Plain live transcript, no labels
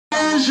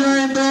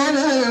الشيطان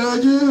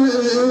الرجيم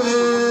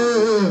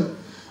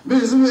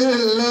بسم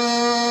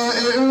الله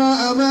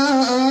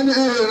الرحمن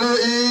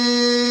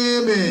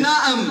الرحيم.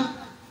 Naam.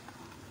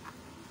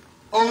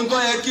 Ohun tó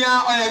yẹ kí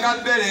ó yẹ ká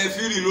bẹ̀rẹ̀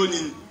fírì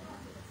lónìí.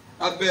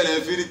 Ká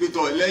bẹ̀rẹ̀ fírì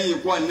pẹ̀tọ̀ lẹ́yìn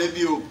ikú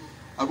Ànábì o.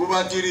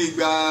 Abubakar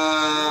gba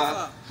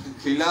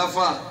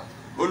khilafa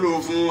ó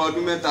lò fún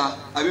ọdún mẹ́ta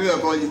àbí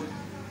bẹ́ẹ̀ kọ́ ni.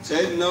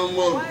 Sayyidina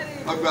Umar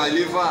ọgbà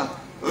àléfà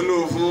ó lò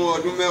fún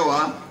ọdún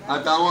mẹ́wàá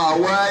àtàwọn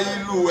àwa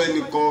ìlú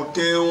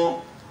ẹnìkọ̀ọ̀kẹ́ wọn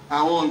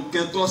àwọn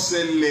nǹkan tó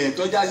ṣẹlẹ̀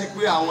tó já sí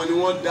pé àwọn ni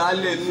wọ́n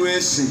dálẹ̀ nú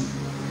ẹ̀sìn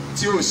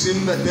tí ò sí ń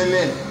bẹ̀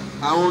tẹ́lẹ̀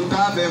àwọn tá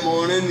a fẹ́ mọ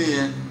orin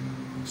nìyẹn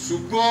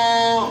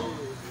ṣùgbọ́n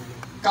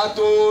ká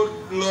tó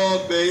lọ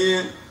bẹ̀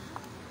yẹn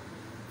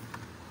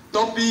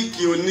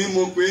tọ́píìkì òní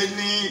mo pè é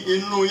ní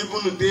inú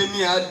Ibn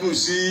Taymiyyah dùn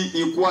sí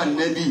ikú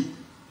Ànábì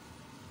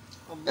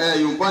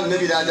Yorùbá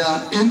Ànábì dáadáa.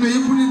 Inú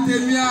Ibn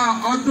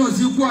Taymiyyah ọdún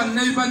sí ikú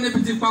Ànábì bá Ànábì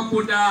ti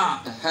papòdà.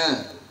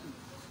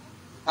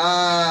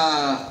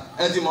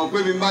 Ẹ ti mọ̀ pé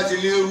mi bá ti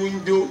lérú ń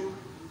jó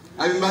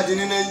àbí bá ti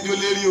níná ń jó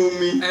lérí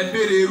omi ẹ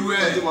béèrè irú ẹ.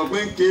 ẹ ti mọ̀ pé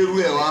ń ké irú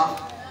ẹ wá.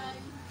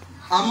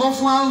 Àmọ́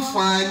fún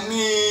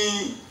àǹfààní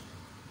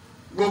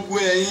gbogbo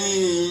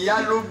ẹ̀yin ìyá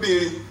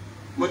lóbìnrin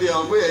mo di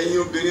àwọn pé ẹ̀yin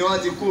obìnrin wá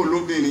ti kó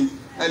lóbìnrin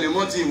ẹ lè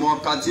mọ́ ti mọ̀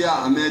katia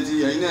àmì ẹtì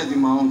ẹ̀yin náà ti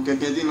mọ̀ àwọn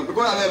kẹ̀kẹ́ dín lọ pé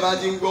kódà bẹ́ẹ̀ bá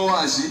ti ń gbọ́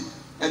wáàsí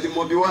ẹ ti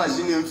mọ̀ bí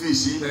wáàsí ni ń fi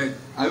sí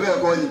àbí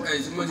ẹ̀kọ́ ni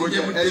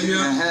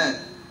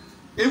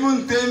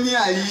Ibn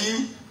Taymiyyah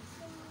yìí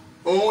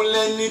òun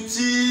lẹni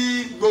tí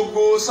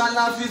gbogbo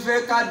Sàláfì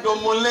fẹ́ ká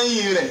dọmọ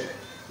lẹ́yìn rẹ̀.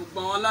 Gbogbo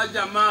àwọn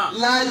lájàmá.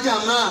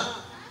 Lájàmá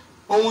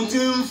ohun tí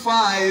ń fa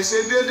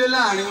àìṣedéédé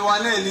láàrin wa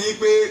náà ní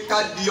pé ká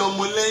di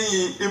ọmọ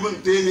lẹ́yìn Ibn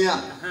Taymiyyah.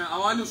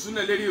 Àwọn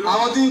alùsùnà lérí irọ́.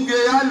 Àwọn tí ń pe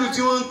alù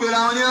tí wọ́n ń pera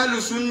wọn ní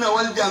alùsùnà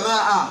wal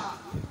jamaa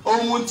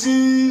ohun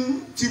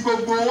tí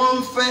gbogbo wọn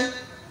ń fẹ́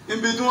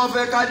níbi tí wọ́n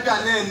fẹ́ ká dà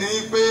náà ní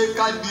pé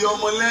ká di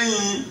ọmọ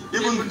lẹ́yìn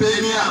Ibn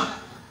Taymiyyah.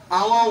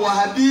 Àwọn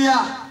Wàhábíyà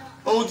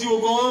ohun tí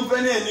gbogbo wọn ń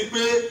fẹ́ náà ni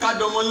pé ká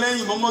dọmọ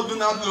lẹ́yìn Muhammadu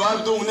Abdul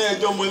Wahab tóun náà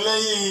jọmọ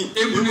lẹ́yìn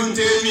Ibn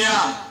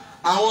Taymiyyah.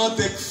 Àwọn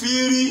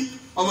Tekfiri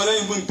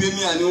ọmọlẹ́yìn Ibn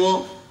Taymiyyah ni wọ́n.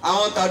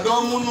 Àwọn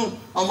Tàdọ́múnù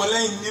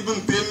ọmọlẹ́yìn Ibn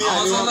Taymiyyah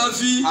ni wọ́n.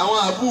 Àwọn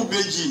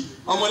Àbúbejì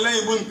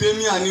ọmọlẹ́yìn Ibn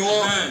Taymiyyah ni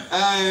wọ́n.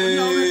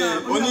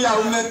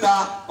 Oníyàwó mẹ́ta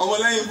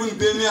ọmọlẹ́yìn Ibn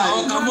Taymiyyah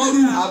ni.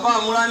 Àbá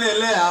Amúránì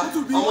Ẹlẹ́yà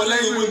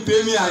ọmọlẹ́yìn Ibn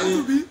Taymiyyah ni.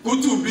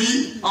 Kútùbí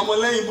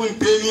ọmọlẹ́yìn Ibn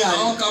Taymiyyah ni.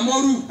 Àwọn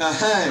Kàmọ́rù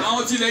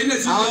àwọn tilẹ̀ ilẹ̀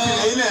ti àwọn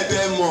tilẹ̀ ilẹ̀ tẹ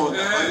mọ̀.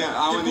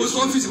 Ìbò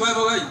sọ́fíìsì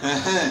báyìí báyìí.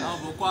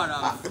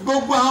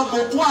 Gbogbo àwọn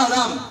Boko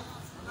Haram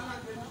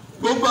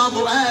gbogbo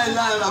àwọn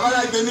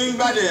àbálágbé ní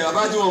gbàdé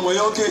àbájú ọmọ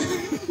yọkẹ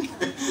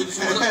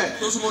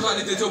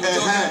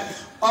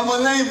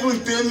ọmọlẹ́yìn Ibn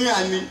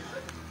Taymiyyah ni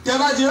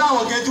tẹ́bá ti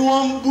ráwọn kẹ́ tí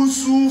wọ́n ń bú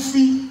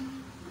Súfí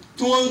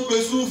tí wọ́n ń pe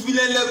Súfí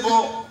lẹ́lẹ́bọ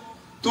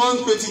tí wọ́n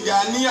ń pe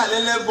Tìjàníyà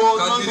lẹ́lẹ́bọ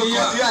tí wọ́n ń pe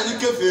Kọ̀díyà ní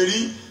kèfèrí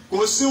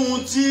kò sí ohun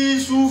tí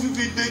Súfí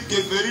fi de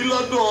kèfèrí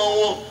lọ́dọ̀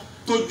wọn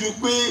tó ju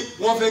pé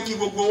wọ́n fẹ́ kí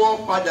gbogbo wọn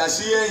padà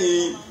sí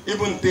ẹ̀yìn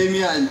Ibn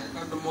Taymiyyah ni.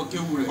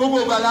 Gbogbo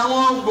ìgbà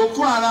làwọn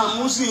Boko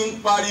Haram sì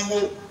ń pariwo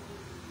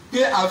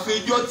pé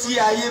àfijọ́ tí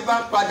ayé bá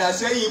padà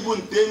sẹ́yìn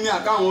Ibn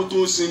Taymiyyah káwọn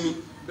tó sinmi.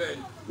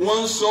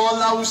 Wọ́n ń sọ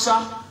láwùsá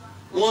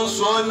wọ́n ń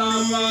sọ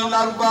ní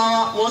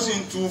lárúbáwá wọ́n sì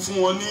ń tu fún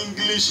wọn ní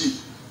English.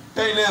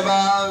 Tẹ́yìn náà bá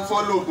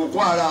fọ́lọ̀ Boko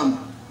Haram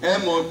ẹ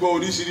mọ̀ gbọ́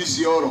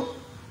oríṣiríṣi ọ̀rọ̀.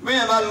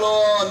 Bẹ́ẹ̀ bá lọ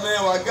ọ̀nà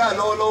ẹ̀wàgá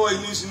lọ́wọ́lọ́wọ́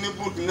yìí ní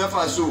Burkina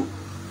Faso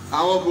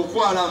àwọn Boko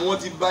Haram wọ́n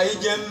ti ba ayé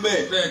jẹ́ ń bẹ̀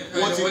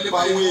wọ́n ti pa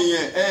àwọn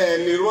èèyàn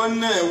lè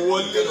rọ́nà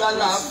wọlé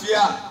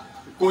lálàáfíà.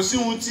 Kò sí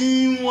ohun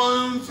tí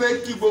wọ́n ń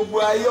fẹ́ kí gbogbo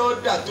ayé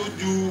ọ̀dà tó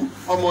ju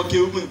ọmọ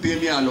Ibn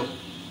Taymiyyah lọ.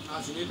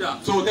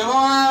 So tẹ́ bá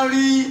wá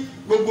rí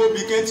gbogbo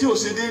bìkẹ́ tí ò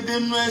ṣe déédéé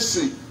nú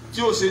ẹ̀sìn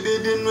tí ò ṣe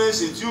déédéé nú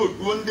ẹ̀sìn tí ò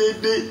dúró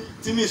déédéé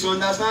tí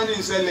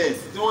misunderstanding ṣẹlẹ̀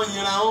tí wọ́n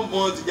yẹra wọn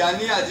bọ̀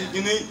Tìjàní àti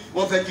kínní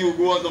wọ́n fẹ́ kí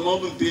gbogbo ọ̀dọ̀ mọ́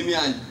Ibn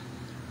Taymiyyah yìí.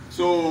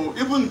 So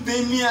Ibn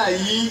Taymiyyah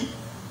yìí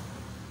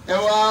ẹ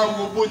wá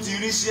wo bó ti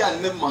rí sí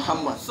Anabi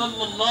Muhammad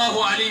sallallahu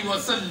alayhi wa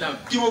sallam.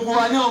 Kí gbogbo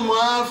wa ní ọmọ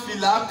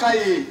àfìlà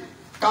káyè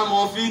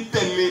kámọ fi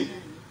tẹ̀lé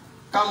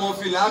kámọ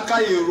fi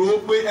làákàyè rò ó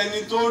pé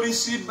ẹni tó rí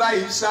sí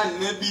báyìí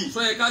sànẹ́bì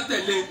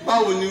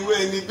báwo ni irú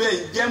ẹni bẹ́ẹ̀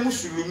jẹ́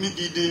mùsùlùmí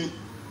gidi ni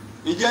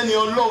ìjẹ́ ni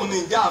Ọlọ́run ní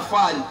ìjà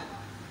àfáàní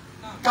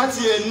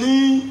káti ẹ̀ ní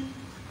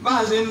bá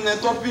a ṣe ń nẹ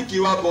tọ́pìkì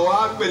wa bọ̀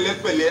wá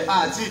pẹ̀lẹ́pẹ̀lẹ́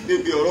àti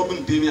ìdèbè ọ̀rọ̀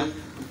Ibn Taymiyyah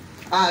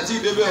àti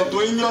ìdèbè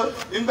ọ̀tọ̀ yín yọ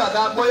nígbà tá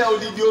a bọ́yá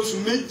odidi oṣù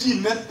méjì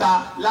mẹ́ta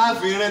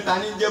láàfin rẹ̀ ta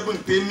ní jẹ́ Ibn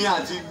Taymiyyah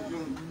àti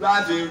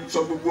láàfin sọ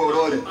gbogbo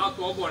ọ̀rọ̀ rẹ̀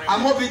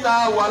àmọ́ bí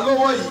ta wà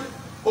lọ́wọ́ yìí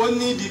ó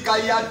ní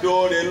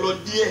ìdíkáyàdọ̀ rẹ̀ lọ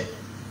díẹ̀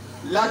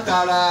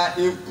látara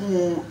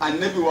ikú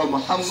Anabi wa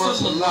Muhammad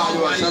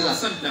sallallahu alaihi wa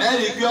sallam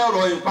ẹ̀rí pé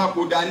ọ̀rọ̀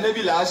ìpapòdà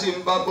Anabi là á sì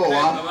ń bá bọ̀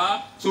wá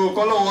so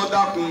kọ́lọ́wọ́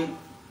dákun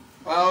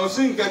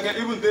òsì nkẹ̀kẹ́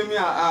Ibn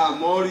Taymiyyah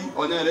àmọ́rí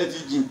ọ̀nà rẹ̀ ti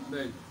jìn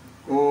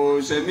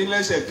kò sẹ̀mí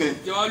lẹ́sẹ̀ kan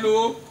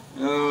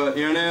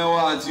ìrìn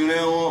wa àti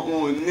ìrìn wọn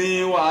ò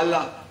ní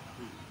wàhálà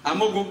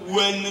àmọ́ gbogbo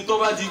ẹni tó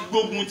bá ti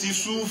gbógun ti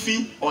Súfí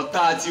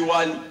ọ̀tá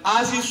tiwa ni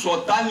á sì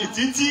sọ̀tá ní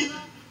títí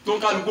tó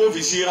kálukú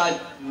òfin síra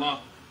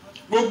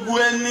gbogbo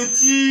ẹni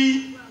tí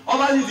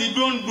ọba sì ti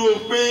dóńdó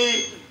pé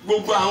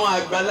gbogbo àwọn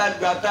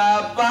àgbàlagbà tá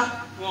a bá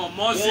wọn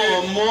mọ̀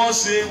ọ́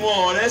ṣe wọn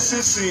ọ̀rẹ́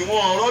sísìn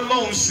wọn ọ̀rọ̀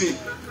lọ́hùn ṣe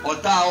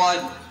ọ̀tá wa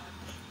ni.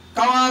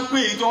 káwá pé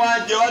èyí tó wá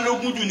jẹ wá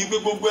lógún jù ní pé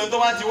gbogbo ẹni tó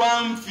bá ti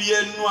wá ń fi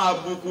ẹnu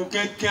àbùkù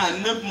kẹ̀kẹ́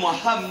Anabi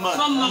Muhammad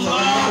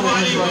sallallahu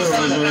alaihi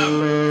wasallam.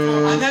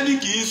 Anabi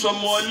kì í sọ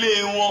ọmọlé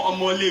wọn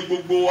ọmọlé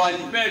gbogbo wa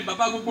ni.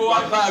 bàbá gbogbo wa.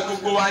 bàbá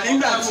gbogbo wa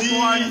nígbà tí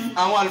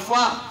àwọn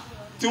àlùfáà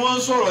tí wọ́n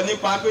ń sọ̀rọ̀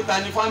nípa pé ta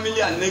ni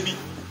fámílì Anabi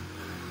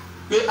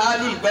pé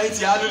alul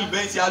baiti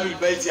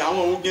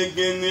àwọn òwò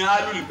gẹ́gẹ́ ní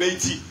alul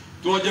baiti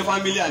tí wọ́n jẹ́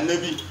fámílì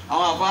Anabi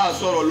àwọn àfáà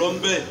sọ̀rọ̀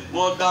lọ́nbẹ̀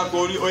wọ́n dákọ̀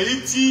orí èyí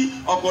tí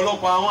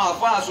ọ̀pọ̀lọpọ̀ àwọn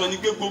àfáà sọ ni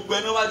pé gbogbo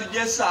ẹni wá ti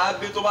jẹ́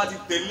sàábé tó bá ti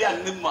tẹ̀lé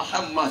Anabi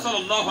Muhammad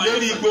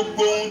lórí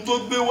gbogbo ohun tó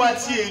gbé wá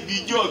tí èdè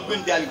ìjọ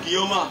gbẹ̀ndẹ̀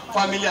àlùkìyọ́mà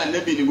fámílì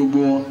Anabi ni gbogbo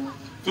wọn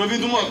tó fi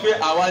túmọ̀ pé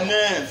àwa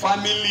náà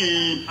fámílì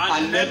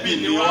Anabi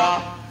ni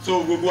wá so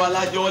gbogbo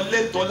alájọ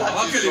lẹ́tọ̀ọ́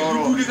láti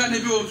sọ̀rọ̀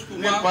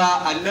nípa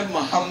Anabi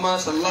Muhammad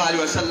sallallahu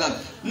alayhi wa sallam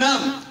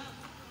naam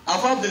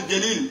afa Abdul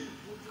Jalil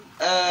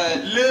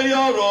lérí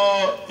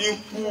ọ̀rọ̀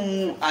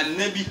ikú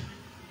Anabi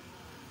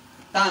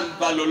tá n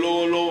bá lọ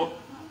lọ́wọ́lọ́wọ́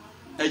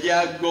ẹ jẹ́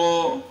á gbọ́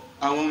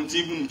àwọn ohun tí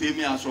Ibn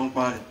Taimiya sọ ń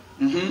pa rẹ̀.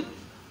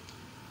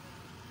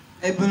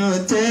 Ibn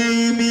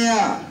Taimiya.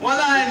 wọ́n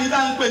láàrin ní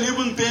táwọn ń pè ní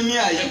Ibn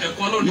Taimiya yìí.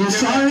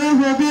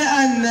 yusarrifu bi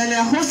anna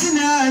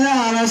al-husna ala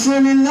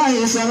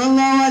rasulillahi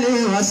sallallahu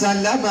alayhi wa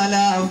sallam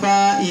la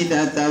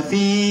fa'idata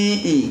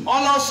fihi.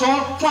 ọlọ́sọ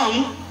pọ̀n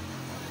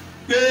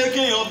pé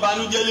kéèyàn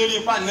banújẹ́ lérí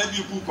ipá Anabi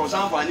kú kò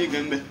sáǹfààní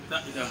gẹ̀mbẹ́.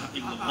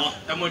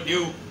 ẹ mọ̀ dé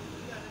o.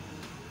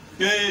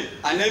 pé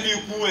Anabi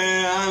kú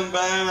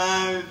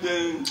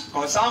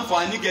kò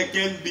sáǹfààní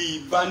kẹ̀kẹ́ bí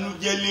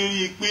ìbanújẹ́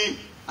lérí pé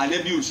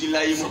Anabi ò sí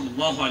láyé mọ́.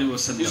 sallallahu alaihi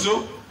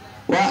wasallam.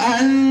 wa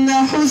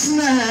anna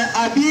husna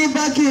Abi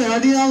Bakr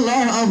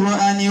radiyallahu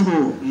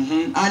anhu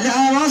ala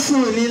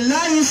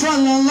rasulillahi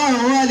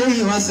sallallahu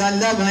alayhi wa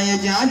sallam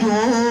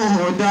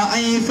yaj'aluhu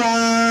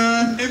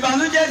da'ifan.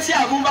 ìbànújẹ́ tí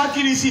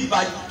Abubakar sì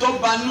tó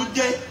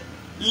banújẹ́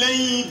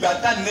lẹ́yìn ìgbà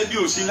tá Anabi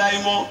ò sí láyé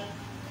mọ́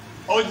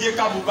ó jẹ́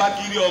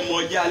kábùbákiri ọmọ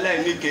jẹ́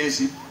aláìní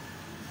kẹ́ẹ̀sì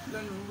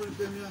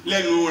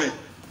lẹ́nu rẹ̀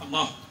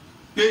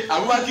pé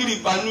Abubakar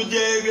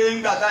banújẹ́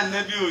ńgbà tá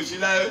Anabi ò sí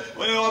láyé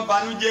ó ní wọ́n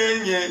banújẹ́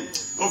yẹn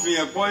ó fi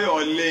hàn pọ́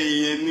ọ̀lẹ́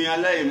yẹn ní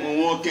aláìmọ̀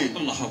wọn kẹ̀.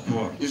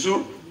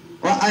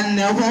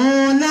 وأنه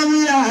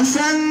لم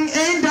يحسن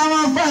عند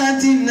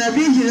وفاة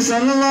النبي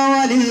صلى الله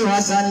عليه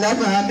وسلم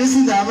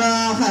مثل ما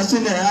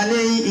حسن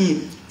عليه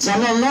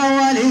صلى الله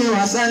عليه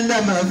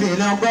وسلم في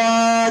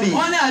الغار.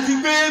 wọ́n ní àti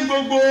pé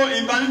gbogbo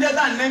ìbànújẹ́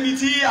tá Anabi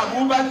tí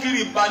Abubakar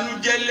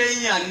banújẹ́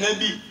lẹ́yìn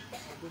Anabi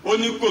ó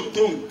ní kò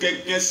tó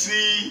kẹ̀kẹ́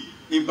sí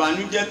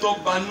ìbànújẹ́ tó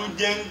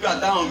banújẹ́ ńgbà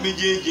táwọn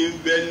méjèèjì ń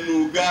bẹ nínú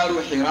gáàrú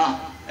Hira.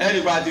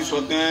 ẹ̀rí bá ti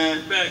sọ̀tàn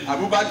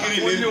Abubakar ní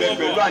bẹ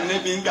pẹ̀lú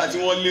Anabi nígbà tí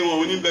wọ́n lé wọn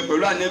ó ní bẹ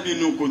pẹ̀lú Anabi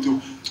nínú kòtò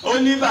ó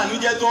ní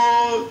ìbànújẹ́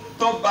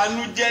tó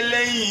banújẹ́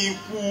lẹ́yìn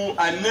ikú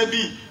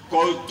Anabi kò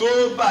tó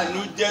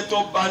banújẹ́ tó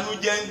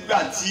banújẹ́ nígbà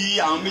tí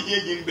àwọn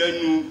méjèèjì ń bẹ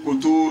nínú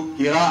kòtò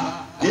Hira.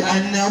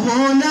 لأنه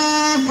لا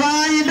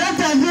فائدة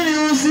في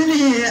الحسن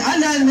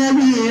على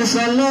النبي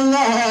صلى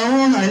الله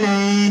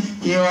عليه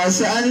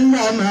وسلم.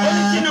 ó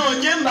ní kí ni ó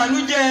jẹ́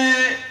ìbànújẹ́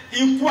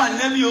ikú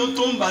Anabi ó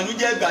tó ń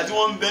bànújẹ́ ìgbà tí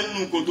wọ́n ń bẹ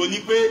nínú kòtò ní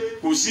pé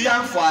kò sí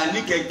àǹfààní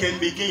kẹ̀kẹ́ ń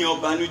bẹ kéèyàn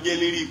bànújẹ́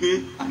lérí pé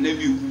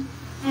Anabi kú.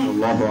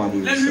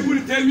 lẹ́nu Ibn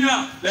Taimiya.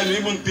 lẹ́nu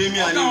Ibn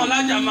Taimiya ni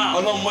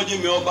Ọlọ́run mọ́jẹ́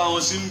mi ọba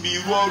wọn sí ń bi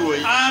irú ọ̀rọ̀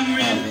yìí.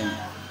 àmín.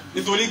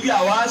 nítorí pé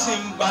àwa sì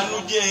ń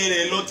banújẹ́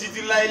rẹ̀ lọ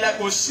títí láéláé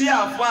kò sí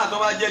àfáà tó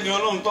bá jẹ́ ni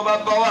Ọlọ́run tó bá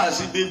bá wà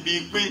sí débi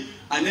pé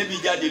Anabi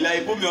jáde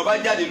láyé bómi ọba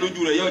jáde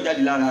lójú rẹ̀ yóò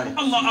jáde lára rẹ̀.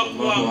 Allahu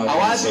Akbar.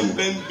 àwa sì ń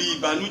bẹ ń bi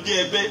ìbànújẹ́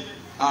ẹbẹ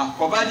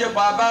kọ̀bájẹ́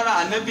pa abára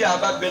Anabi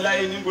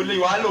àbábẹ́láyé níbo lé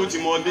wàhálà ó ti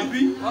mọ ọdẹ bí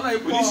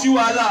kò ní sí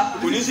wàhálà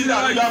kò ní sí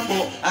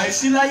dàrúdàpọ̀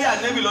àìsí láyé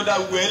Anabi lọ́dà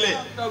gbọ́ ẹ lẹ̀.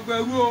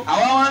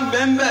 àwa wa ń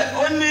bẹ ń bẹ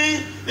ó ní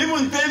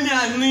Ibn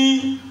Taimiya ní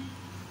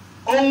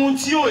ohun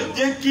tí ò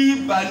jẹ́ kí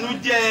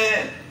ìbànújẹ́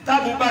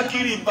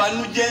tábùbákiri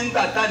ìbànújẹ́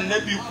ńgbà tá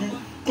Anabi kú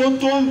kó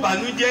tó ń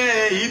bànújẹ́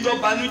èyí tó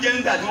bànújẹ́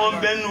ńgbà tí wọ́n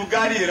ń bẹ́nu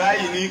gárì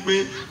ráàyè ni pé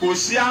kò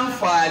sí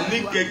àǹfààní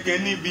kẹ̀kẹ́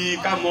níbi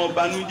ká mọ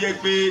bànújẹ́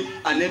pé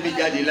Anabi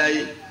jáde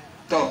láyé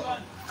tọ̀.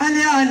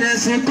 أنا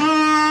أنس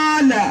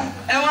قال.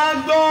 ẹ wá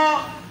gbọ́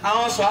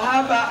àwọn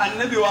sọ̀hábà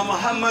Anabi wa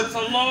Muhammad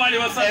sallallahu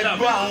alaihi wasallam. ẹ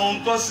gbọ́ àwọn ohun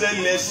tó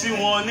ṣẹlẹ̀ sí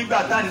wọn nígbà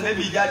tá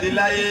Anabi jáde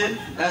láyé.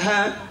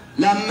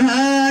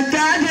 لما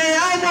كان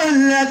يوم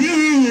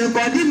الذي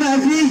قدم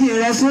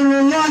فيه رسول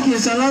الله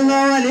صلى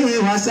الله عليه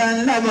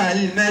وسلم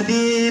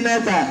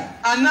المدينة.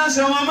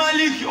 Anase wa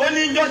Malik ó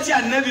ní jọ́ tí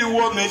Anabi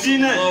wọ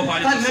Medina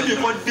tá Anabi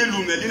kọ́ délu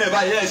Medina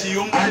báyìí ẹ̀ sì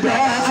yóò ń bá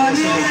أضاء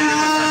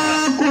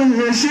بها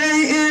كل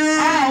شيء.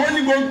 ó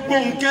ní gbogbo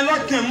nǹkan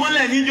lọ́kàn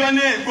mọ́lẹ̀ níjọ́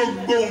náà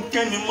gbogbo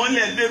nǹkan ní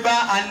mọ́lẹ̀ dé bá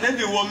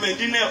Anabi wọ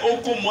Medina ó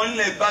kó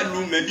mọ́lẹ̀ bá lu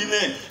Medina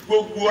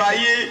gbogbo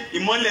ayé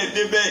ìmọ́lẹ̀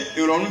dé bẹ́ẹ̀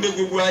ìrọ̀rùn dé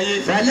gbogbo ayé.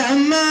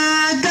 فلما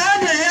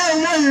كان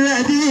يوم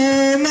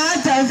الذي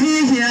مات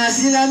فيه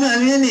أسلم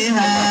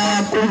منها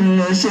كل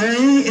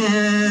شيء.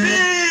 bí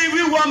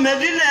wíwọ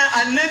Medina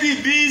Anabi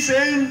bí ṣe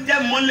ń jẹ́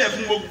mọ́lẹ̀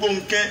fún gbogbo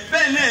nǹkan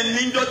bẹ́ẹ̀ náà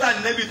ní jọ́tà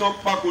Anabi tó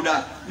papòdà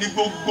ní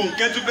gbogbo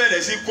nǹkan tó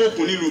bẹ̀rẹ̀ sí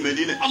kókùn nílùú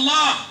Mẹ́dínà.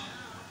 Allah.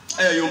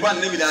 Yorùbá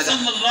Anabi dáadáa.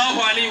 Sallallahu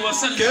alayhi wa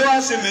sallam. kí wá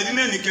ṣe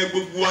Mẹ́dínà nìkan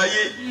gbogbo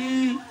ayé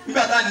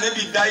nígbà tá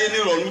Anabi dáyé ní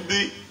ìrọ̀rùn dé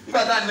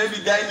nígbà tá Anabi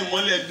dáyé ní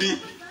mọ́lẹ̀ dé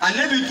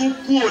Anabi tún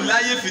kú ò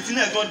láyé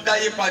fìtínà tó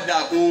dáyé padà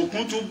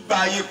òkun tún gba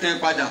ayé kan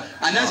padà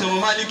Anas ọmọ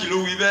Málíkì ló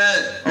wí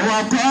bẹ́ẹ̀.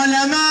 wa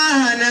qala ma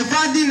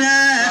nafadna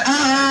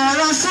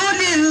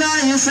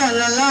rasulillahi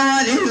sallallahu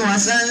alaihi wa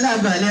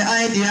sallam li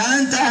aidi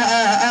anta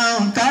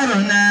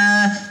ankarna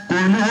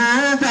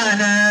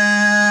qulubana.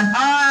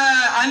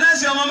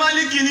 Anas ọmọ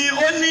Málíkì ni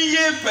ó ní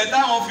yẹ̀pẹ̀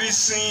táwọn fi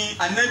sin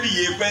Anabi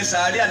yẹ̀pẹ̀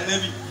sàárè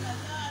Anabi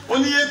ó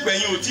ní yẹ̀pẹ̀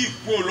yẹn ò tí ì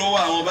kú lọ́wọ́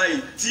àwọn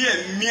báyìí tí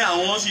ẹ̀mí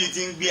àwọn sì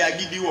ti ń gbé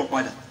agídí wọ̀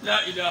padà. La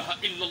ilaha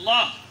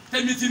illallah.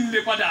 Tẹ́mi ti ń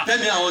lé padà.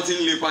 Tẹ́mi àwọn ti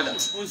ń lé padà. Ó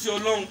ń ṣe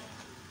Ọlọ́run.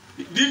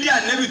 Dídí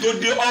Anabi tó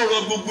dé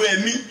ọ̀rọ̀ gbogbo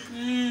ẹ̀mí.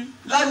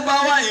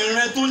 Lágbáwá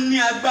ìrìn tó ní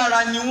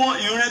agbára ni wọ́n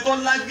ìrìn tó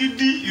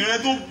lágídí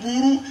ìrìn tó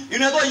burú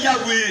ìrìn tó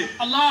yàwé.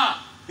 Allah.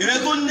 Ìrìn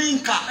tó ní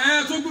nkà.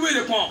 Tó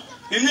gbé pọ̀n.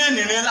 Iná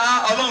ènìyàn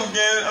Ọlọ́run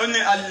gẹ ọ ní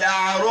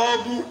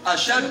al-a'rabu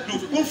ashaddu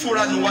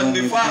kufran wa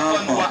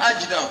nifaqan wa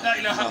ajdar. La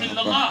ilaha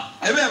illallah.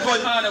 Ẹ̀bẹ̀ ẹ̀kọ́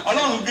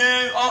Ọlọ́run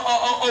gẹ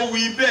ọ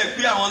wí bẹ́ẹ̀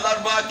pé àwọn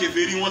Lárúbáwá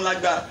kèfèrí wọn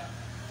lágbára.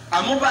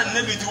 Àmọ́ bá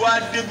Anabi ti wá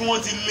dé bí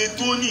wọ́n ti le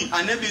tó ní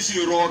Anabi sì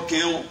rọ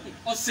ọkàn wọn.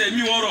 Ọ̀sẹ̀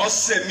mi wọ́n rọ̀.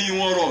 Ọ̀sẹ̀ mi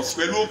wọ́n rọ̀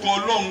pẹ̀lú ọkọ̀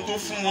Ọlọ́run tó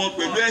fún wọn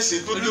pẹ̀lú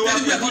ẹ̀sìn tó gbé wá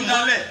pẹ̀lú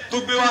mọ́lẹ̀ tó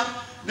gbé wá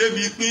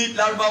débi pé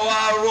Lárúbáwá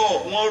rọ̀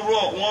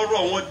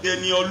wọ́n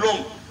dẹni Ọlọ́run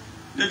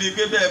débi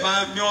pé bẹ́ẹ̀ bá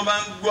bí wọ́n bá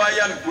ń gbọ́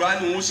ayé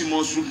Al-Qur'ani wọ́n sì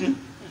mọ̀ sunkún.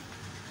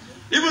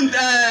 Ibùn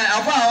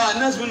àfa àwọn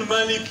Anas bin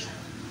Malik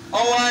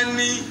ọwọ́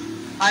ni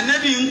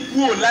Anabi ń kú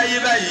ò láyé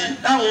báyìí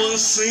táwọn ń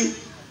sin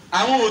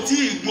àwọn ò tí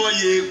ì gbọ́n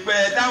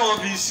yèèpẹ̀ táwọn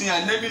fi sin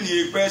Anabi ní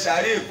yèèpẹ̀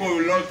sàárè èkó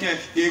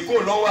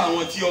lọ́wọ́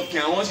àwọn tí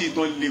ọkàn àwọn sì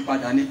tán lè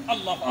padà ní.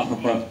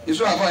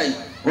 Èso àfa yìí.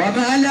 wa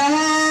ma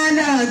laha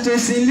la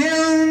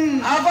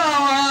tuslim. àfa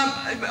àwọn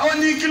ó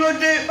ní kí ló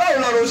dé báwo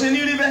lọ̀rọ̀ ṣe ní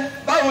rí bẹ́ẹ̀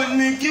báwo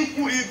ni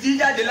kíkú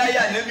jíjáde láyé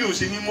Anabi ò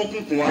ṣe ní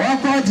mókùnkùn wa. wa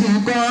qad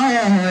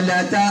qala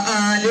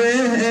ta'ala.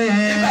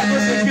 nígbà tó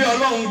ṣe pé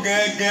Ọlọ́run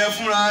gẹ́gẹ́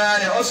fúnra ara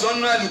rẹ̀ ó sọ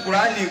nínú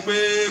Al-Qur'ani pé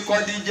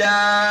qad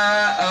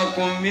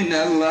ja'akum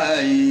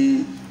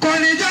minallahi.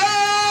 qad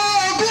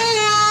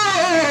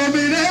ja'akum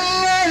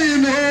minallahi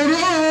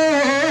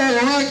nurun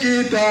wa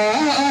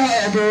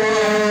kitabun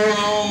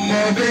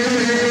mubin.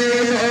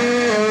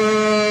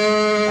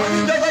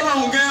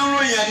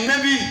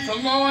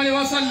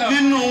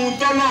 Nínú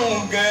tọ́lọ́hun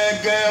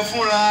gẹ́gẹ́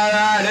fúnra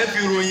ara rẹ̀ fi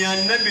ròyìn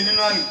Anabi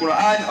nínú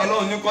Al-Qur'an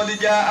Ọlọ́run ní qad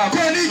ja'akum.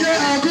 qad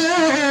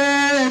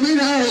ja'akum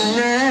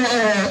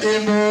minallahi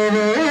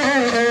nurun.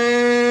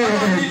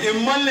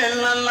 Ìmọ́lẹ̀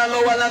ńláńlá ló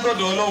wá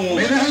látọ̀dọ̀ Ọlọ́run.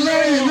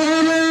 Minallahi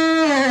nurun.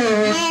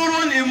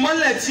 Nurun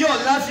ìmọ́lẹ̀ tí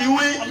ọ̀la fi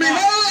wé.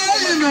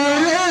 Minallahi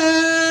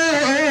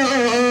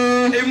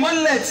nurun.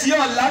 Ìmọ́lẹ̀ tí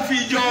ọ̀la fi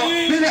jọ.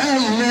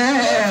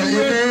 Minallahi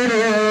nurun.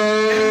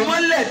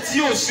 Ìmọ́lẹ̀ tí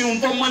ò sí ohun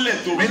tó mọ́lẹ̀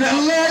tó.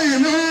 Minallahi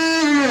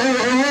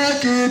nurun wa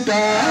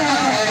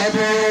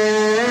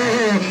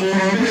kitabun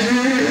mubin.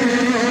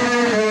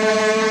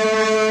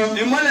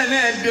 Ìmọ́lẹ̀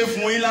náà dé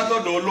fún yín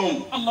látọ̀dọ̀ Ọlọ́run.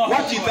 Wa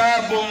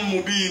kitabun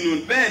mubin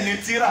bẹ́ẹ̀ ni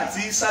tírà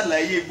tí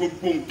ṣàlàyé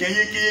gbogbo nǹkan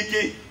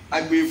yékéyéké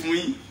àgbè fún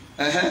yín.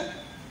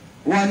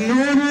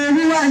 والنور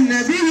هو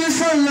النبي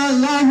صلى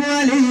الله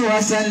عليه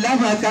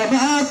وسلم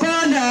كما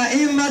قال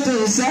أئمة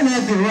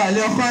السلف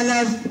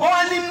والخلف. Ó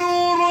ní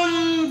nurun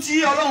tí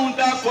Ọlọ́run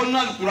dá kọ nínú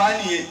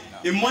Al-Qur'ani yẹn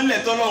ìmọ́lẹ̀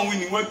tọ́lọ́run wí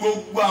ni wọ́n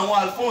gbogbo àwọn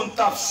àlùfáà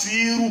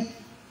tafsiru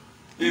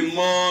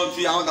ìmọ̀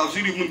fi àwọn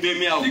tafsiru mú dé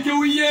mìíràn. Ike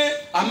wíyé.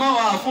 Àmọ́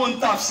àwọn àlùfáà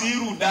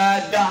tafsiru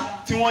dáadáa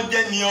tí wọ́n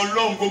jẹ́ ní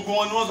Ọlọ́run gbogbo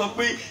wọn ni wọ́n sọ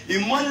pé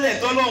ìmọ́lẹ̀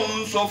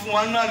tọ́lọ́run sọ fún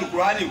wa nínú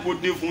Al-Qur'ani kó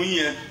dé fún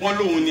yẹn wọ́n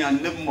lóhun ni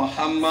Anabi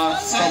Muhammad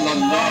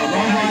sallallahu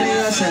alaihi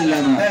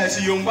wasallam. Sì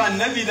Yorùbá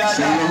Anabi dáadáa.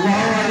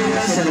 sallallahu alaihi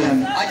wasallam.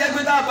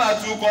 Ajẹ́pẹ́tà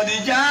bàtú qad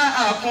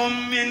ja'akum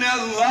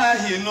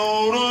minallahi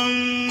nurun.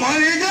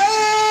 qad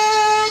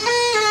ja'akum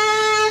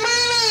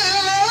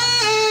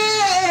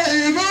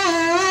minallahi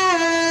nurun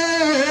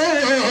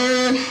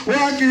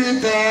wa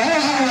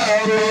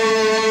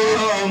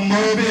kitabun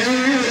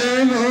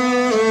mubin.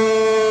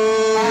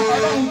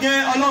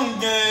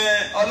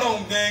 Ọlọ́run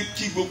gẹ́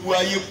kí gbogbo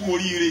ayé kú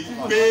oríire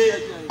pé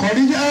qad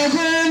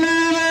ja'akum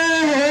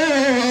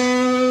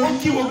ó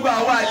kí gbogbo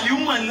àwa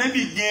àlùmọ̀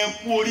Ànábì gẹ́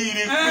kú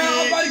oríire pé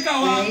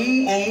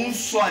òun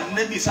sọ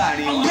Ànábì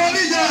sáàrin wa. qad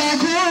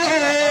ja'akum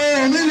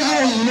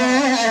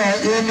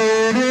minallahi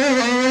nurun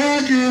wa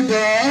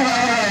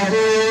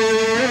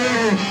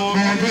kitabun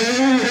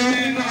mubin.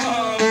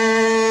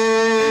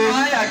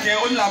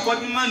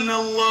 لقد من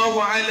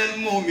الله على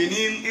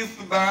المؤمنين إذ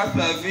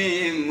بعث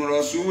فيهم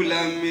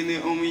رسولا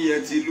منهم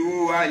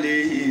يتلو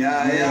عليه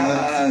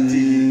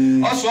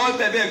آياته.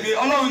 أصوات بيبي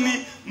الله ني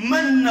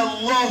من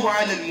الله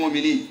على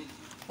المؤمنين.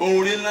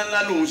 Oore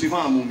ńláńlá lòun ṣe fún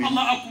àwọn mùmínì.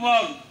 Allahu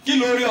Akbar. Kí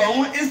lóore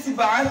ọ̀hún إذ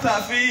بعث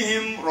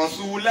فيهم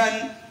رسولا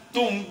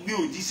tó ń gbé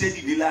òjíṣẹ́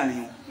dìde láàrin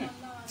wọn.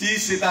 Tí í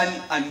ṣe ta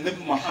Anabi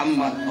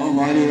Muhammad.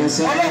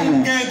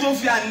 Ọlọ́run kẹ́ tó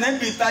fi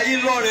Anabi tayé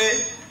lọ́rẹ.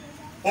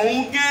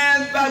 òun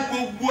gẹ́gẹ́ bá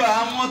gbogbo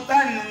àwọn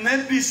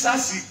tánàbí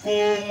sásìkò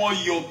wọn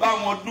yọ̀ bá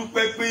wọn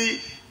dúpẹ́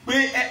pé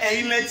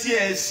ẹ̀yin lẹ́tí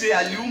ẹ̀ ṣe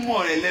àlùmọ̀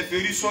rẹ̀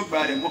lẹ́fẹ̀ẹ́ sọ́gbà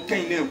rẹ̀ mọ́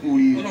kẹ́yìn náà kú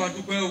rí. Ọlọ́run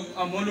dúpẹ́ o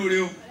àmọ́ lóore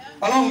o.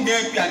 Ọlọ́run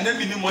gẹ́gẹ́ pé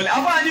ànẹ́bì ní mọ́lẹ̀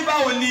àfa ní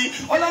báwo ni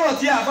ọlọ́rọ̀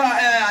tí àfa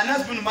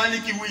Anas bin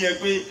Malik wí yẹn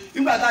pé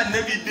nígbà tá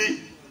ànẹ́bì dé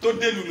tó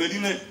dé lu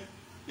Mẹ́dínà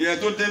ìyẹn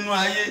tó dénú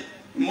ayé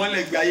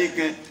ìmọ́lẹ̀ gbé ayé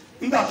kan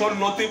nígbà tó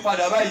lọ tó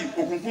padà báyìí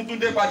òkùnkùn tún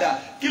dé padà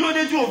kí ló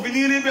dé tí òfin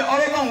ní rí bẹ́ẹ̀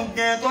ọlọ́run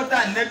gẹ́gẹ́ tó dá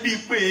ànẹ́bì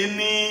pé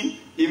ní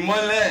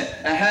ìmọ́lẹ̀.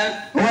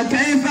 wa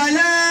kayfa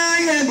la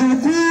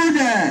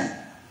yabkuna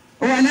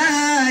wala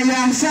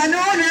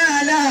yahsanuna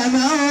ala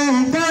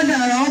man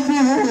qadarahu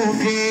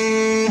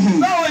fihi.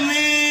 Báwo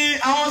ni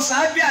àwọn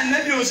sàábì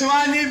ànẹ́bì ò ṣe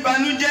wá ní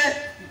ìbànújẹ́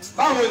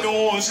báwo ni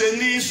wọn ò ṣe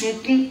ní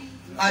sunkún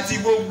àti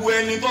gbogbo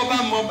ẹni tó bá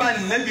mọ bá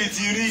ànẹ́bì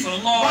ti rí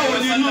báwo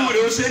ni inú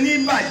rẹ̀ ò ṣe ní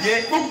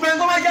bàjẹ́ gbogbo ẹni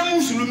tó bá jẹ́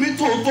mùsùlùmí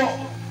tòótọ́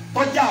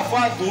tọ́jà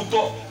àfáà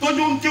tòótọ́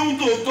tójú ń kéwú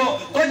tòótọ́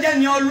tọ́jà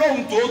ní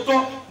ọlọ́run tòótọ́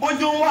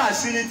bójú ń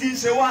wàásí ni tí ń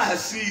ṣe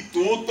wàásí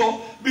tòótọ́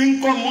bí ń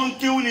kọ́ mọ́ ń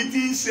kéwú ni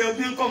tí ń ṣe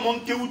bí ń kọ́ mọ́ ń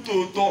kéwú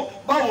tòótọ́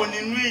báwo ni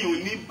inú èèyàn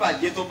ní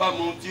bàjẹ́ tó bá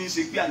mọ tí ń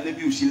ṣe pé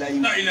ànẹ́bì ò sí láyé.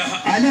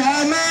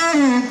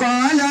 Àlàmáhù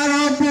qala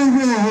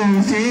rabbuhu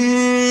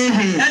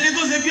fihi. Ẹni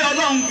tó ṣe bí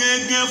ọlọ́run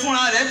gẹ́gẹ́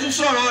fúnra rẹ̀ tún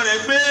sọ̀rọ̀ rẹ̀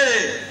pé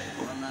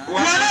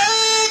wàlá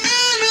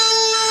kánú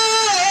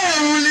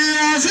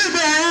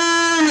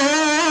liyahsibahu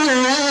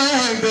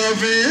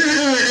fihi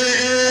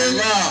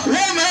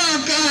wa ma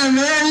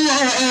kana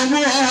Allahu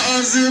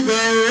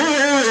muhasibahu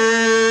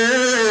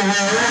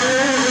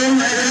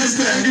wa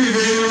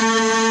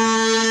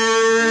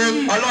yastaghfirun.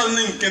 Ọlọ́run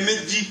ní nǹkan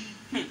méjì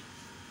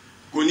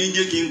kò ní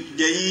jẹ́ kí n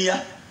jẹ yín yá.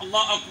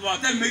 Allahu akbar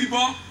tẹ́ mẹ́rí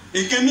bọ́.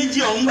 Nǹkan méjì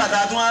ọ̀hún gbàtà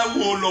tún á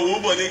wo lọ́wọ́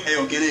bọ̀ ní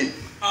ẹ̀yọ̀ kẹrẹ́.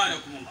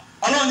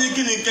 Ọlọ́run ní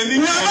kí ni nǹkan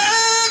méjì ọ̀hún. wa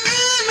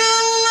kana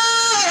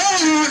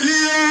Allahu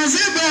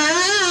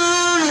liyahsibahu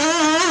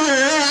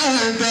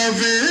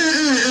fihi.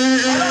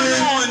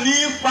 Ọlọ́run ní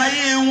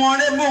payé wọn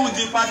rẹ́ bóun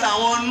ti pata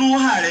àwọn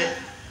núhà rẹ̀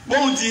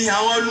bóun ti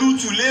àwọn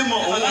lútù lémọ̀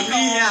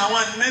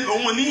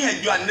òun ní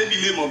ẹ̀jọ ànẹ́bí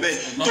lémọ̀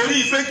bẹ́ẹ̀ torí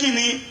pé kí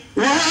ni.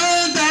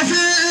 wọ́n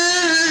tàfi.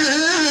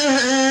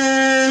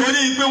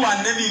 torí pé wà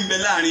nẹ́bí ń bẹ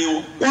láàrin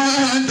wọn.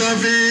 wọ́n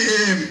tàfi.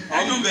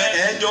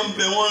 ẹ̀ẹ́jọ́ ń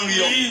bẹ wọ́n rí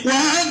ọ.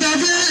 wọ́n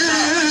tàfi.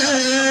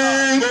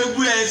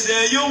 gbogbo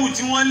ẹ̀ṣẹ̀ yòówù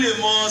tí wọ́n lè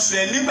mọ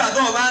ọ̀sẹ̀ nígbà tó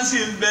o bá ń sì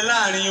ń bẹ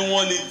láàrin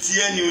wọn ni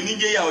tiẹ̀ ni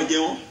oníjẹ́yà ọ̀jẹ̀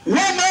wọn.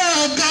 wọ́n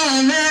máa kà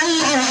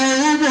lọ́wọ́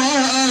ọ̀rọ̀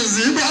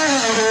àzìbá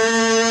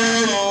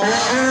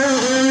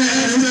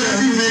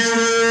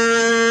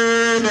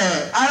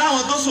ara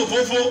wọn tó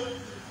ṣòfófó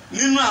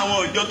nínú àwọn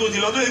ọjọ́ tó ti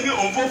lọ tó yẹ pé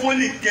òfófó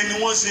nìkan ni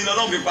wọ́n ṣe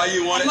lọ́dọ̀ fi payé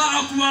wọn rẹ̀.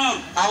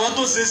 àwọn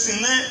tó ṣe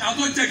sinẹ́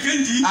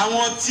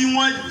àwọn tí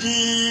wọ́n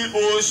dín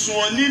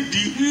òṣùwọ̀n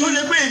nídìí tó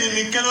yẹ pé ènìyàn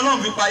nìkan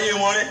lọ́dọ̀ fi payé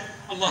wọn rẹ̀.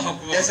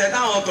 ẹ̀ṣẹ̀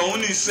táwọn tọ̀hún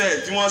ní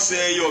ṣẹ̀ tí wọ́n ṣe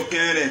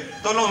ẹyọkàn rẹ̀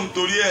tọ́lọ́run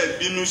torí ẹ̀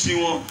bínú sí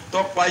wọn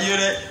tó payé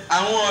rẹ̀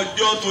àwọn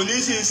ọjọ́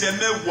tòní sì ń ṣe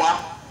mẹ́wàá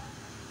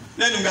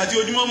lẹ́nu ìgbà tí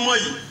ojúmọ́ mọ́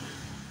yìí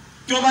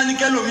tí wọ́n bá ní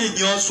kẹ́lòmíì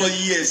gan ọ sọ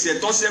iye ẹ̀ṣẹ̀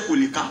tọ́ṣẹ̀ kò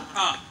lè ká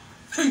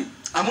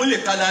àmọ́ lè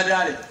ká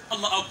dáadáa rẹ̀.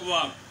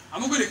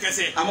 àmọ́ kò lè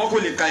kẹsẹ̀. àmọ́ kò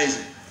lè ka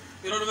ẹ̀ṣẹ̀.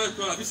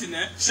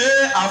 ṣé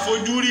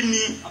àfojúrí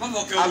ni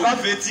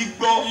àbáfetí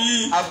gbọ́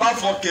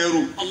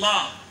àbáfọkẹrò.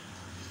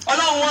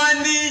 ọlọ́run wá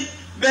ní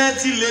bẹ́ẹ̀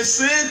ti lè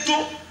ṣe é tó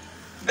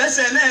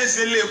bẹ́sẹ̀ náà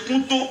ṣe lè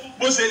kún tó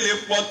bó ṣe lè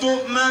pọ̀ tó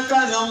ma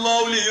kana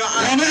Allahu li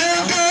yu'adhibahum. ma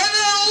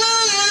kana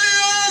Allahu li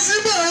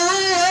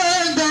yu'adhibahum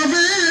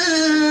tàbí.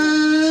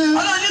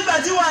 ọlọ́run nígbà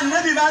tí wà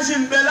nẹ́bí bá ṣe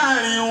ń bẹ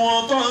láàrin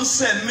wọn tó ń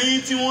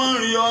sẹ̀mí tí wọ́n ń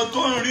rí ọ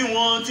tó ń rí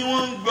wọn tí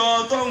wọ́n ń gbọ́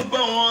tó ń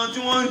gbọ́ wọn tí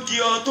wọ́n ń kí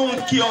ọ tó ń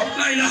kí ọ.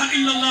 La ilaha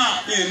illallah.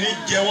 èmi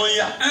jẹ wọn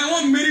yá.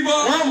 wọ́n mérí bọ́.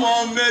 wọ́n mọ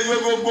mẹ́rin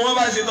gbogbo wọn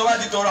bá ṣe tó bá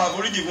ti tọrọ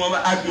àforíjì fún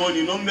wọn agbọn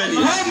nínú mẹ́rin.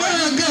 wọ́n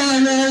máa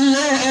kàn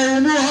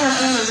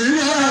lọ́wọ́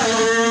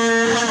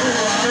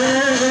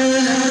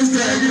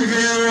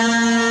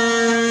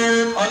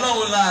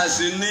ọlọ́run la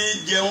sì ní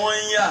jẹ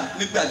wọ́n yá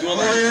nígbà tí wọ́n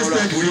bá ti tọrọ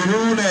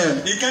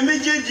àforíjì. ìkẹ́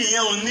méjèèjì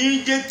yẹn ò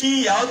ní jẹ́ kí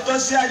ìyà ó tọ́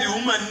sí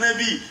àlùmọ̀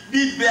nẹ́bì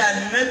bíbẹ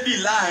ànẹ́bì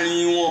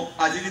láàrin wọn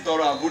àti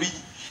títọrọ àforíjì.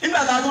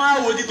 nígbà tá a tún á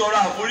wo títọrọ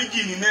àforíjì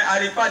nínú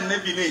àrífà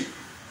nẹ́bì náà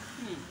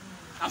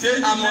ṣé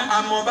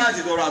àmọ́ bá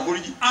ti tọrọ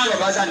àforíjì tí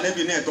ọba sá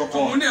nẹ́bì náà tọkọ.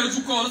 òun ní ẹ̀rọ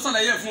tún kọ́ ọ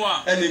lọ́sàlàyé fún wa.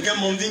 ẹnìkan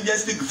mọ ohun tí ń jẹ́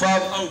stick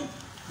fab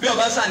bí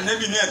ọba sá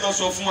nẹ́bì náà tọ́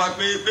sọ fún wa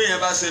pé bẹ́ẹ̀ yẹn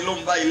bá ṣe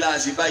lóhùn báyìí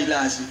láàṣì báyìí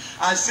láàṣì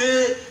àṣé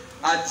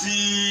àti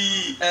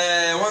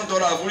wọ́n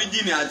tọrọ àforíjì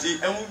ni àti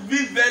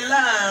bíbẹ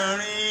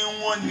láàrin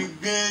wọn ni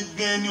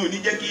gángan ni ò ní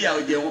jẹ́ kí ìyà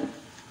ó jẹ wọn.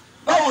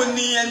 báwo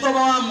ni ẹni tó bá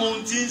wà mọ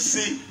ohun tí ń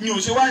ṣe ni ò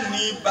ṣe wà ní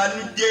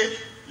ìbànújẹ́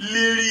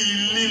lérí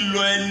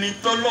lílọ ẹni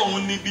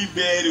tọ́lọ́hún ní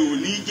bíbẹ rẹ̀ ò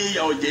ní jẹ́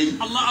ìyà ó jẹ yìí.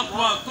 Allah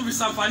akbar tó fi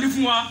ṣàǹfààní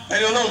fún wa.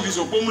 ẹni ọlọ́run fi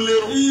sòpó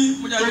múlẹ́rọ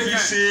tó fi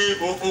ṣe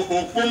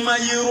òpó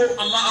máyéró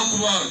Allah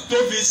akbar tó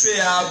fi ṣe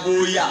ààbò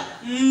yà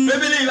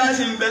bébélé yìí bá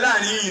ṣe ń bẹ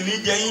láàrin yìí ní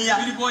jẹ yín yá.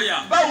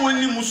 báwo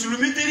ni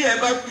mùsùlùmí tẹ́lẹ̀ ẹ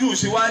bá kí o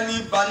ṣe wá ní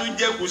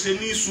banújẹ́ kò ṣe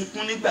ní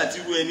sunkún nígbà tí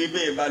wo ẹni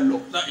bẹ́ẹ̀ bá lọ.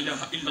 La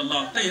ilaha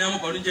illallah lẹ́yìn náà mo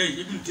banújẹ́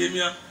yìí Ibn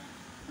Taimiya.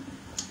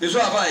 èso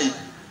àbá yìí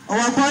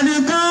وقد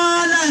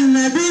قال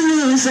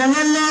النبي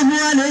صلى الله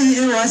عليه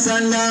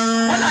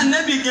وسلم. wọ́n là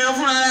nẹ́bì gan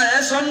fúnra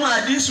rẹ̀ sọ́nù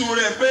àdísù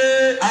rẹ̀ pé.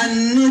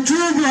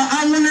 النجوم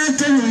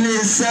أمنة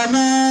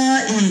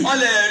للسماء.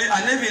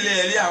 ànẹ́bì lè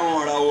rí àwọn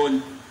ọ̀ràwọ̀ ni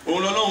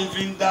òun lọ́lọ́run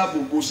fi ń dáàbò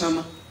bo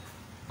sánmà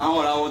àwọn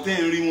ọ̀ràwọ̀ tẹ́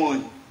ń rí wọn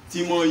tí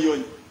wọ́n yọ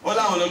ni wọ́n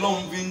láwọn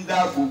lọ́lọ́run fi ń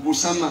dáàbò bo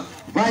sánmà.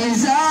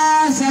 وإذا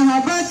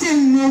ذهبت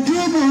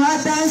النجوم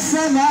حتى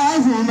السماء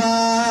ما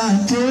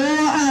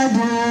توعد.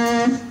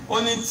 ó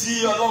ní tí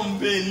ọlọ́run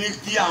bẹ́ẹ̀ ní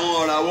kí àwọn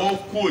ọ̀ràwọ̀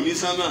kú ní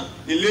sánmà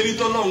ìlérí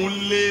tọ́lọ́run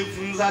lé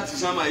fún láti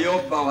sánmà yóò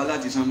bá wa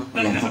láti sánmà.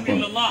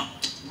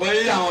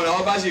 bọ́yá àwọn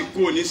ọ̀ràwọ̀ bá sì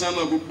kú ní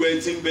sánmà gbogbo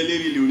ẹni tí ń bẹ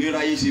lérí ilé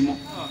oníráyé ṣe mọ́.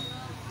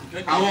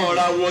 àwọn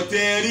ọ̀ràwọ̀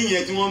tẹ́ rí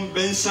yẹn tí wọ́n ń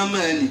bẹ ń sánmà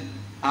ẹni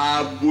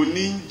ààbò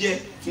ní ń jẹ́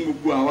fún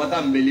gbogbo àwa tá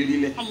à ń bẹ lérí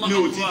lẹ̀ ní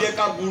ò ti jẹ́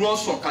ká burú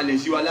ọ̀sọ̀kalẹ̀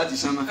sí wa láti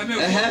sánmà.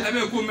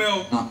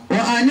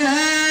 وأنا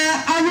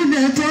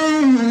عبدة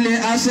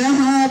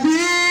لأصحابي.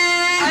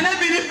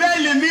 Anabi ní bẹ́ẹ̀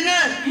lèmi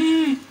náà.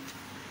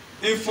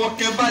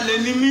 Ìfọ̀kànbalẹ̀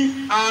ni mí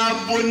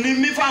ààbò ni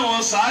mí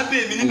fáwọn sàábè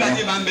mi nígbà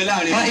tí màá ń bẹ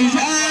láàrin.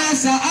 وإذا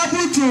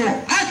سأبت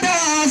أتى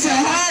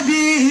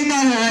صحابي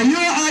ما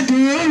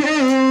يعدون.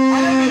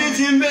 Anabi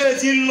ti ń bẹ̀rẹ̀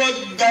ti lọ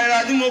gàrà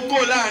tí mo kó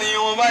láàrin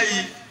wọn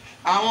báyìí.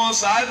 Àwọn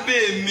sàábè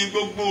mi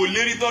gbogbo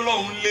òlérí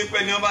tọ́lọ́run lé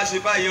pẹ́ ni wọ́n bá ṣe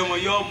báyìí ọmọ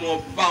yóò mọ̀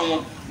bá wọn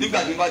nígbà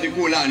tí wọ́n bá ti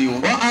kó láàrin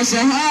wọn.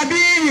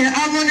 وأصحابي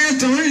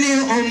أمنة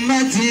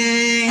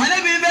لأمتي.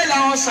 Anabi bẹ́ẹ̀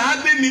làwọn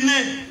sàábè mi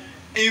náà.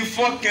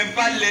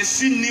 Ìfọ̀kànbalẹ̀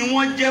sí ni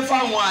wọ́n jẹ́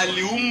fáwọn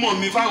àlìhùmọ̀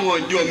mi fáwọn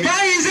ọjọ́ mi.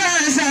 فإذا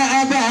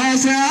سأب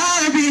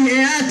صحابي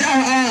أتى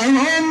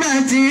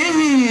أمتي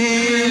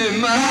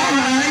ما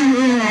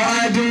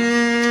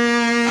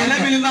يوعدون.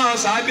 Anabi ní táwọn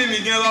sàábè mi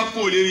gẹ́gẹ́ bá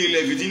kó lérí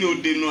ilẹ̀ fìdí ní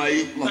òde inú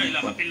ayé.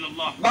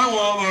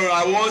 Báwọn ọ̀rọ̀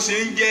àwọn ṣe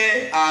ń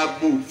jẹ́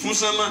ààbò fún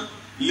sánmà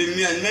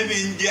lèmi Anabi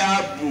ń jẹ́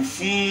ààbò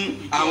fún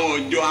àwọn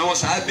ọjọ́ àwọn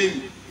sàábè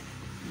mi.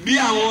 Bí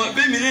àwọn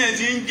bẹ́mi náà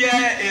ti ń jẹ́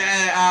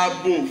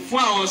ààbò fún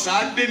àwọn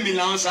sàábè mi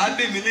làwọn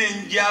sàábè mi náà ń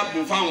jẹ́ ààbò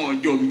fún àwọn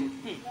ọjọ́ mi.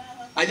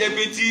 A jẹ́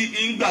pé tí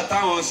ìgbà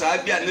táwọn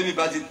sàábè Anabi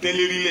bá ti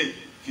tẹ́lẹ̀ rílẹ̀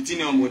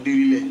fìtínà ọmọdé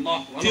rílẹ̀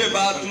tí ẹ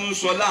bá tún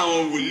sọ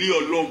láwọn wòlíì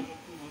Ọlọ́run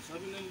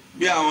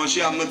bí àwọn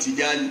Sheikh Ahmad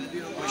Tijani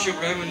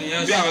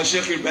bí àwọn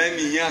Sheikh Ibrahim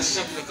Iyas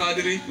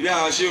bí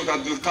àwọn Sheikh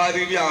Abdul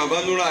Qadir bí àwọn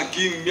Banu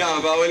Hakim bí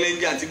àwọn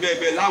Awelenje àti bẹ́ẹ̀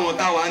bẹ́ẹ̀ láwọn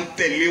táwa ń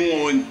tẹ̀lé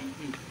wọn ni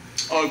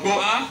ọ̀gbọ́n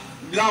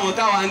láwọn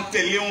táwa ń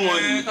tẹ̀lé wọn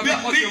ni bí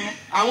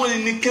àwọn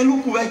ní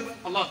kẹlùkù báyìí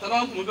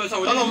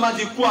tọ́lọ́ bá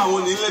ti kó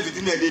àwọn onílẹ̀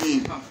fìdílẹ̀ dé ní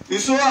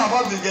ìṣó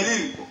àbábí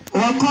Jalil.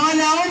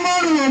 وقال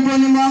عمر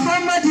بن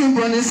محمد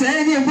بن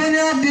سعيد بن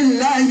عبد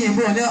الله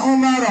بن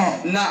عمر.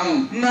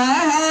 نعم. ما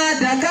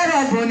ذكر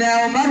ابن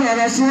عمر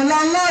رسول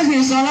الله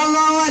صلى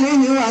الله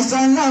عليه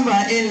وسلم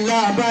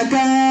إلا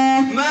بكى.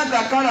 ما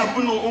ذكر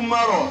ابن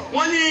عمر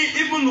wọ́n ní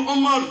ibn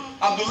Umar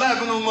Abdullahi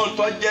ibn Umar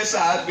tó jẹ́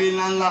sàábé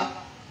ńláńlá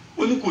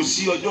ó ní kò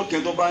sí ọjọ́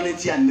kẹtọ́ bá ní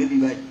tí Ànábì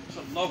báyìí.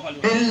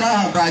 إلا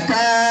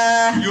بكى.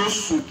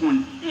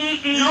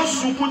 Yóò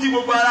sunkún tí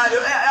gbogbo ara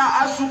rẹ̀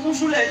asunkún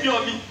fúnlẹ̀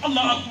ẹjọ́ mi.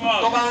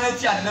 Tọ́ba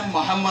rántí Ànábì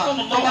Muhammad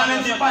tọ́ba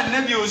rántí pa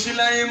Ànábì òsì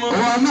láyé mọ́.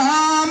 وما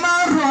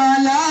مر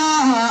على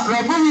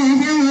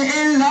ربهم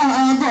إلا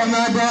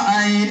غمض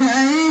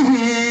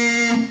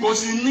عينيه. Kò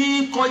sì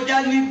ní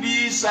kọjá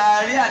níbi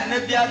sàárè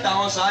Ànábì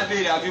àtàwọn sàábé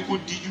rẹ̀ àfi kó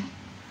díjú.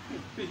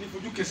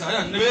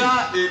 Bóyá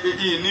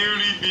ìní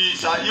rí bí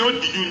yóò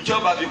díjú ní tí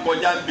ọba fi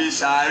kọjá bí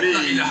sàárè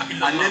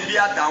Ànábì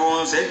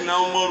àtàwọn Sayyidina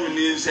Umaru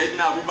ní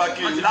Sayyidina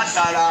Abubakar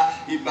látara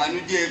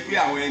ìbànújẹ́ pé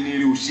àwọn ẹni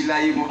rẹ̀ ò sí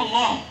láyé mọ́.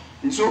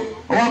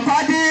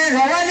 وقد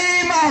روى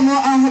الإمام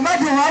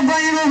أحمد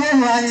وغيره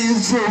عن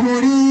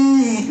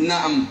الزهري.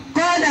 نعم.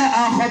 قال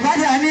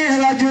أخبرني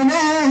رجل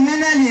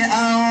من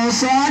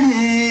الأنصار.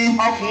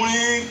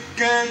 ọkùnrin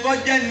kan tó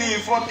jẹ́ ní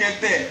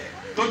ìfọkẹtẹ̀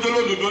tó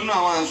jólódodo nínú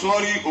àwọn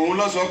ànsọ́rí òun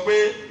ló sọ pé.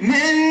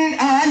 من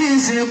أهل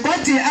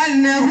ثقة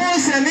أنه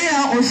سمع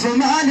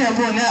عثمان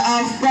بن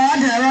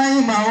عفان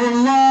رحمه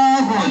الله.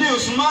 wọ́n ní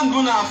Usman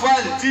bin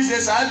Affan tí ṣe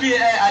sábì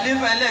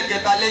àlefa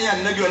ẹlẹ́kẹta lẹ́yìn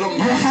Ànábì Ọlọ́run.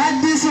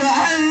 يحدث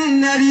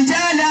أن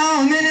رجالا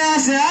من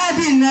أصحاب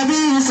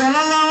النبي صلى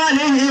الله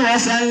عليه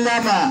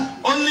وسلم.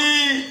 ó ní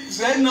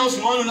Sayyidina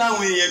Usman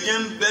láwọn èèyàn kẹ́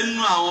ń bẹ́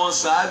nínú àwọn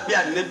sàábì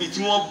Ànábì tí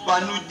wọ́n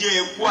banújẹ́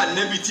ikú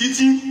Ànábì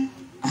títí.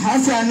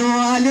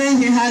 حسنوا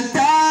عليه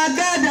حتى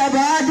كاد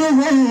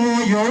بعضهم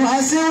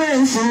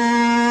يوسوس.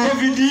 ó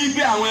fi di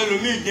pé àwọn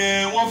ẹlòmíì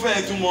gan wọ́n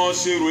fẹ́ẹ́ tún mọ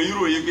ṣe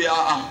ròyìnròyìn pé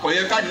kò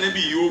yẹ ká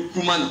Ànábì yìí ó kú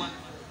mọ́nà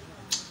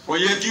kò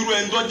yẹ kí irú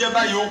ẹni tó jẹ́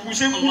báyìí ó kú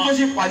ṣé kú tó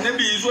sì pa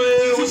Ànábì yìí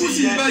ó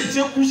sì yẹ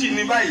ṣé kú sì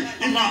ní báyìí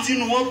ibi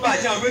tínú wọn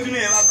bàjẹ́ àwọn pé tínú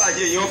yẹn bá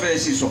bàjẹ́ èèyàn fẹ́ẹ́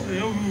sì sọ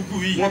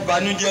wọ́n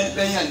banújẹ́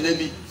lẹ́yìn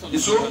Ànábì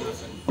ìṣó.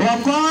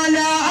 وقال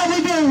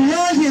عبد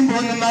الله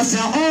بن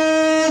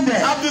مسعود.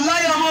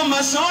 Abdullahi ọmọ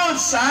Mas'ud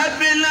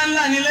sàábé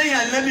ńláńlá ní lẹ́yìn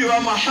Ànábì wa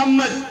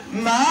Muhammad.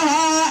 ما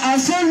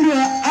أصل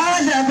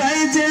أهل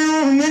بيت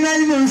من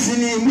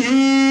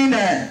المسلمين.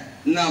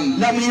 نعم.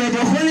 لم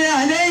يدخل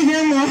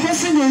عليهم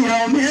حسن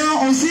يوم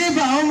أصيب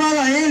عمر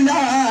إلا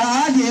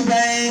أهل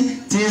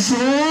بيت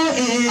سوء.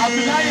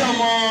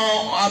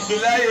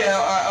 Abdullahi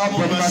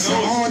ọmọ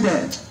Mas'ud.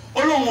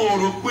 Olóhùn ò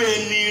rò pé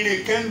ẹni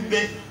rẹ̀ kẹ́ ń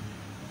bẹ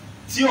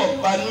tí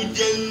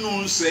ọ̀bánújẹ́ nù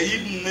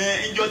sẹ́yìn náà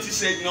ìjọ tí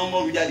sẹ́yìn náà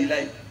mọ̀ jáde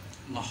láì.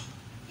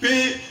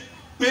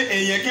 pé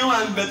èèyàn kí wọ́n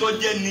á ń bẹ tó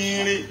jẹ́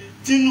níire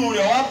tínú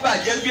rẹ̀ wá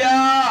bàjẹ́ bí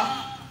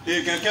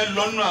èkẹ́kẹ́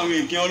lọ́nà àwọn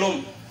èkẹ́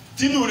ọlọ́run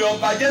tínú rẹ̀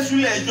ọba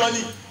jẹ́súlẹ̀ ẹjọ́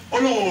ni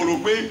Ọlọ́run ò rò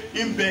pé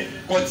ń bẹ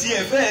kò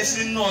tiẹ̀ fẹ́ẹ̀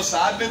sí náà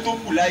sàábé tó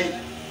kù láyé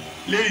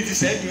lérí ti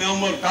sẹ́yìn náà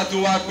mọ̀ ká tó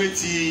wá pé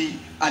ti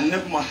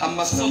Anabi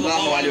Muhammad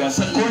sallallahu alayhi wa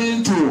sallam.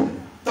 Kóríntù.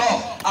 tọ́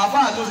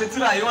àfáà tó ṣe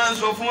tíra yìí wá ń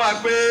sọ fún wa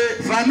pé.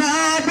 fama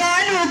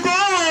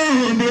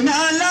balukum bima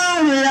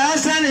lahu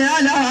yasani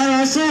ala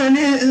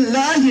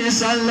rasulillahi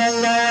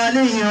sallallahu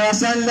alayhi wa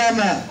sallam.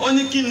 ó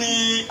ní kí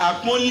ni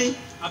àpọ́nlé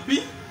àbí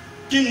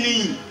kí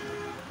ni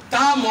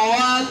táàmù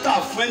wa tà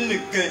fún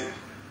nìkan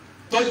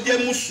tó jẹ́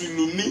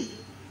mùsùlùmí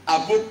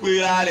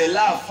àbópera rẹ̀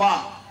láàfáà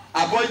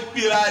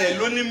àbópera rẹ̀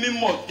lóní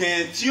mímọ̀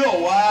kẹ́ẹ̀ tí ò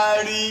wá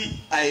rí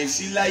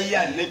àìsí láyé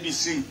Ànábì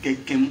sí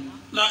kẹ̀kẹ́ mu.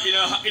 La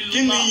ilaha illallah.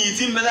 kí ni yìí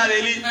tí ń bẹ lára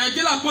ẹni.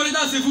 kí la pọ́nlé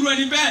dá se fúru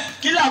ẹni bẹ́ẹ̀.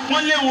 kí la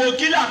pọ́nlé wo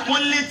kí la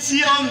pọ́nlé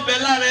tí ó ń bẹ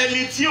lára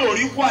ẹni tí ò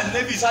rí kó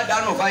Ànábì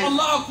sádánù báyìí.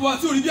 Allahu akbar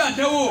tí ò rí bí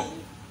àdẹ́wò.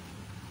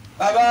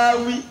 bàbá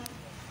wí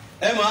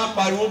ẹ máa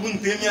pariwo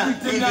bùntẹ́míà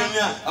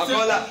bùntẹ́míà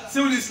àkọ́lá.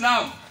 sẹ́wọ̀n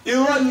Islam.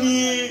 irọ́ ni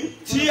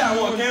tí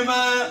àwọn kan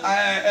máa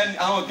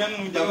àwọn kan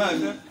nù jàmáà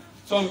mi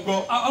sọ ń gbọ́.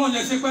 àwọn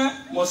yẹn ṣe pẹ́.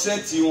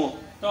 mọ́sẹ́ẹ̀tì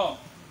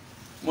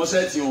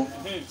wọn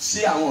sí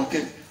àwọn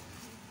kan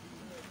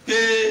pé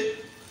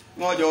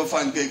wọ́n jọ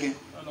fa nkẹ́kẹ́.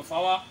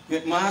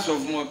 máa sọ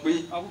fún wọn pé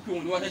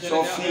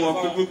sọ fún wọn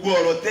pé gbogbo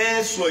ọ̀rọ̀ tẹ́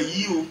ẹ sọ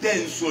yìí o tẹ́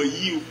ẹ sọ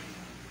yìí o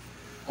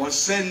kò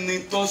sẹ́ni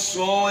tó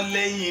sọ ọ́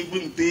lẹ́yìn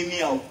Ibn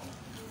Taymiyyah o.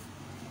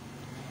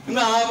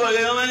 nígbà àwọn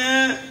abọ́lé wọn ní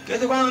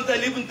kẹ́tẹ́ kó àwọn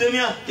tẹ̀lé Ibn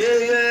Taymiyyah kéé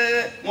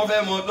wọ́n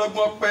fẹ́ mọ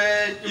dọ́gbọ́n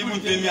pẹ́ Ibn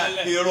Taymiyyah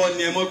irọ́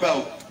ni ẹ mọ́ gbà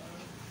o.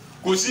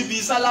 kò síbi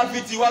sáláfì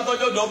tí wá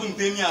tọ́jọ́ dọ́ Ibn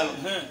Taymiyyah lọ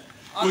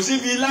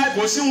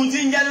kò sí ohun tí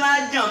ń jẹ́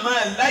lájà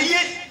máa láyé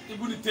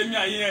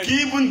kí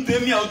Ibn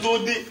Taymiyyah tó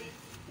dé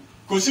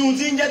kò sí ohun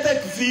tí ń jẹ́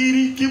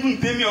tẹ̀kfírí kí Ibn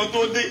Taymiyyah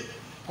tó dé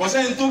kò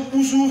sẹ́ni tó bú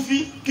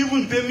súfí kí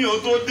Ibn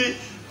Taymiyyah tó dé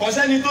kò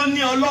sẹ́ni tó ní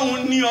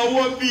Ọlọ́run ní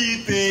ọwọ́ bíi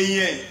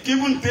tèèyàn kí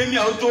Ibn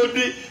Taymiyyah tó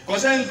dé kò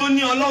sẹ́ni tó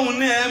ní Ọlọ́run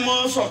ní ẹ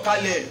mọ́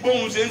sọ̀kalẹ̀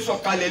bóun ṣe ń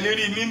sọ̀kalẹ̀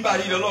lérí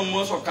mímbàrí Ọlọ́run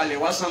mọ́ sọ̀kalẹ̀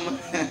wá sánmọ́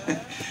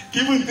kí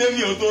Ibn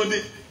Taymiyyah tó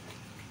dé.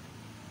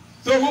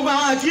 so gbogbo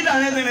àwọn àkídà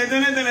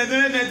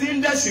tẹ́lẹ̀ tí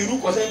ń dẹ̀sìn rú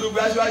kò sẹ́ni tó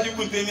gbé aṣáájú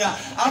Ibn Taymiyyah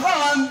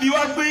àfáwọn ń bi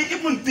wá pé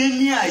Ibn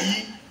Taymiyyah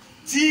yìí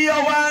tí ó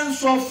wá ń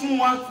sọ fún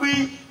wa pé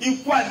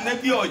ikú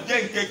Ànábì ọ̀jẹ̀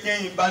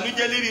nkẹ̀kẹ́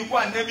ìbànújẹ́ lérí ikú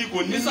Ànábì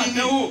kò ní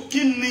nínú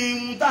kí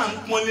ni tá à ń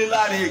pọ́nlé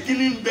lára ẹ̀ kí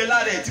ni ń bẹ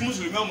lára ẹ̀ tí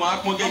mùsùlùmí ọmọ á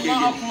pọ́n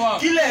gẹ́gẹ́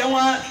kí lẹ̀ ń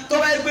wá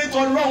tọ́ba yẹ pé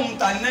tọ́lọ́hún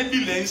tànẹ́bì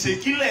lẹ̀ ń ṣe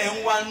kí lẹ̀ ń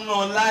wá ná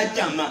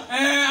lájàmá.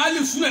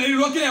 alùsùn ẹ̀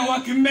lórí kílẹ̀ ń wá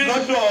kí n bẹ́.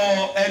 lọ́dọ̀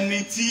ẹni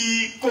tí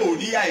kò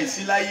rí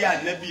àìsí láyé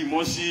Ànábì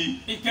mọ́ sí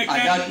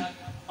àdánù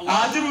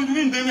àti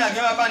Ibn Taymiyyah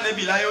àgẹ́wà bá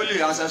Ànábì láyé ó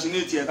lè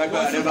assassinate ẹ̀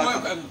kágbára rẹ̀ bá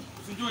kà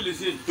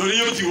torí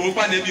yóò ti wo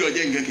pa Ànábì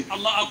ọ̀jẹ̀ nkẹ́kẹ́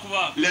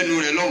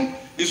lẹ́nu rẹ̀ lọ́hùn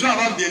ìṣó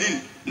àbábìnrin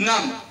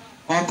nam.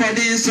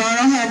 ọ̀kọ̀dé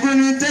sọ̀rọ̀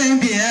Ibn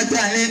Taymiyyah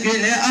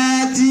ìpìlẹ̀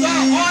àti.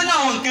 wọ́n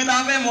láwọn nǹkan tá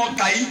a fẹ́ mọ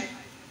kàyí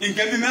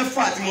nǹkan bíi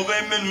mẹ́fà tí mo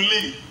fẹ́ mẹ́nu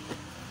lé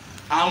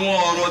àwọn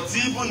ọ̀rọ̀ tí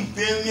Ibn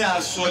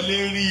Taymiyyah sọ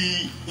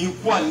lérí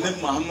ikú Ànábì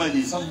Muhammad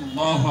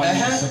sallallahu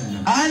alaihi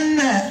wasallam.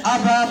 anna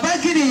Aba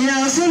Bakr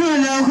yasulu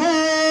lahu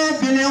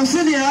bil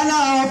usuli ala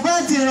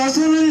wafati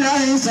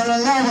Rasulillahi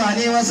sallallahu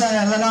alaihi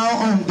wasallam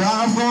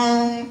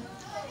da'fun.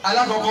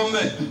 alákọ̀ọ́kọ́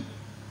mẹ́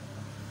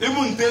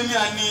Ibn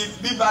Taymiyyah ni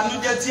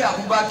bíbanújẹ́ tí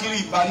Abubakar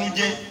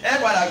ìbanújẹ́ ẹ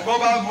padà gbọ́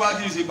bá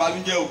Abubakar ṣe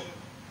ìbanújẹ́ o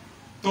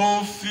tó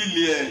ń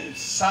fìlì ẹ̀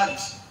sad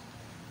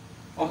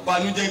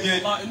ọ̀banújẹ́ gẹ́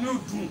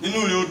inú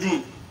rẹ̀ ó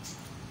dùn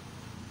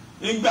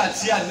nígbà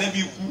tí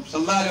Ànábì kú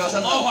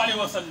sallallahu alaihi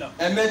wasallam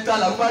ẹ̀mẹ́ta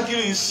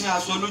Abubakar ń sin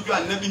aṣọ lójú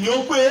Ànábì ni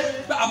ó pé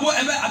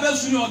abẹ́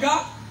sun ni ọ̀gá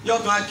yóò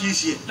tún á kí í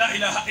ṣe. La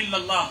ilaha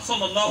illallah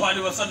sallallahu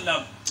alaihi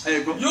wasallam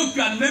ẹ̀gbọ́n yóò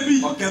pe Ànábì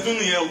ọ̀kẹ́ tó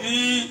nìyẹn o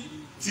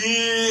tí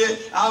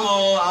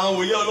àwọn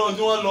òye Ọlọ́run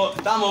tí wọ́n lọ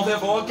táwọn fẹ́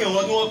fọwọ́ kẹ́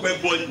wọn tí wọ́n pẹ́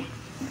bọ̀ ni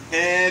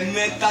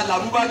ẹ̀ẹ̀mẹ́ta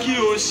Abubakar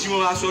ó sin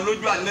aṣọ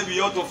lójú Ànábì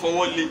yóò tún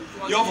fọwọ́ lé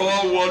yóò fọwọ́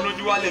wọ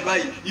lójú wálẹ̀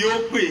báyìí yóò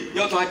pè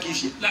yóò tún á kì í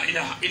ṣe. La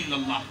ilaha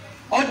illallah.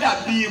 ó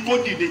dàbí kó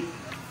dìde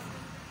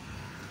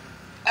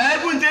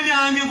Ibn Taymiyyah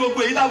àwọn gbé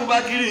gbogbo èyí tí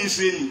Abubakar ń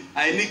ṣe ni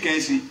àìní kẹ́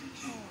ń ṣe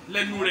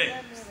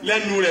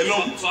lẹ́nu rẹ̀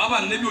lọ́hùn. sọ̀hábà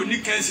Ànábì ò ní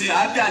kẹ́sì.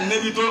 sàábì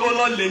Ànábì tó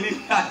ọlọ́lẹ̀ ní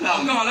dáadáa.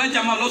 ọ̀gá wa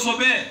lájà máa lọ sọ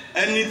bẹ́ẹ̀.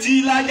 ẹni tí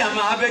lájà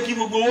máa fẹ́ kí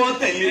gbogbo wọn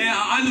tẹ̀lé.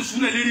 alùsùn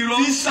lè lérí rọ.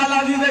 tí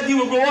sálábí fẹ́ kí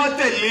gbogbo wọn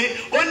tẹ̀lé.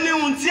 ó ní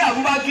ohun tí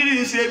Abubakar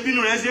ń ṣe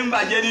bínú rẹ̀ ṣe ń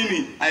bàjẹ́ nínú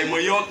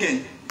àìmọye ọkẹ́.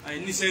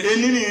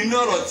 ẹni nínú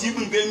ọ̀rọ̀ tí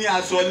Ibn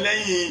Taymiyyah sọ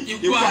lẹ́yìn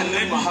ikú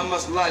Ànábì Muhammad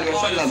sallallahu alaihi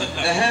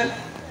wasallam.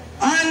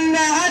 أن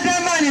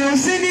عدم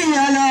الحسن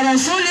على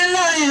رسول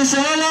الله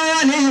صلى الله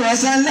عليه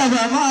وسلم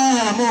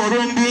مأمور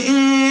به.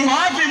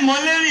 wọ́n fi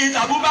mọ́lẹ́rì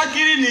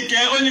Abubakar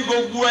nìkẹ́ ó ní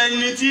gbogbo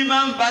ẹni tí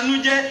máa ń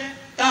banújẹ́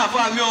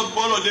táàfà mi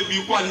ọgbọ́rọ̀ débi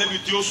ikú Ànábì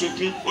tí ó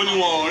sunkún ó ní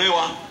wọn ọ̀rẹ́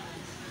wa.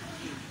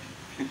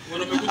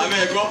 àmì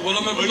ẹ̀gbọ́n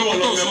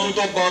oníwọ̀lọ́mẹ̀kú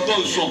tó bá ọtọ́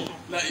ń sọ.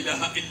 La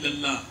ilaha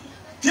illallah.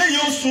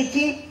 téèyàn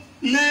sunkún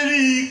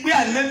lérí pé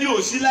Anabi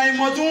ò sí láyé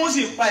mọ́ tí wọ́n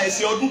sì pa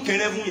ẹ̀sìn ọdún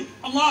kẹrẹ fún mi.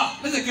 Allah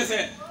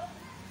lẹ́sẹ̀kẹsẹ̀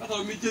látọ̀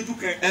omijé ojú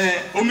kẹ.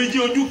 Omijé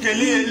ojú kẹ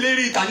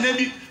lérí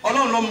Anabi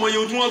Ọlọ́run ló mọ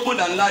iye tí wọ́n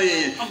gbọ́dọ̀ ńlá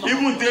yẹn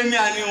Ibn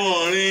Taimiya ni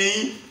wọ́n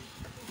rìn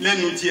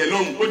lẹ́nu tiẹ̀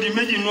lọ́hùn ó di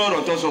méjì inú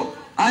ọ̀rọ̀ tó sọ.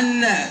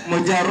 أن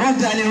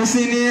مجرد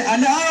الحسن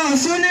على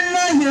رسول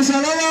الله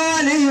صلى الله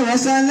عليه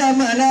وسلم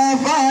لا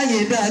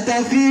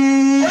فائدة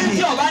فيه. ó ní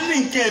tí ọba ní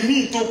nǹkan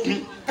míì tó kún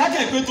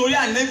kákẹ́ pé torí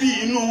Anabi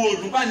inú wo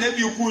òdùnkọ́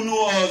Anabi kú inú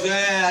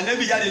ọ̀sẹ̀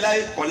Anabi jáde láì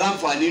kọ̀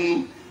láǹfààní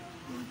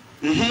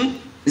nínú.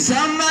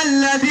 سمى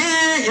الذي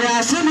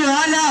يحصل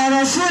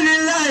على رسول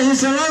الله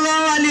صلى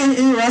الله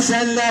عليه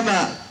وسلم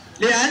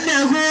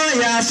لأنه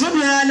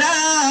يحصل على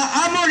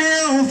أمر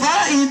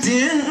فائت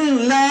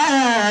لا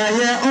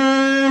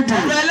يعود.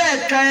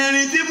 ọ̀rẹ́lẹ̀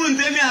kẹrin tí Ibn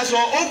Taimiya sọ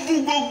ó bú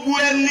gbogbo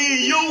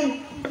ẹni yóò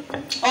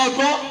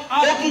ọgbọ́n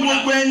ó bú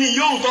gbogbo ẹni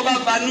yóò tó bá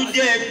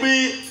banújẹ́ pé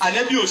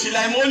Anabi ò sí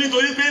láyé mọ́ ó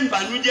nítorí pé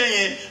ìbànújẹ́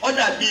yẹn ó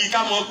dàbí ká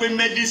mọ̀ pé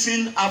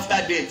medicine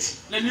after death.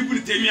 lẹ́nu Ibn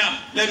Taimiya.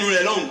 lẹ́nu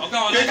rẹ̀ lọ́hùn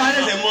pé ká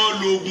lẹ́sẹ̀ mọ́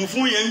lo oògùn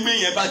fún yẹn ń gbé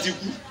yẹn bá ti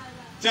kú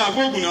tí àwọn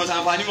gbóògùn náà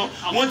ṣàǹfààní mọ́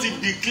wọ́n ti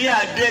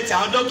declare death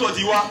àwọn dókítà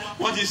ti wá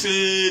wọ́n ti ṣe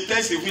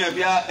test fún yẹn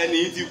pé ẹni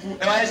yìí ti kú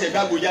ẹ wá ẹsẹ̀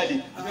gbàgbó jáde.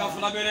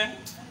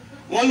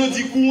 wọ́n ló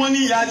ti kú wọ́n ní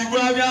ìyá àti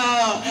gbọ́dọ̀ bí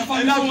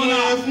ẹ dákun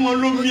ẹ fún wọn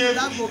lómi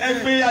ẹ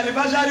pé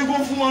àlìbáṣárì kó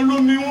fún wọn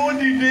lómi wọ́n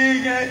dìde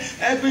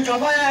ẹ pé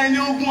kàfáyà ẹni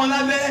ogun wọn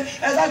lábẹ́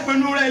ẹ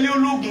sápẹ́nu rẹ̀ ní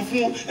ológun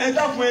fún ẹ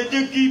dákun ẹ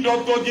jẹ́ kí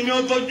dókítà kìíní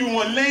ó tọ́jú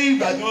wọn lẹ́yìn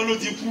ìgbà tí wọ́n ló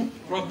ti kú.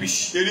 rubbish.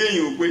 eré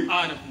èyàn ò pé.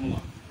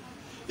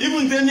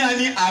 Ibn Taimiya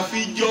ní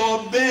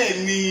àfijọ́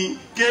bẹ́ẹ̀ ni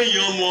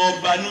kéèyàn mọ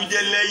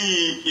banújẹ́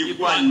lẹ́yìn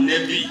ikú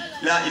Anabi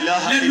la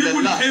ilaha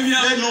illallah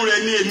lẹ́nu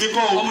rẹ̀ ní èmi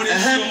kọ́ o.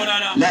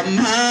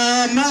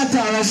 لما مات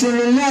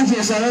رسول الله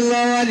صلى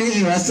الله عليه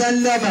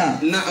وسلم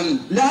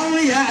لم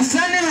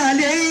يحسن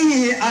عليه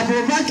أبو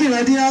بكر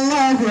رضي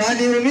الله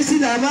عنه مثل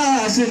ما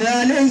حسن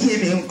عليه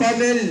من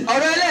قبل.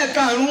 ọ̀rọ̀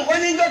ẹlẹ́ẹ̀karùn-ún ó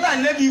ní jọ́tà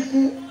Anabi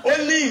kú ó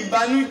ní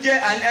ìbànújẹ́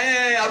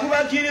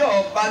Abubakar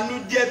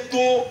ọ̀bànújẹ́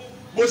tó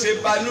bó ṣe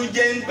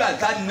banújẹ́ ńgbà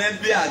tá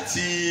Anabi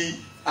àti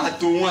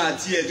àtòun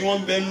àti ẹ̀ tí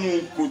wọ́n bẹ́nu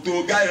kòtò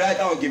gáìrà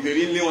táwọn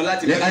kèfèrí lé wọn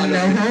láti bẹ́ẹ̀ lọ.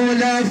 لأنه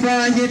لا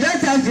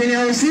فائدة في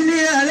الحسن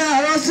على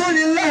رسول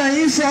الله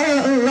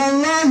صلى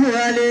الله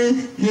عليه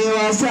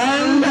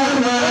وسلم.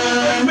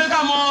 pé ká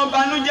mọ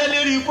banújẹ́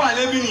lérí ikú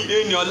Anabi ní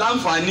ènìyàn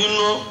láǹfààní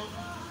ná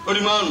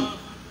orí márùn-ún.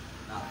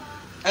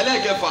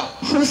 ẹlẹ́ẹ̀kẹfà.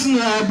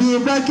 حسن أبي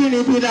بكر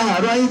بلا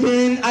ريب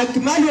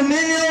أكمل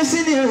من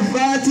حسن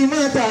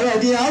فاطمة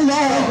رضي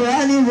الله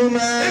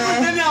عنهما.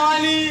 Ibn Taimiya wá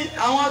ní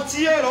àwọn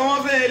tí ọ̀rọ̀ wọn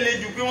fẹ́ le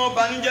jù pé wọ́n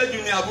banújẹ́ jù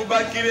ní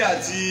Abubakar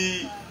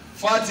àti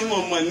Fatima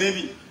ọmọ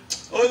Anabi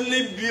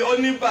ó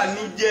ní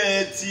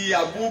banújẹ́ ti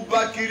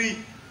Abubakar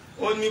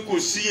ó ní kò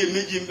sí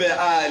èméjì ń bẹ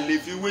a lè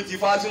fi wé ti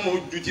Fatima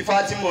ju ti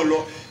Fatima lọ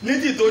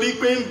nítorí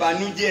pé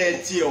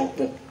ìbànújẹ́ ti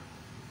ọ̀pọ̀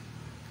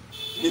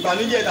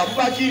ìbànújẹ́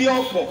Abubakar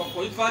ọ̀pọ̀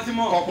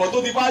ọ̀pọ̀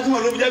tó ti Fatima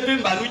ló fi jẹ́ pé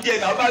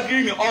ìbànújẹ́ Abubakar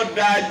ni ó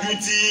dáa ju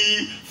ti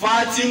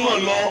Fatima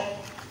lọ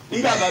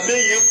nígbà bàbá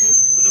yẹn kú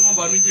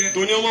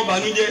tóní ọmọ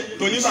banújẹ́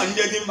tóní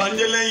banújẹ́ tí ń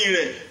banújẹ́ lẹ́yìn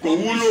rẹ̀ kò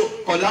wúlò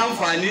kò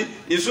láǹfààní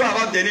èso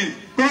àbábẹ́rẹ́.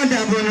 kọ́dà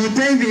bọ̀nù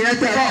tẹ́bi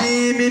ẹ̀ta ní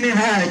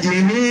minhaji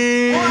ní.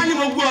 wọ́n á ní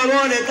gbogbo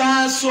ọ̀rọ̀ rẹ̀ ká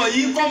sọ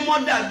yìí kọ́ mọ́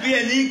dàbí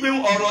ẹni pé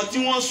ọ̀rọ̀ tí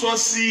wọ́n sọ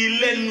sí i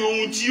lẹ́nu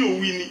ohun tí ò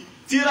wí ni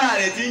tíra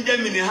rẹ̀ ti ń jẹ́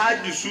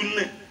minhaji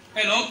sunnah.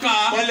 ẹ lọ kà.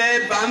 wọlé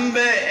bá ń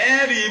bẹ ẹ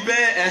rí bẹ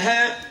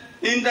ẹhẹn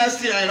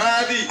indasi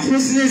ẹ̀ráàbì.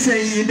 husni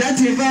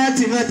sayyidati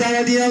Fatima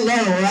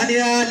radiyallahu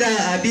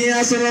anha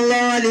abiya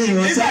sallallahu alayhi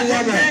wa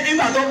sallam.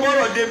 nígbà tó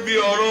gbọ́rọ̀ débi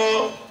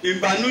ọ̀rọ̀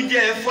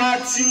ìbànújẹ́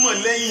Fatima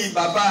lẹ́yìn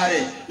bàbá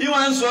rẹ̀ ìwà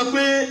ń sọ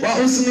pé. wa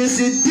husni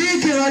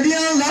Siddiq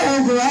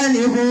radiyallahu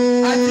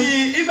anhu. àti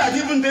ìgbà tí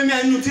Ibn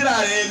Taimiya nínú tíra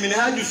rẹ̀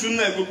minhaju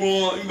sunnah gbogbo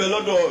wọn ń bẹ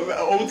lọ́dọ̀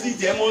ohun tí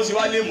ìjẹ́ mọ́ sí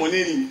wá lè mọ́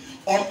lẹ́nu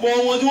ọ̀pọ̀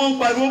wọn tí wọ́n ń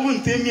pariwo Ibn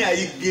Taimiya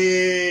yìí gé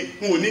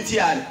wọn ò ní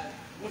tíya rẹ̀.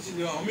 wọ́n sì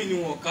ní àwọn míì ní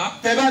wọn ká.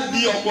 tẹ bá bí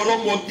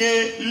ọ̀pọ̀lọpọ̀ gé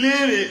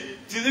léèrè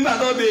tí nígbà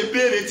tó bẹ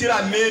béèrè tíra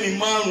mẹ́rin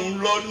márùn-ún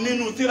lọ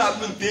nínú tíra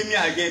Ibn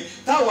Taimiya gẹ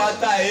táwa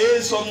ta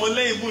èé sọmọ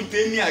lẹ́yìn Ibn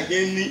Taimiya gẹ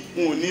ní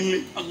wọn ò nílé.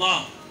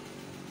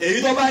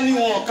 èyí tó bá ní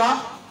wọn ká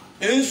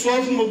èyí ń sọ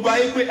fún gbogbo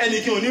ayé pé ẹnì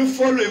kí wọn ní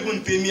fọ́lọ̀ Ibn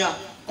Taimiya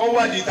kọ́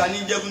wádìí ta ní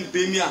jẹ́ Ibn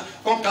Taimiya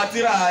kọ́ ka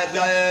tíra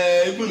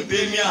Ibn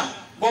Taimiya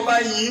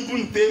bọ́bá yin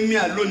Ibn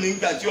Taimiya lónìí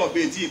nígbà tí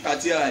ọ̀bẹ tí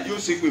ìkàtìyà yóò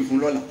ṣègbè fún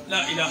lọ́la. La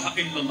ilaha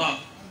illallah.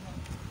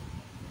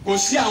 kò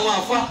sí àwọn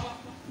àfa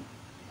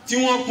tí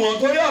wọ́n pọ̀n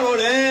torí ọ̀rọ̀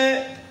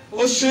rẹ̀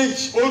ó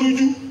ṣẹ́ǹjì ó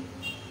rújú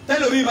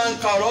tẹ́lómi máa ń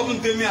ka ọ̀rọ̀ Ibn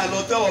Taimiya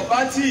lọ́tẹ́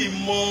ọ̀bá tí ì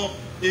mọ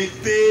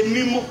ète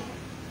mímọ́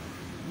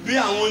bí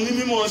àwọn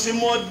onímọ̀ ṣe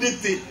mọ́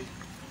dètè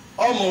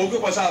ọmọ òkè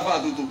pọ̀ṣá àfa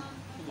àtúntò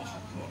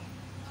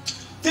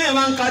téèyàn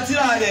máa ń ka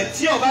tíra rẹ̀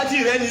tí ọba tí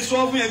rẹ̀ ní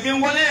sọ fún yẹn pé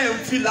wọ́n lè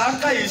fi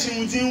làákàyè sí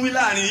mu tí ń wí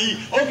láàrin yìí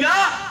ó fi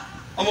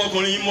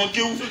ọmọkùnrin yìí mọ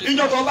kéwú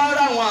níjọ́ tó bá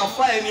rà àwọn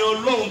àfa ẹni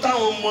Ọlọ́run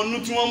táwọn ọmọ inú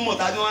tí wọ́n mọ̀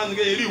tàbí wọ́n á ní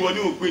eré ìwọ ní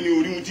òpin ní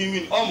orí mu tí ń wí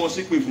ni ọmọ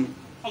sí pè fún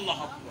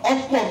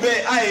ọ̀pọ̀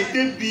bẹ́ẹ̀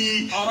àìdé bí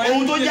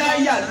ohun tó já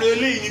yà lọ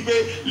eléyìí ni pé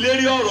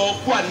lérí ọ̀rọ̀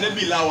kú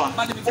ànẹ́bì la wà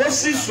ó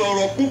sì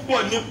sọ̀rọ̀ púpọ̀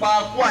nípa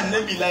kú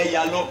ànẹ́bì la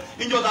ìyá lọ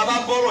níjọ́ tá bá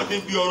bọ́rọ̀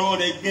débi ọ̀rọ̀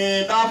rẹ̀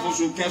gẹ́ẹ́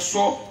dáàbòsò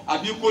kẹsọ́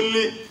àbí kó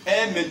lé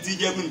ẹ̀ẹ́mẹ̀tì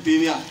jẹ́gun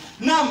tèmíà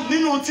náà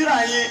nínú tírà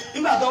yẹn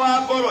nígbà tó wá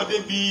bọ́rọ̀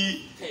débi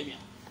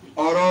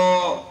ọ̀rọ̀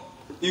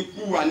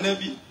ikú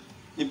ànẹ́bì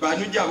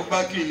ìbànújẹ́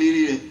Abubakar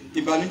lérí rẹ̀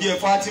ìbànújẹ́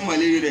Fatima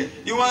lérí rẹ̀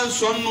ìwà ń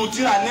sọ nínú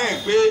tírà náà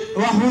pé.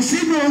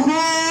 wàhùsíbùkú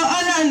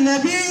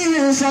alánàbí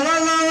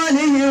sallallahu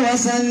alayhi wa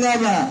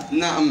sallam.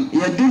 Naam.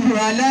 yadullu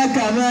ala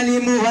kamali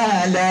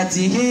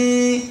muwalatihi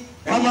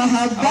wa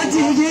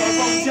mahabbatihi.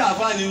 ọkọ tí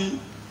àfa ni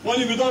wọ́n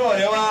níbi tọ́rọ̀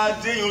rẹ̀ wá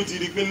dé yóò ti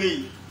rí pélé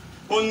yìí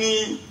ó ní.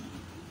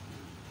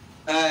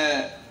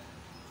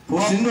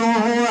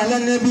 husnuhu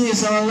alánàbí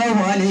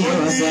sallallahu alayhi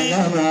wa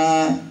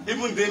sallam.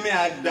 Ibn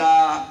Taymiyyah àdá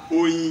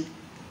oyin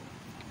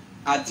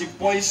àti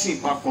poison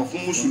papọ̀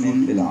fún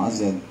mùsùlùmí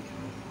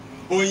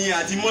oyin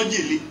àti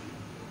mọ́jèlé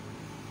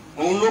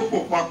òun ló pò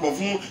papọ̀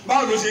fún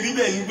báwo ló ṣe rí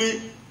bẹ́ẹ̀ ni pé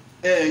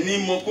ẹ ní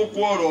mọ kókó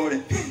ọ̀rọ̀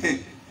rẹ̀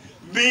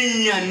bí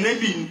yin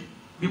ànẹ́bì ni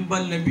bí ń bá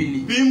ànẹ́bì ni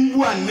bí ń bú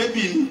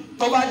ànẹ́bì ni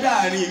tó bá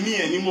dáàrin mí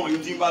ẹ̀ ní mọ̀ ní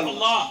tí ń bá lọ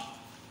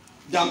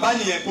jàǹbá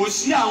nìyẹn kò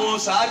sí àwọn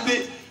sàábé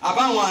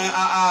àbáwọn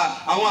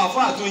àwọn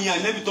àfáà tó yin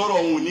ànẹ́bì tọrọ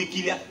òun ò ní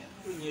kílíà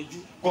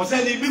kò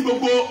sẹ́ni bí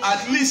gbogbo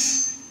at least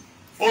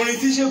orin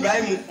tí Sheikh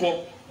Ibrahim kọ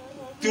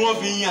tí wọ́n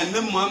fi yin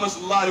ànábì Muhammad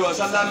sallallahu alayhi wa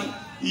sallam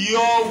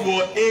yóò wọ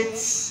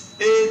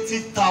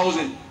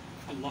 80,000.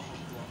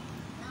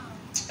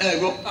 ẹ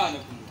gbọ́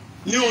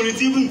ní orin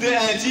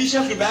tí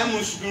Sheikh Ibrahim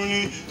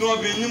ní tí wọ́n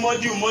fi ní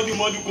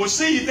mọ́dí kò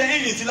sí èyí tẹ́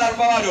ẹ̀yìn tí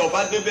lárúbáwá rẹ̀ ọba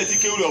débẹ̀ tí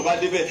kéwù rẹ̀ ọba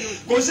débẹ̀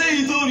kò sí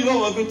èyí tó rí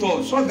lọ́wọ́ pé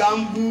tọ̀ sọ́gà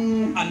ń bú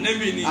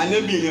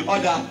ànábì ni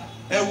ọ̀dà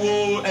ẹ wo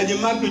ẹni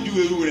má gbèjú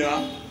eru rẹ̀ wá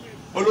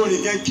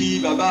olórin kẹ́ kí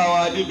bàbá wa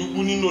Adédùgbú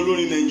nínú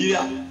olórin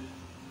Nàìjíríà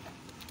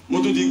mo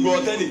tún ti gbọ́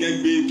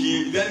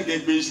tẹ́nìkẹ́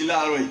gbé sí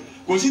láàárọ̀ yìí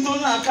kò sí tó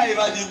náà ká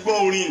ìbá ti gbọ́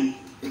orin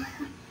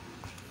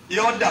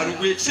yọ dàrú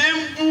pé ṣé ń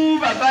bú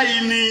bàbá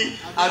yìí ni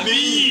àbí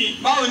yìí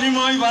báwo ni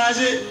mo ìbára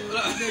ṣe.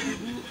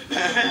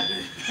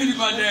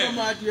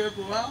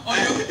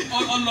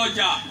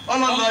 ọlọjà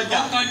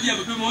ọkàdí ẹ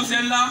pé mo ń ṣe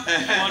ńlá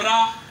ọ̀rá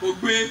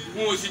ògbé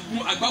wọn ò sì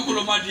gun àgbákò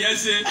lọ́mọ adìẹ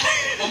ṣe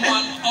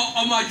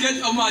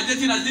ọmọ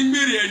àjẹtì náà ti ń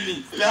gbèrè ẹ̀ nì.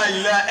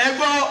 láìla ẹ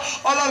gbọ́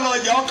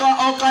ọlọ́lọ́jà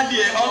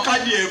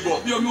ọkàdí ẹ bọ̀.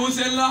 bí omi ó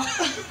ṣe ńlá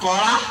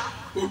kọ̀ọ̀rá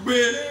kò gbé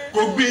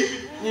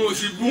wọn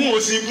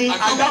ò sì gun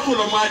àgbákò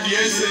lọ́mọ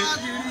adìẹ ṣe.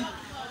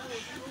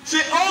 ṣé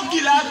ó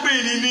kìlá pè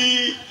ní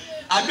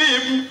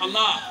àbẹ́ẹ̀mú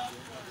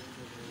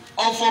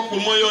ọ̀fọ̀ kò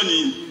mọ́yọ́ ni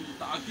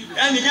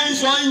ẹnìkan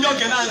sọ ńjọ́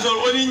kẹ́nà sọ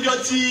oníjọ́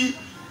tí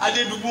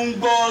Adédùgbú ń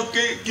gbọ́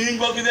kí ń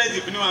gbọ́ kí sẹ́ẹ̀tì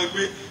fún wa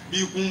pé bí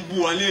ikú ń bu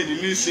wà ní ẹ̀dín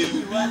ní ìsìn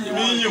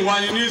bí yìí wà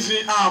ní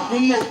ìsìn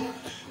àkúmọ̀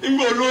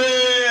nígbà olóyè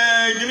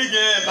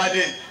gírígẹ̀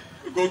Ìbàdàn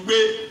kò gbé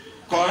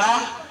kọ̀ọ̀rá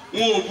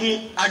wọn ò gun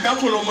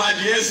àgbákò lọmọ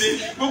adìẹ ṣe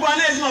gbogbo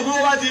alẹ́ ìsìn ọ̀gbìn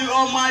wọn bá ti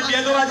ọmọ adìẹ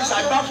tó bá ti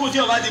ṣàgbákò tí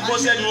ọba ti bọ́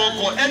sẹ́nu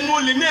ọkọ̀ ẹnu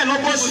olè ní ẹ̀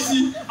lọ́bọ̀ sí.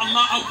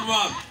 Allahu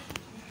Akbar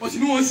òsì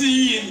ni wọ́n sì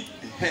yíyẹ ni.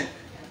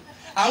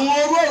 àwọn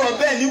orú ọ̀rọ̀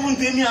bẹ́ẹ̀ ní Ibn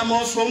Taymiyyah àmọ́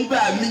sọ ń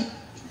gbà mí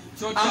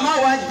àmọ́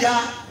wa já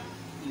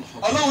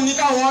Ọlọ́run ní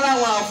káwọn ọ̀rọ̀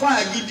àwọn àfáà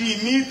gidi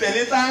mí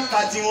tẹ̀lé tá a kà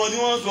tí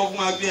wọ́n sọ fún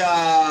wa pé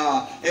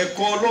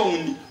ẹ̀kọ́ Ọlọ́run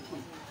ni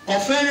kò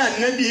fẹ́ràn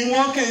ànábì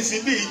wọn kẹ́hìnsì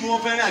bí èyí tí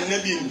wọ́n fẹ́ràn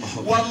ànábì ni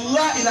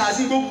wallahi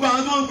ìlàsí gbogbo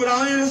àwọn tó ń gbéra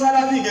wọn ní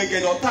sálábì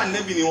gẹ́gẹ́ ọ̀tá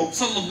ànábì ni wọn.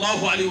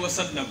 sallallahu alayhi wa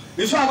sallam.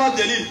 èso àbá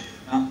tẹ̀lé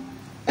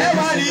ẹ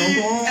wá rí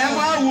ẹ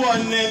wá wo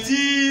ọ̀nà tí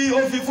ó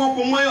fi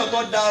fọ́pọ̀ mọ́yọ̀ tó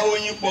da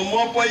oyin pọ̀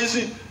mọ́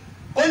pọ́ísìn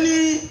ó ní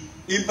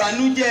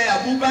ìbànújẹ́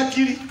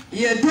Abubakar.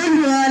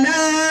 yadullu ala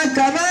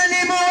kamali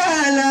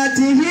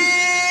muwalatihi.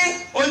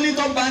 ó ní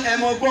tọ́ba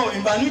ẹ̀mọ́ gbọ́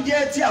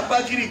ìbànújẹ́ tí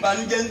Abubakar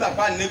ìbànújẹ́ ń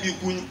gbàgbá ànábì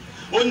kú ni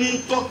ó ní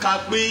tọ́ka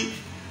pé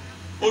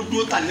ó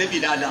dúró tà ànábì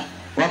dáadáa.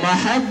 wa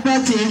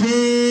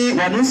mahabbatihi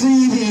wa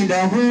nusihi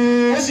lahu.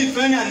 ó sì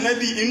fẹ́ràn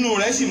ànábì inú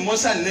rẹ̀ sì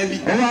mọ́sà ànábì.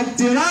 wa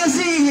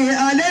tirasihi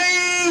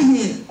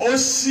alayhi. ó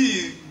sì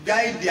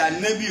gáìdì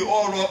ànábì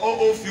ọ̀rọ̀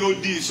ó fi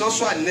odi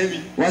ìsọ́sọ́ ànábì.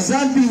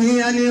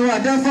 wasabihi ani wa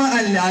dafa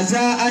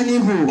al-aza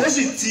anhu. ó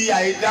sì ti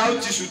àìdá ó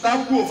ti sùtá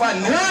kú òfà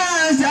ànábì.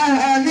 wa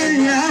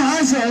sa'amil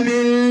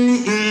ahsamil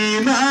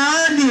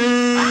imani.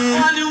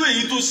 àwọn aníwò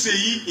èyí tó ṣe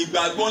yìí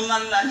ìgbàgbọ́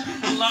ńláńlá.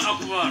 Allahu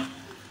Akbar.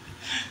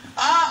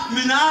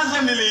 mina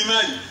ahsamil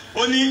imani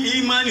ó ní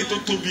ìmánì tó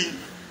tóbi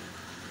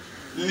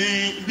ní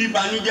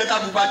bíbanújẹ́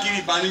tábùbákiri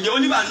ìbànújẹ́ ó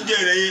ní ìbànújẹ́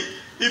rẹ̀ yé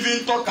ifi ń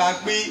tọ́ka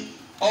pé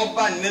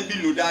ọba ànábì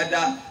lò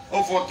dáadáa ó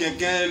fọ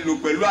kẹ̀kẹ́ lò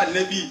pẹ̀lú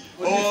ànábì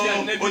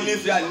ó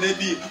nífẹ̀ẹ́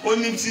ànábì ó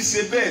ní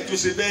ṣíṣe bẹ́ẹ̀ tó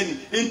ṣe bẹ́ẹ̀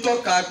ni ń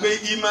tọ́ka pé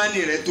ìmánì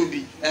rẹ̀ tóbi.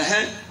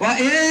 wa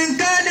in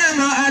kana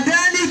ma'a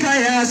dhalika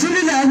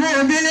yasulahu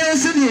bil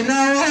husni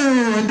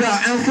naw'un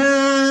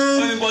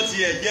da'fun. ó ní bọ́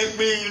tiẹ̀ jẹ́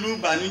pé irú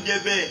ìbànújẹ́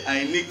bẹ́ẹ̀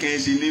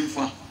àìníkẹ́sì ní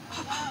fa.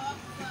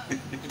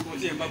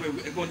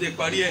 ẹ̀kọ́ tẹ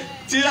parí ẹ̀.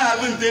 tíra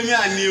Ibn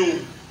Taymiyyah ni o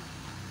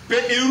pé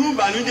irú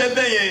ìbànújẹ́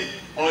bẹ́ẹ̀ yẹn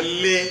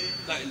ọ̀lẹ.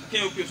 kí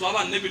n pè sọ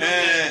àbá nẹ́bí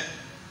lọ́wọ́.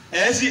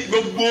 ẹ sì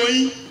gbogbo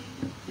yín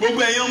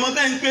gbogbo ẹ̀yin ọmọ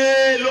tẹ́ ń pé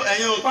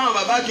ẹ̀yin ò fáwọn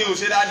bàbá kí n ò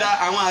ṣe dáadáa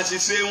àwọn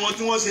àṣìṣe wọn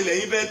tí wọ́n ṣe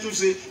lẹ́yìn fẹ́ tún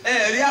ṣe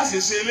rí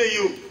àṣìṣe eléyìí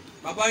o.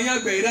 bàbá yín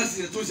àgbẹ̀ yìí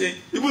láti tún ṣe.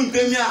 Ibn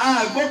Taimiya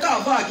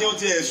àgbọ́kàfà kí wọ́n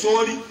ti ẹ̀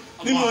sọ́ọ́rí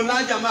nínú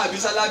lájàmá àbí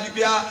sálábí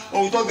bí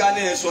ohun tó ga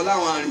ní ẹ̀ sọ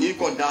láwọn àrùn yìí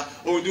kódà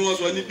ohun tí wọ́n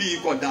sọ níbí yìí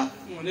kódà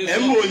ẹ̀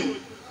ń bò ní.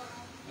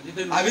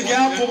 àbí kí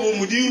á kó bo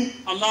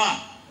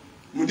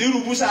mùdírù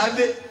bú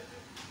sáábé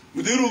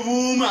mùdírù bú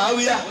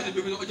màáwíyà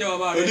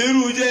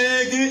mùdírù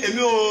jẹ́ kí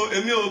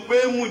èmi ò pé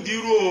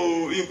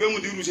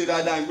mùdírù ṣe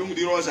dáadáa ìpé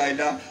mùdírù ọ̀sà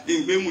ìdá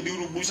ìpé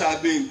mùdírù bú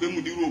sáábé ìpé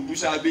mùdírù bú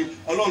sáábé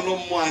ọlọ́run ló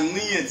mọ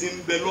àníyàn tí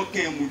ń bẹ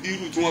lọ́kàn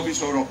mùdírù tí wọ́n fi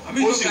sọ̀rọ̀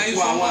ó sì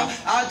kú àwọn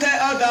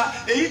ọ̀dà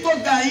èyí tó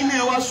ga yín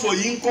náà wá sọ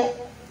yìí ń kọ́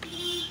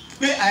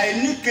pé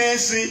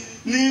àìníkẹ́sìn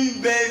ní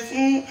bẹ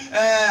fún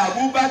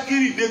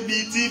Abubakar débi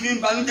tí fi ń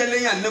banújẹ́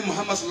lẹ́yìn àná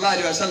Muhammad sallallahu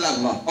alayhi wa sallam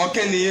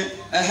ọ̀kẹ́ nìyẹn.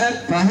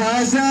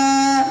 فهذا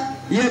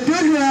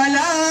يدل على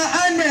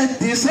أن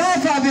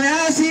اتصاف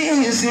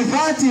بهذه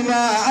الصفات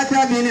ما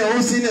أتى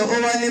بالحسن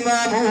هو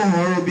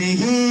المأمور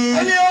به.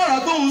 ó ní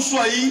ọ̀rọ̀ tó ń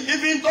sọ yìí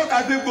ibi ń tọ́ka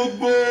pé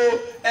gbogbo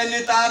ẹni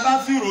tá a bá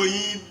fi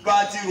ròyìn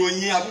bá ti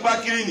ròyìn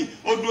Abubakar ni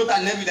ó dúró ta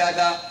nẹ́bí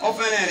dáadáa ó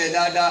fẹ́ràn rẹ̀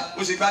dáadáa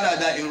ó sì gbá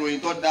dáadáa ìròyìn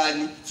tó dáa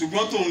ni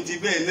ṣùgbọ́n tóun ti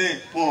bẹ́ẹ̀ náà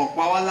wọn ò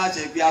pa wá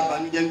láṣẹ pé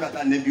abanújẹ́ nígbà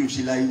tá nẹ́bí ò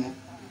ṣe láyé mọ́.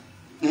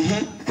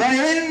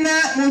 فإن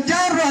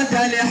مجرد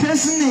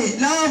الحسن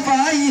لا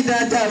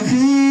فائدة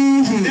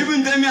فيه.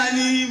 Ibn Taimiya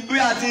ní bí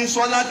a ti ń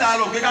sọ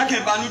látàárọ̀ pé kákẹ́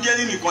ìbànújẹ́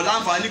nínú ìkọ̀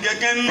láǹfààní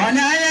kẹ́kẹ́ nínú.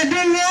 ولا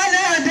يدل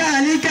على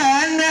ذلك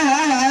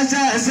أنها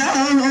أساسا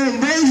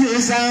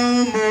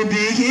بيسام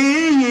به.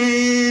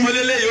 wọ́n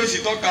lélẹ̀ yóò sì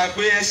tọ́ka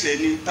pé ẹ̀ṣẹ̀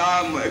ni tá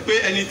a mọ̀ pé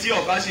ẹni tí ó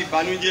bá sì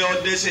ìbànújẹ́ ó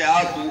dẹ́ṣẹ̀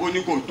ààbò ó ní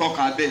kò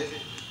tọ́ka bẹ́ẹ̀.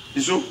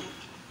 ìṣó.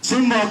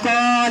 ثم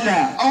قال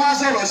ọwọ́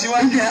sọ̀rọ̀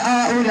síwájú.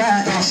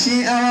 هؤلاء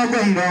الشيعة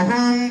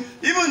وغيرهم.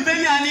 Ibn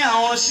Taimiya ní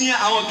àwọn ṣíà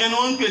àwọn kẹnu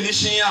wọn ń pè ní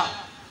ṣíà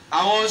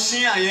àwọn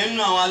ṣíà yẹn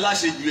nínú àwọn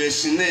aláṣejù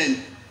ẹ̀sìn náà ni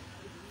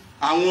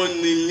àwọn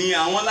nìní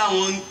àwọn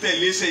làwọn ń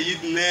tẹ̀lé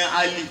Sayyidina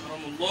Ali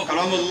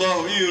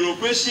karamallahu ìrò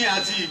pé ṣíà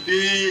ti dé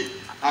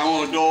àwọn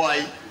ọ̀dọ́ wa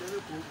yìí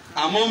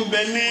àmọ́ ń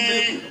bẹ ní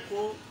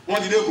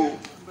wọ́n ti dé kó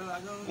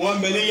wọ́n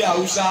ń bẹ ní ilẹ̀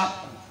Haúsá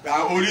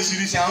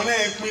oríṣiríṣi àwọn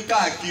náà pín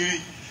káàkiri.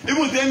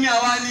 Ibn Taimiya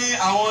wá ní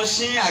àwọn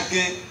ṣíà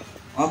kẹ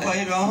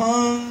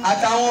وغيرهم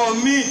àtàwọn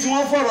míì tí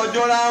wọ́n fọ̀rọ̀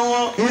jọra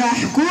wọn.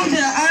 يحكون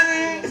عن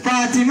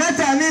فاطمة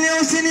من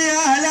حسنها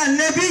على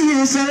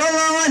النبي صلى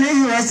الله عليه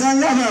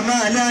وسلم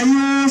ما لا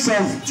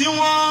يوصف. tí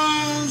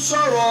wọ́n ń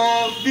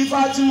sọ̀rọ̀ bí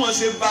Fatima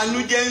ṣe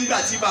banújẹ́ nígbà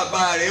tí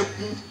bàbá rẹ̀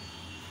kú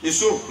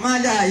èso. ما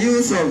لا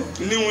يوصف.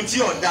 ní ohun tí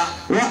ọ̀dà.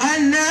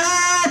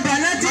 وأنها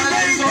بنت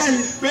بيتا.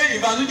 pé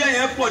ìbànújẹ́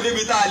yẹn pọ̀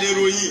débi tá a lè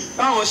ròyìn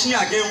báwọn ṣí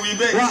àgẹ́wì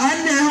bẹ́ẹ̀.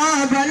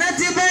 وأنها بنت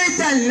بيت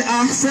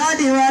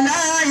الأحساد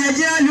ولا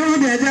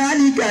يجعلون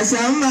ذلك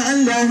سما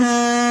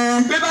لها.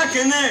 pé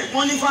bákan náà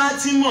wọ́n ní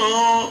Fatima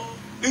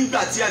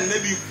nígbà tí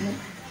Anabi kú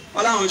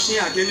wọ́n láwọn ṣí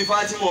àgẹ́ ní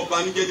Fatima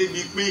banújẹ́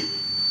débi pé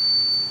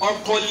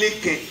ọkọ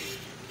lẹ́kẹ̀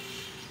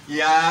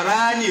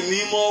yàrá ní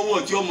mímọ́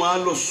wọ̀ tí ó máa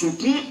lọ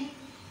sunkún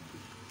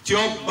tí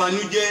ó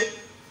banújẹ́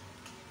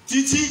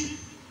títí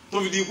tó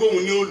fi di pé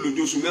òun ní ó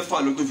lòjó oṣù mẹ́fà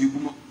ló tó fi kú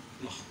mọ́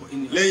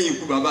lẹ́yìn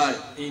ikú bàbá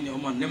rẹ̀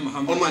ọmọ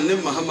Anabi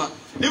Muhammad.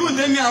 Ibn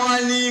Taimiya wa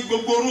ní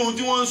gbogbo orun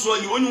tí wọ́n ń sọ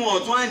ni ó ní wọn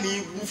tún á ní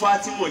bú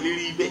Fatima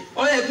lérí ibẹ̀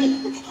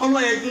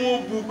ọlọ́yẹ̀kún ó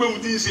bu pé mo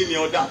ti ń ṣe ní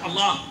ọ̀dà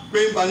pé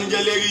ń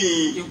banújẹ́ lérí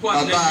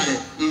bàbá rẹ̀.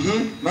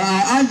 ما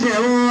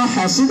أجروا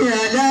حسب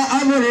على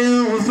أمر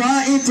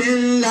فائت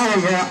لا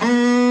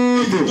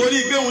يعود. torí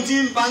pé òun ti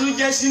ń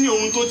banújẹ́ sí ni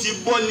òun tó ti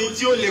bọ́ ni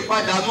tí ó lè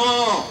padà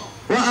mọ́.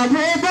 وأبو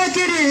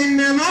بكر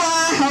إنما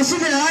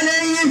حصل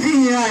عليه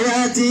في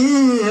حياته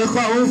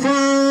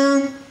خوفا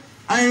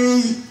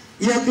أن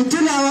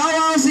يقتل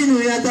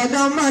وواصل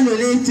يتضمن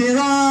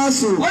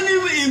الاحتراس. wọ́n ní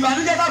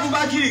ìbànújẹ́ tí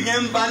Abubakar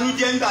yẹn ń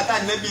banújẹ́ nígbà tá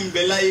Ànábì ń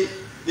bẹ láyé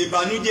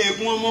ìbànújẹ́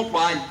ẹkún ọmọ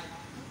pa ni.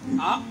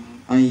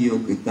 أن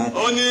يقتل.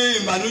 ó ní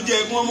ìbànújẹ́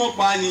ẹkún ọmọ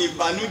pa ni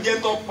ìbànújẹ́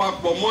tó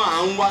papọ̀ mọ́ à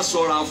ń wá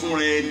ṣọ́ra fún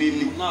rẹ̀ ni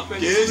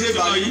kìí ṣe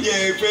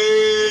ìbànújẹ́ pé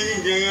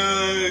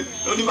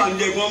ó ní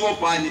ìbànújẹ́ ẹkún ọmọ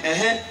pa ni.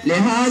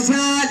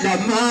 لهذا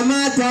لما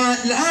مات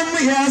لم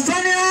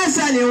يصل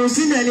أصل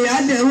حسن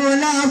لأنه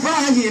لا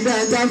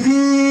فائدة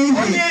فيه.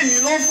 ó ní èyí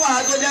ló fà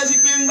á tó jẹ́ sí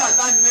pé ńgbà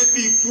tá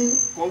Ànábì kú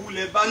kò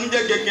wulẹ̀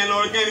banújẹ́ kẹ̀kẹ́ lọ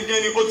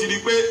kẹ́nikẹ́ni ó ti di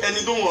pé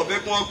ẹni tó ń wọ̀ fẹ́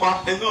kí wọ́n pa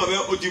ẹni tó ń wọ̀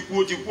fẹ́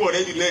ó ti kú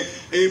ọ̀rẹ́ jù lẹ́yìn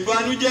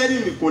ìbànújẹ́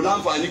nìyí kò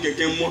láǹfààní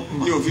kẹ̀kẹ́ mọ́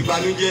ni òfin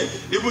banújẹ́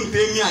Ibn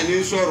Taimiya ní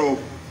sọ̀rọ̀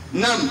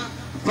nam.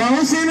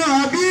 فحسن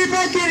أبي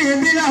بكر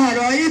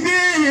بالهرائب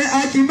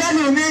أكمل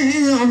من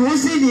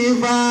حسن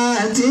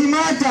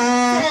فاطمة.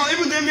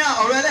 Ibn Taimiya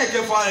ọ̀rọ̀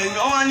ẹlẹ́kẹfà rẹ̀ ni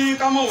wọ́n ní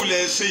ká mọ̀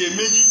wulẹ̀ ṣe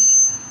iyèméjì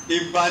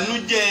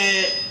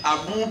ìbànújẹ́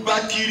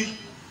Abubakar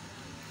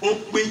ó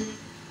pé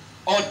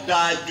ó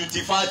dáa ju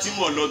ti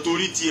Fatima lọ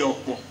torí ti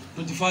ọ̀pọ̀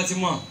tó ti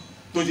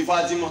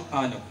Fatima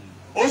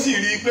ó sì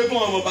rí i pé kí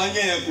wọn bá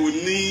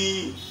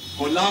yẹn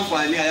kò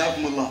láǹfààní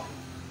ayakumula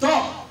tó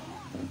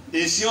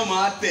èsì ọmọ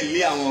á tẹ̀lé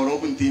àwọn ọ̀rọ̀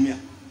Ibn Taimiya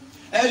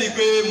ẹ rí i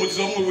pé mo ti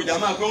sọ fún gbogbo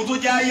jàmáà pé ohun tó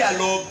jẹ́ àyà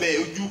lọ bẹ̀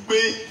ojú pé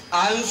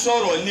à ń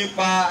sọ̀rọ̀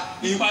nípa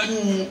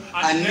ikú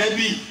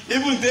Ànábì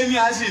Ibn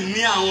Taimiya sì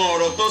ní àwọn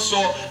ọ̀rọ̀ tó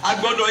sọ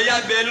agbọ́dọ̀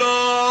yàgbẹ́ lọ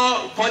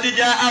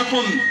kọ́díjà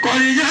akùn.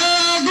 kọ́díjà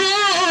akùn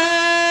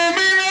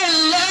mi náà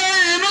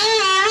láì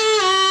nùrù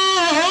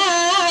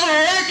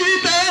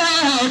kíta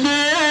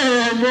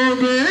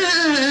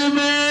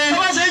mọ̀bẹ̀ẹ́mẹ́. tó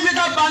bá ṣe gbé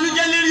ká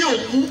banújẹ́ lérí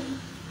òkú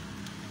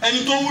ẹni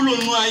tó wúlò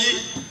nú ayé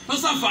tó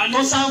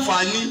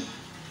ṣàǹfààní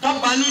ká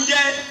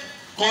banújẹ́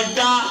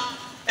kódà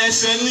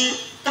ẹsẹ̀ ní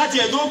káti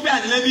ẹ̀ tó pé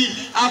Ànábì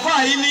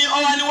àfáà yìí ní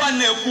ọwá níwà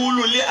nẹ̀kú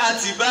lulẹ̀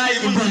àti bá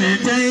Ibn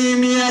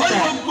Taimiya. ó ní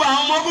gbogbo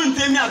àwọn ọmọ Ibn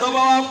Taimiya tó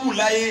bá wá kù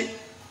láyé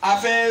a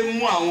fẹ́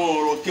mú àwọn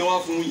ọ̀rọ̀ kẹwàá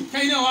fún yìí.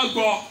 kẹ́yìn náà wá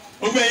gbọ́.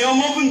 gbogbo ẹ̀yin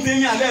ọmọ Ibn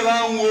Taimiya bẹ́ẹ̀ bá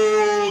ń wo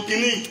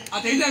kínní.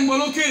 àtẹ̀yìntẹ̀ ń gbọ́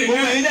lókèrè.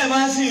 gbogbo ẹ̀yin dẹ̀ bá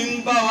sì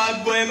ń bá wa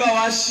gbọ́ ẹ bá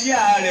wa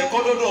ṣíà rẹ̀ kọ́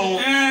dọ́dọ̀ wọn.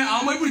 àwọn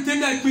ọmọ Ibn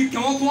Taimiya pín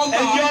kẹwọn kí wọ́n gbà.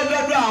 ẹjọ́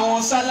dọ́dọ̀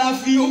àwọn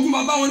Sàláfì. ogun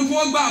bàbá wọn ni kí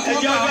wọ́n gbà.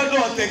 ẹjọ́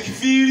dọ́dọ̀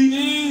Tẹkfírí.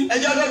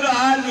 ẹjọ́ dọ́dọ̀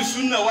Ahlu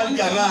Sunna wal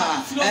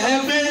Jamaa.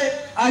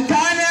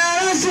 أكان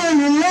رسول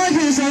الله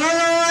صلى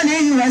الله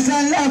عليه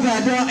وسلم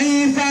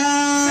ضعيفا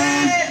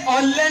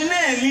ọ̀lẹ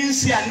náà ní í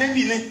ṣe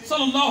Ànábì ní.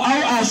 أو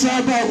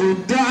أصابه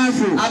الضعف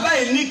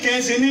àbáyé ní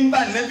kẹ́sẹ̀ ní bá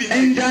Ànábì ní.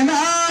 عندما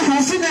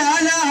حصل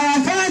على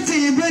وفاة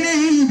ابن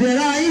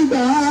إبراهيم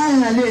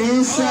عليه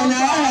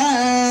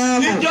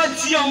السلام. níjọ́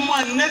tí ọmọ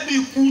Ànábì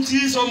kú tí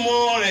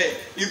sọmọ rẹ̀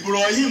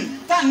Ibrahim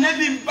tá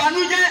Ànábì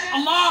banújẹ́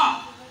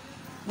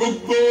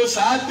gbogbo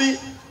sàábé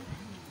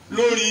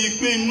lórí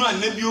pé inú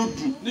Ànábì ó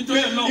dùn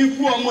pé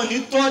ikú ọmọ ní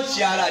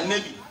tọ́ọ̀tì ara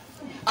Ànábì.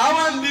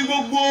 àwọn ń bi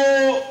gbogbo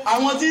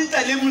àwọn tí ń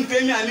tẹ̀lé Ibn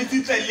Taimiya àní tí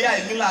tẹ̀lé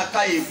àìníla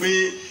káyè pé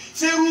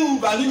sẹ́rù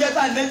ìbànújẹ́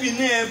tá Ànábì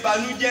ní ẹ̀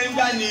bànújẹ́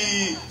ńgbà ní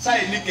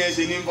sáì ní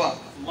kẹ̀sì ní fà.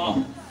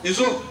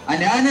 èso.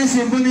 àní Anas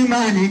ibn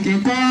Malik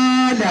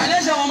qala.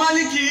 Anas ibn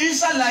Malik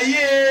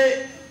ṣàlàyé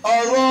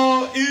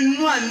ọ̀rọ̀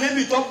inú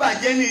Ànábì tó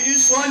bàjẹ́ ní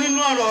ìsọ nínú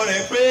ọ̀rọ̀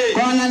rẹ̀ pé.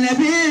 qala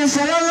Nabi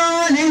sallallahu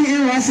alaihi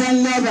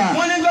wasallam.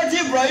 wọ́n nígbà tí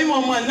Ibrahim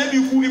ọmọ Ànábì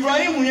kú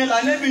Ibrahim yẹn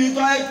l'Ànábì ní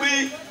tó ẹ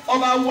pé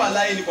ọba wà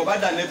láyé ni kò bá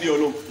dà Ànábì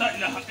Ọlọ́run. La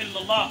ilaha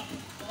illallah.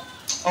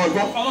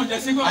 ọgbọ́n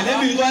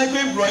Ànábì ní tó ẹ pé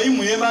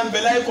Ibrahim yẹn máa ń bẹ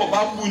láyé kò bá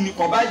kú ni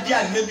kò bá jẹ́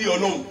Ànábì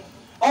Ọlọ́run.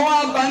 ọwọ́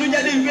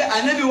abanújẹ́ dé wípé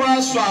Ànábì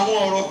wa sọ àwọn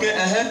ọ̀rọ̀ kẹ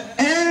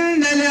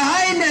innal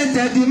ayna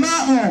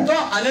tadma'u. tó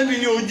Ànábì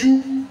ní ojú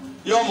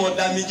yóò mọ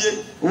damijé.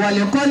 wal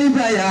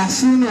qalba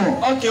yahsunu.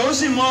 ọkẹ́ ó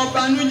sì mọ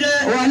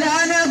banújẹ́. wala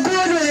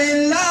naqulu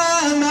illa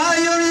ma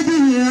yuridu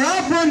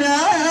rabbuna.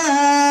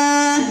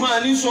 ṣùgbọ́n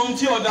àní sọ ohun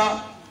tí ọ̀dà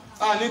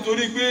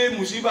nítorí pé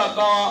mùsíbà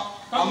bá wa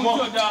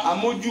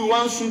àmójú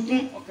wa ń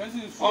sunkún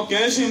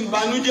ọkẹ́ sì ń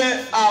banújẹ́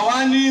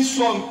àwa ní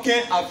sọ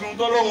nkẹ́ àfihàn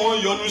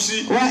tọ́lọ́wọ́n yọ́nú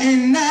sí. wa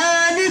inna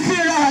li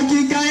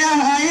firaqika ya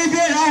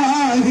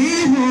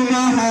Ibrahim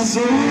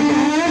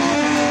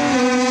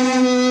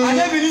mahzunun.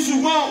 Ànábì ní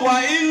ṣùgbọ́n wa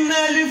inna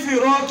li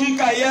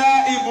firaqika ya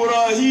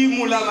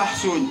Ibrahim la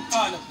mahzun.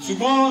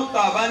 ṣùgbọ́n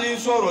tàbá ní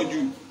sọ̀rọ̀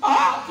jù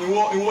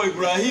ìwọ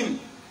Ibrahim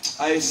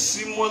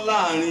àìsí mọ́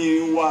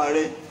láàrin wa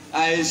rẹ̀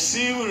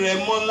àìsí rẹ̀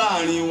mọ́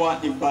láàrin wa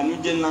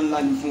ìbànújẹ́ ńláńlá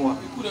ni fún wa.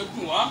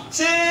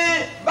 ṣé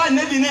bá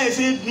Ànábì náà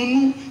ṣe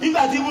dunnú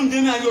nígbà tí Ibn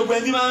Taimiya àti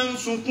ọgbẹ́ tí máa ń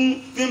sunkún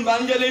tí ń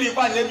banújẹ́ lérí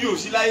ipá Ànábì ò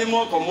sí láyé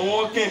mọ́ ọkọ̀ mọ́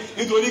wọn kẹ́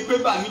nítorí pé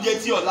bànújẹ́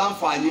tí ọ̀la ń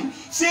fà ní.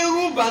 ṣé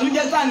irú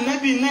bànújẹ́ tá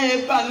Ànábì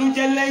náà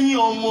bànújẹ́ lẹ́yìn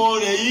ọmọ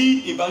rẹ̀ yìí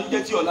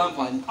ìbànújẹ́ tí ọ̀la ń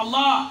fà ní.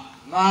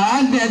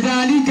 مع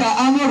ذلك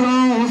أمر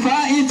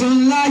فائت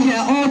لا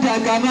يعود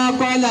كما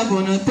قال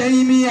ابن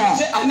تيمية.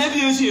 ṣé Ànábì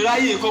yóò sì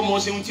ráyè kọ́ mọ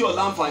ṣeun tí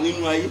ọ̀la ń fà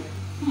nínú ayé.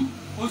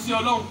 ó sì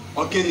Ọlọ́run.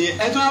 ọ̀kẹ́ nìyẹn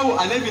ẹ tún á wò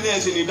Ànábì náà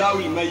ṣe ní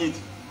dáwùl mayyit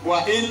wa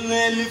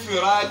inna li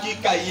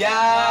firaqika ya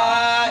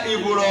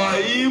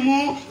Ibrahim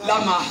la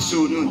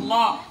mahzunun.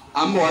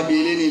 àmọ́ wa bí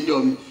ilé ní ìjọ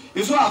mi.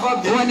 ìṣó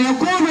àfọ̀bẹ́.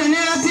 ونقول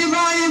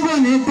لاتباع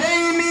ابن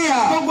تيمية.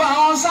 gbogbo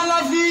àwọn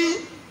Sàláfì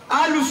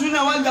Ahlu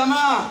Sunnah wal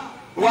Jamaa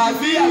wà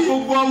bí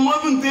àgbogbo ọmọ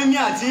Ibn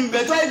Taimiya àti ń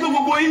bẹ tó yẹ pé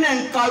gbogbo yín náà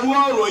ń karú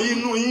ọ̀rọ̀ yìí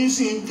inú yín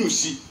sì ń dùn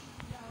sí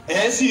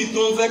ẹ̀ sì tó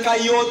ń fẹ́ ká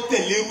yọ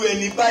tẹ̀léru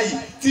ẹni báyìí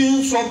tí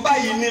ń sọ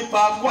báyìí nípa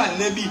akó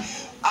Ànábì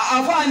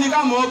àfáàní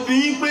ká mọ̀ bí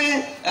yín pé.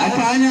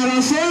 كان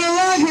رسول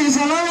الله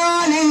صلى الله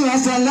عليه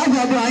وسلم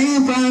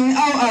ضعيفا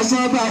أو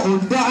أصابه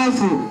الضعف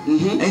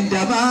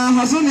عندما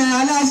حصل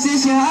على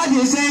استشهاد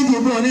سيد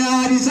بن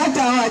حارثة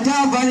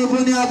وجعفر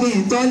بن أبي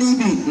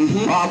طالب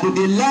وعبد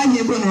الله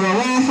بن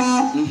رواحة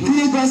في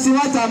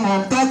غزوة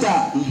مؤتة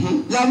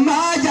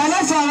لما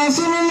جلس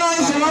رسول الله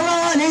صلى الله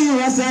عليه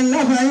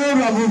وسلم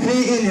يرب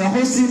فيه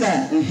الحسن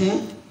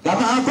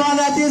كما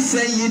قالت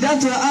السيدة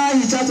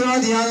عائشة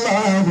رضي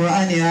الله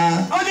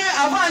عنها. ó ní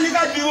àfáàní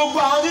ká bí gbogbo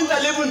àwọn tí ń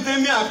tẹ̀lé Ibn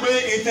Taimiya pé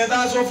ìtẹ̀ tá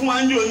a sọ fún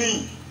anjo ní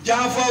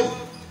Jáfàr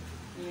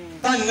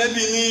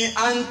tànàbí ní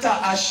anta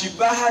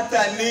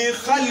àṣìbáhátà ní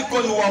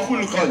khalqan wa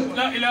khulqan.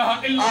 La ilaha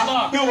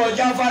illallah. pé wọ́n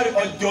Jáfàr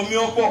ọjọ́ mi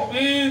ọ̀pọ̀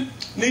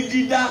ní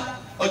dídá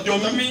ọjọ́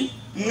mi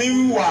ní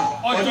wíwà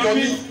ọjọ́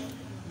mi.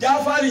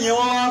 Jáfàr yẹn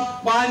wọ́n wá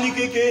pa á ní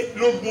kéke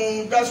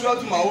lógun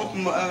gasuwatu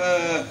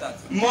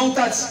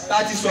Mu'tat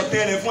láti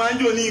sọ̀tẹ̀ rẹ̀ fún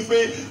anjo ní pé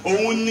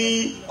òun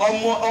ní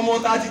ọmọ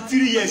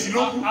 33 years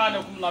ló kù.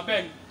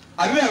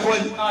 àbí ẹ̀kọ́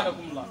ni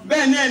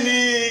bẹ́ẹ̀ náà ni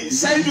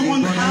Saidu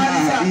bin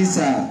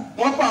Harisa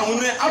wọ́n pa àwọn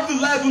náà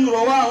Abdullahi bin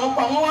Rawa wọ́n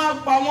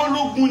pa wọ́n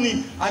lógun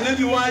ni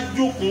Anabi wa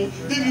jókòó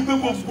débi pé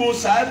gbogbo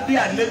sàábì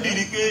Anabi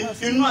rí pé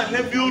inú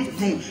Anabi ó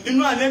dùn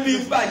inú Anabi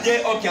ń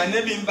bàjẹ́ ọkàn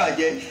Anabi ń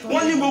bàjẹ́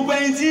wọ́n ní gbogbo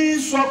ẹni tí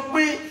ń sọ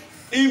pé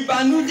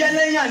ìbànújẹ́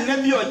lẹ́yìn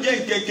Anabi ọ̀jẹ̀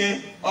kẹ̀kẹ́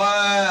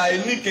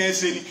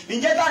àìníkẹ́sẹ̀ ni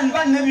ǹjẹ́ tá nípa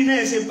Anabi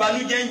náà ṣe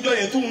ìbànújẹ́ ń jọ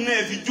yẹn tóun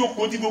náà fi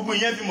jókòó tí gbogbo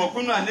ìyẹn fi mọ̀ pé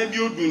inú Anabi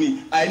ó dùn ni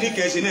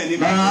àìníkẹ́sẹ̀ náà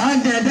nípa.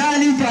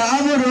 ذلك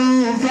أمر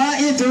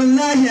فائت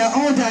لا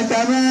يعود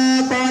كما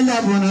قال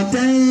ابن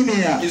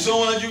تيمية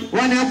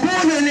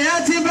ونقول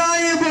لأتباع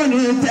ابن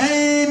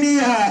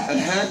تيمية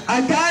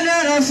أكان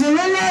رسول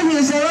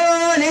الله صلى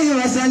الله عليه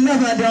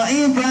وسلم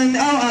ضعيفا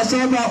أو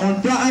أصابه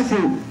الضعف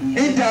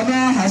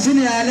عندما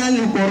حصل على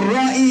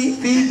القراء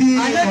في دين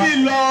Anabi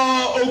lọ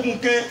ogun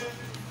kẹ́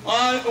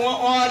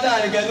wọ́n á dáa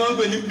nìkan ní wọ́n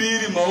pè ní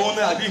bíírì mọ̀ọ́wọ́n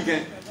náà àbí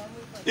nǹkan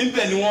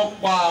ibẹ̀ ni wọ́n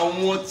pa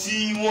àwọn tí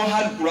wọ́n há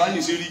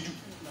Kùránì sí rí jù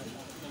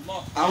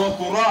àwọn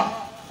kura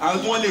àwọn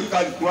tí wọ́n lè ka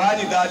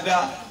Kùránì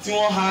dáadáa tí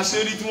wọ́n ha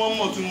sẹ́rí tí wọ́n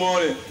mọ̀ túmọ̀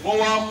rẹ̀ wọ́n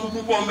wá kú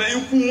púpọ̀ mbẹ́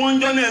ikú wọn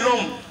jọ́nà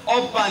lọ́hùn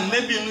ọba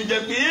Ànábì inú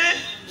jẹ́ pé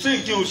ṣé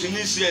nǹkan ò sì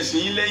ní ṣe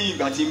ẹ̀sìn yín lẹ́yìn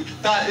ìgbà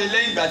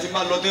tí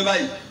máa lọ tẹ́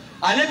báyìí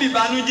Ànábì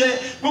ìbànújẹ́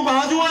gbogbo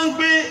àwọn tí wọ́n ń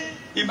pé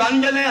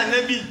ìbànújẹ́ lẹ́yìn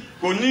Ànábì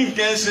kò ní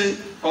nǹkan ṣe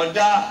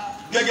ọ̀dà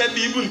gẹ́gẹ́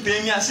bí Ibn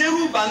Taymiyyah ṣerú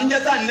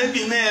ìbànújẹ́ tá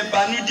Ànábì náà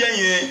ìbànújẹ́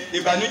yẹn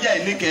ìbànújẹ́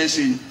ìníkẹ́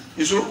ṣe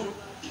èso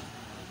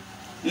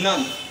náà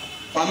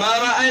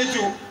fàmárà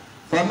àìtó.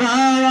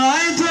 فما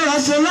رأيت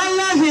رسول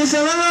الله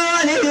صلى الله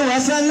عليه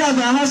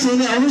وسلم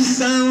حسن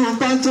حسنا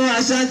قط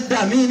أشد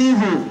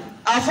منه.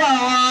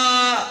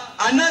 àfàwọn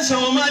Anas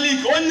ọmọ Malik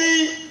ó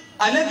ní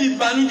Ànábì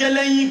banújẹ́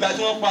lẹ́yìn ìgbà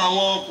tí wọ́n pa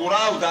àwọn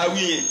Kùráù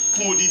dáwí yẹn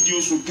fún odidi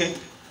oṣù kẹ́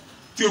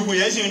tí ogun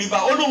yẹn sì ń rí bá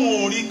ó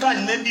lóun ò rí ká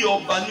Ànábì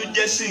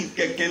ọbanújẹ́ sí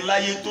kẹ̀kẹ́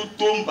láyé tó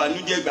tó ń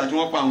banújẹ́ ìgbà tí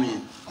wọ́n pa àwọn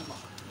yẹn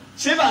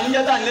ṣé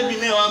banújẹ́ tá Ànábì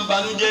náà wà ń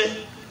banújẹ́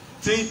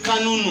tí ń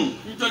kánúnù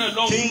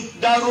tí ń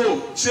dárò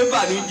ṣé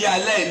bànújẹ́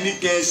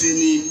aláìníkẹ́ẹ̀ṣẹ̀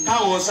ni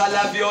káwọn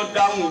Sàláfì ó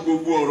dáhùn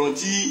gbogbo ọ̀rọ̀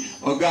tí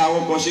ọ̀gá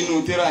àwọn kọ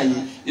sínú tírà yìí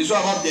iṣu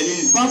àbábẹ̀lẹ̀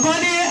yìí. bàbá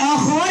ní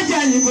akhraja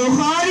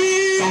al-Bukhari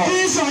fi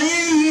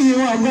sahihi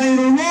wa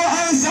ghayruhu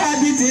an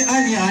Sabit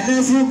an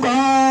Anas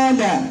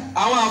qala.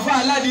 àwọn àfa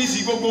aládìsí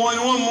gbogbo wọn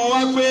ni wọ́n mú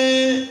wá pé.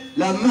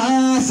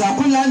 lamma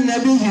saqula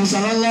an-nabiyyu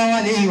sallallahu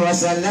alayhi wa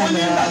sallam. wọ́n ní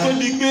ìgbà tó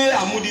di pé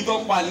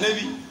àmúditọ́ pa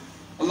Ànábì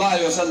sallallahu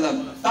alayhi wa sallam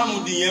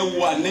táàmùdì yẹn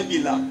wo Ànábì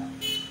la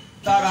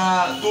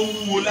tara tó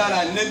wúwo lára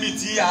Ànábì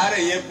tí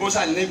àárẹ̀ yẹn bọ́ sá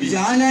Ànábì.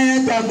 jàǹdà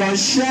yẹn tàgbọ̀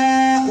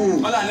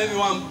ṣáàù. wọ́n lé Ànábì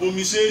wa ń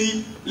bomi sẹ́rí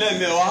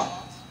lẹ́ẹ̀mẹ́wàá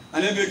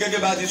Ànábì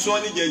gẹ́gẹ́ bá ti sọ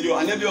níjẹ̀jọ́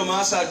Ànábì ó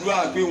máa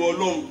ṣàdúrà pé wọ́n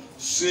lọ́hùn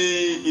ṣe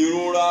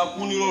ìrora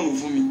kú nírọ̀rùn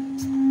fún mi.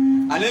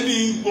 Ànábì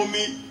ń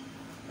bomi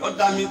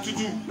yọ̀dá mi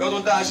tútù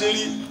yọ̀tọ̀ tá a ṣe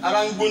rí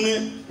ara ń gbóná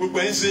gbogbo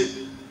ẹ̀ ń ṣe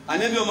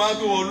Ànábì ó máa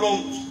pé wọ́n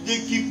lọ́hùn jẹ́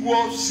kíkú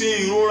ṣe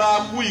ìrora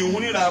kú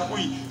ìhúnira kú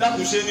yìí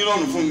dákun ṣe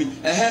nírọ̀rùn fún mi.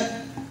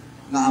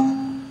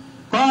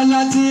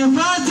 قالت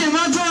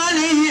فاطمة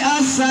عليه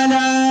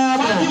السلام.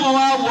 Fátímà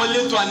wá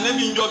wọlé tó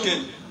Ànábì ń jọkẹ́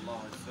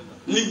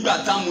nígbà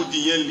táàmùdì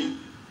yẹn lè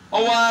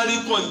ọwọ́ rí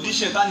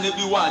kọ́ndíṣẹ̀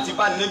tánẹ́bí wà àti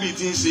bá Ànábì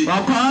ti ń ṣe.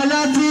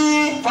 وقالت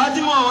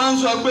Fátímà wá ń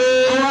sọ pé.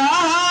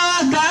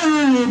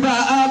 وكرب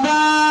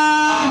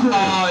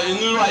أباه.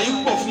 ìnira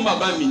yìí pọ̀ fún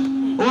bàbá mi.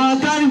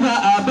 وكرب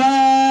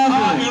أباه.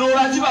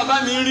 ìrora tí bàbá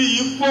mi rí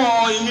yìí pọ̀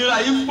ìnira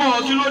yìí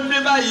pọ̀ kí ló dé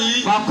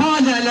báyìí.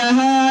 وقال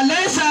لها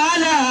ليس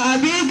على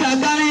أبيك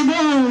كرب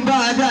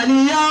بعد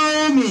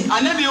اليوم.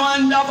 Ànábì wa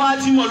ń dá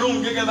Fátímà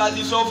lóhùn gẹ́gẹ́ bá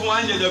ti sọ fún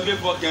wa ń jẹjọ pé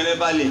fọkàn rẹ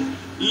balẹ̀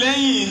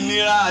lẹ́yìn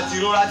ìnira àti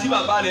ìrora tí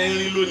bàbá rẹ̀ ń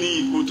rí lónìí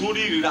kò tún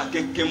rí ìrira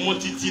kẹ̀kẹ́ mọ́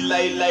títí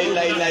láéláé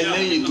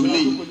lẹ́yìn tó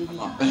ní.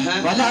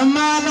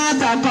 ولما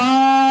مات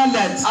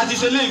قالت. a ti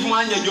ṣe léyìí fún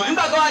wa ń jẹjọ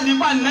nígbà tó wá di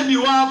pa Ànábì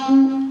wa kú.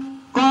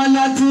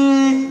 قالت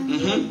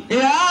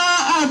يا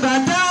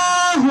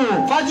أبتاه.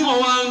 Fátímà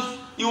wa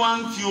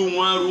ń fi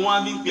ohun arò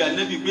wọn bí ń pè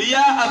Ànábì pé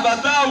yá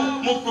Abatahu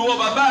mo pè wọ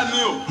bàbá mi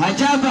o.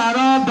 أجاب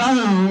ربه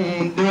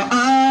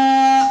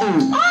دعاء.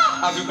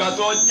 àfìgbà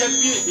tó jẹ́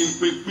pé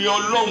ìpèpè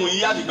Ọlọ́run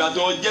yìí àfìgbà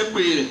tó jẹ́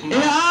pé rẹ̀.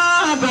 يا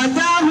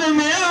أبتاه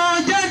من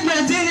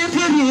جنة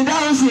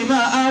الفردوس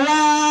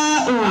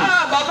مأواه.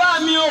 bàbá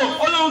mi o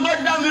Ọlọ́run tó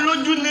dá mi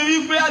lójú ni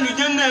wípé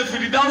àlùjánnà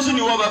Fìrìdáùsì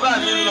ni wọ bàbá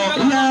mi lọ.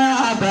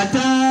 يا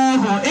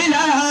أبتاه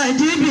إلى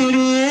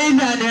جبريل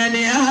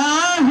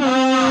ننهاه.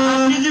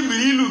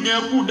 Jibrilu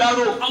gẹ̀ kú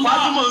dárò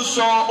Fátímà ń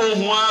sọ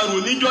ohun arò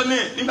níjọ́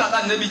náà nígbà tá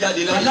Ànábì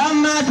jáde láyé.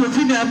 فلما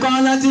دفن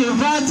قالت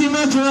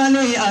فاطمة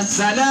عليه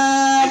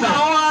السلام. nígbà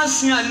wọn wá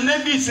sin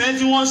Ànábì sẹ́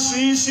tí wọ́n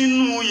sin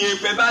sínú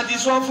yèèpẹ̀ bá ti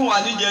sọ fún wa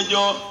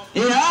níjẹjọ́.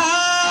 يا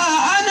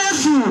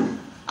أنس.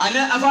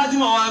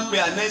 Fátímà wa ń pe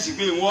Anẹ́sì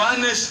pé ìwọ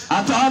Anẹ́sì.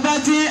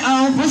 أطابت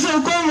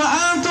أنفسكم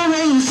أن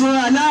تغيثوا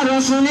على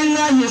رسول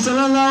الله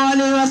صلى الله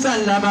عليه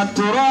وسلم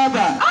التراب.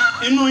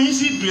 inú yín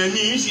sì dùn ẹ̀mí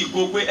yín sì kó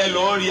pé ẹ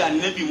lọ́ọ́ rí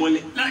Ànábì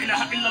mọ́lẹ̀. La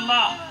ilaha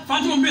illallah.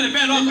 Fátímà béèrè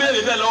bẹ́ẹ̀ lọ.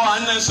 béèrè bẹ́ẹ̀ lọ́wọ́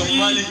Anẹ́sì ọ̀hún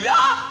wálé pé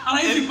ara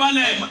yín ti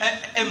balẹ̀.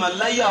 ẹ mà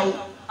láyà o.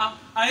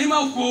 àyè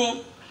máa kó.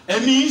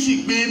 ẹ̀mí yín sì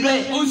gbé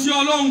bẹ́ẹ̀. ó ń ṣe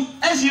Ọlọ́run.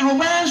 ẹ sì rò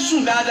pé ẹ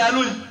sùn dáadáa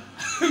lónìí.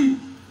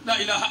 La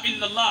ilaha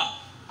illallah.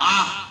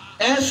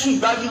 ẹ sùn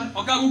gbádùn.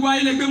 ọ̀gá gbogbo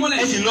ayé lè gbé mọ́lẹ̀.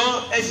 ẹ sì lọ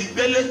ẹ sì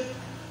gbélé.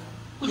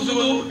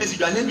 ẹ sì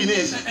gbà Ànábì náà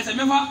ẹsẹ̀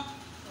mẹ́fà.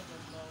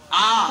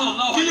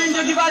 kí ni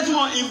jẹ́ kí bá tí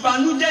wọn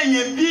ìbànújẹ́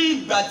yẹn bí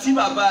ìgbà tí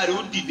bàbá rẹ̀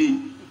ó dìde.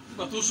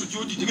 ìgbà tó sùn tí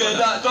ó dìde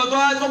padà.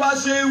 tó bá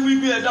ṣe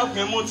wí bí ẹ dákun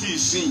ẹ mọ́ ti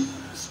sìn.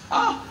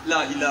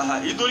 la ilaha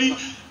nítorí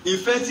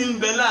ìfẹ́ tí ń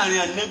bẹ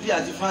láàrin Ànábì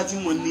àti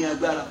Fátímọ̀ ní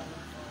agbára.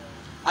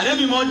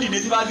 Ànábì mọ́ dìde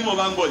tí Fátímọ̀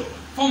bá ń bọ̀.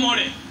 fọ́mọ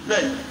rẹ̀.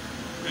 bẹ́ẹ̀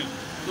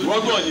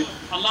wọ́n gbọ́ ni.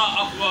 Allahu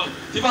Akbar.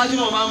 tí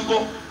Fátímọ̀ máa ń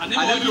bọ̀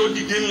Ànábì ó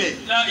dìde ńlẹ̀.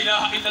 La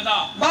ilaha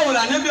illallah. báwo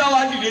la Ànábì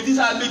wa dìde tí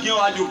sáà méjì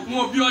wá jò. wọn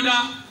ò bí ọ̀dà.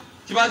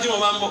 tí Fátímọ̀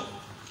máa ń bọ̀.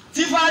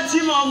 tí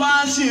Fátímọ̀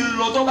bá sì ń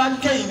lọ tó bá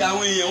kẹ́yìn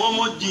àwọn èèyàn wọn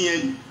mọ́ jiyàn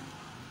ni.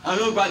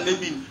 àwọn ọgbà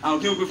Ànábì ni àwọn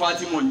kí wọ́n pe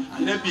Fátímọ̀ ni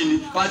Ànábì ni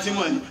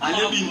Fátímọ̀ ni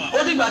Ànábì ni. ó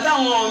dìgbà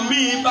táwọn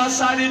míì bá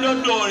sáré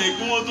lọ́dọ̀ rẹ̀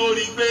kí wọ́n tó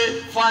rí i pé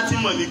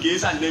Fátímọ̀ ni kì í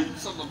s'Ànábì.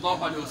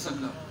 Sallallahu alaihi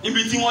wasallam.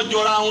 ibi tí wọ́n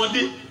jọra wọn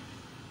dé.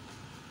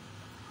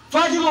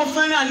 Fátímọ̀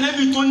fẹ́ràn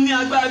Ànábì tó ní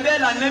agbára bẹ́ẹ̀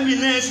l'Ànábì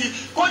náà sí.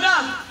 kódà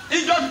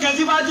ìjọ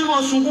kẹtí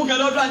Fátímọ̀ sunkún kẹ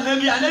lọ́dọ̀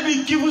Ànábì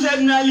Ànábì kí fún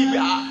sẹ́ni náà lè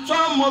bẹ̀ sọ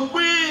mọ̀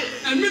pé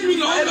ẹ̀mí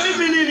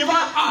mi ni nípa.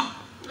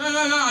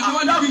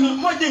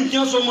 mọ̀jẹ̀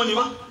nǹkan sọ mọ́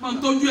nípa. máa ń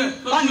tọ́jú ẹ̀.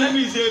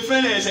 Ànábì ṣe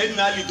fẹ́ràn ẹ̀sẹ̀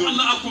náà lè tó.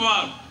 Allahu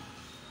Akbar.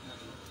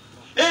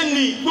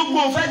 ẹni gbogbo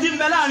òfẹ́ tí ń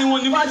bẹ láàrin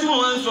wọn ní Fátímọ̀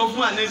máa ń sọ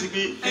fún Ànábì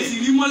pé ẹ̀sìn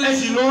rí mọ́lẹ̀.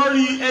 ẹ̀sìn lọ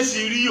rí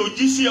ẹ̀sìn rí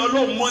òjíṣẹ́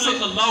Ọlọ́run mọ́lẹ̀.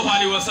 Sallallahu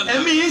alaihi wasallam.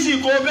 ẹ̀mí yìí sì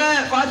kó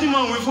bẹ́ẹ̀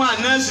Fátímọ̀ wí fún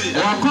Ànábì.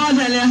 وقال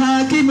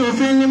الحاكم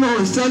في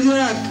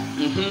المستدرك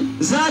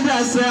زاد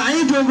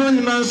سعيد بن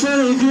منصور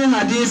في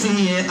حديثه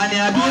عن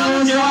أبي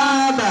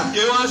أسامة.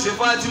 kí wọ́n ṣe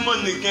Fátímọ̀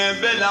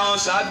nìkan bẹ́ẹ̀ làwọn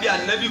sàábì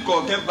Ànábì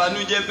kọ̀ọ̀kan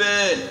banújẹ́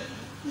bẹ́ẹ̀.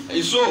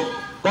 èso.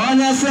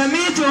 قال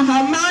سمعت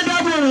حماد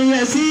بن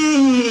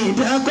يزيد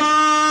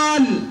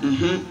قال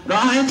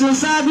رأيت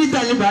ثابت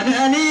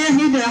البناني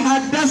حين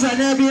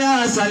حدثنا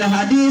بهذا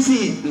الحديث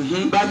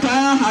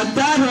بكى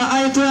حتى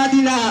رأيت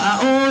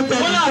أدناه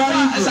تنطلق.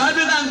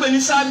 sàábì náà ń pè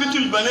ní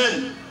Sábìtul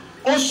Banani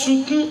ó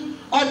sunkún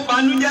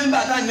ọ̀bànújẹ́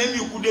ńgbà tá Ànábì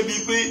kú débi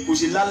pé kò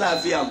sí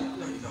lálàáfíà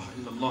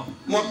mọ́.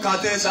 wọn kà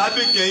tẹ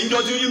sàábì kẹ́yìn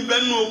dọ́tí ní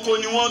bẹ́ẹ̀nu oko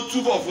ni wọ́n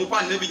túbọ̀ fún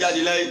Ànábì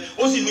jáde láyé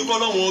ó sì ní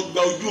kọ́lọ́ wọn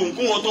gba ojú òun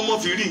kó wọn tó mọ́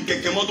fi rí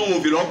nkẹ̀kẹ́ mọ́ tó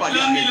wọn fi lọ́ọ́ pàdé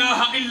La Ànábì.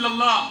 ilaha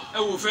illallah. ẹ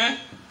wò fẹ́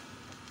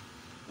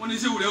wọ́n ní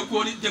sẹ́wùrẹ́ kú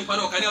ọ ní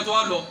jẹ́npadà ọ̀kan ní ọ̀tọ́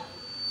wa lọ.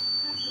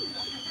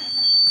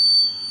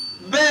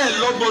 bẹ́ẹ̀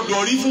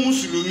lọ́gbọ́dọ̀ rí fún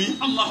mùsùlùmí.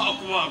 Allahu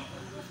Akbar.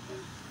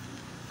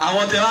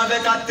 àwọn tẹ wá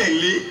fẹ́ ká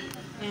tẹ̀lé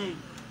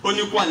ó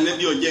ní kó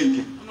Ànábì ọ̀jẹ̀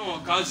nkẹ́. wọn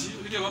kà á sí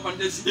oníkẹ́ wọn bá ń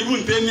dẹ́ sí.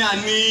 Ibn Taimiya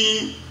ní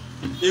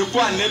ikú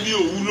Ànábì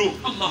òwúlò.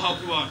 Allahu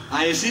Akbar.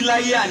 àìsí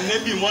láyé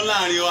Ànábì mọ́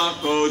láàrin wa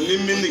kò ní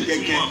mínì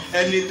kẹ̀kẹ́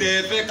ẹni tẹ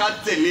fẹ́ ká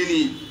tẹ̀lé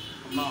ni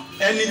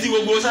ẹni tí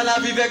gbogbo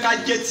sálábí fẹ́ ká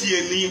jẹ́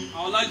tiẹ̀ ni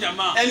àwọn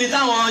alájàmá. ẹni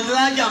táwọn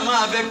alájà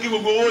máa fẹ́ kí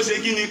gbogbo owó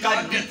ṣe kí ni ká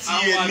di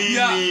tiẹ̀ ní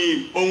ni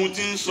ohun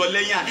tí ń sọ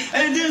lẹ́yìn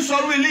ẹni tí ń sọ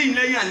orí eléyìí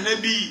lẹ́yìn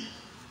Ànábì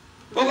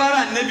bó bá rà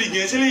Ànábì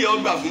gẹ̀ sílẹ̀ yọ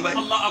gbà fún báyìí.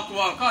 Allahu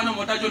Akbar. káwọn náà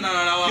mọ dájọ́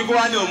náírà wa. kíkó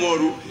wá ní ọmọ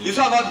ọ̀rọ̀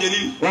ìṣọ́ àbá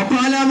bìẹ́lì.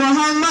 وقال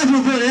محمد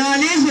بن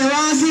علي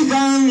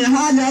واثقا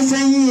هذا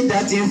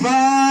سيدة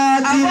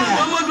فاطمة. àbá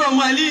Muhammadu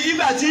ọmọ àlí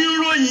ìgbà tí ń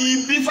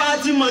ròyìn bí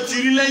Fátímọ̀ ti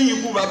rí lẹ́yìn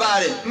ikú bàbá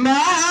rẹ̀. ما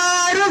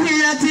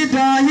رؤيت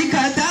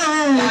ضاحكة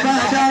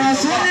بعد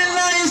رسول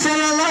الله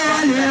صلى الله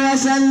عليه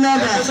وسلم.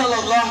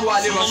 sallallahu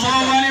alaihi wasallam.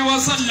 Sallallahu alaihi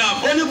wasallam.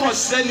 ó ní kò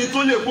sẹ́ni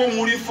tó lè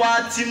kóhun rí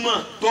Fátímọ̀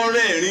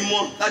tọrẹ ẹ̀rín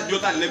mọ́ láti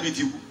jọ́ta Ànábì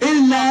ti kú.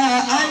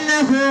 إلا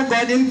أنه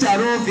قد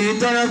امتروا في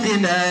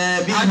طرفنا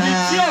àbí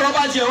tí بها. ọ̀rọ̀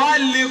bá jẹ́ wá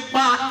lè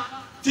pa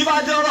tí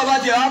bá jẹ́ ọ̀rọ̀ bá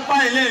jẹ́ wá pa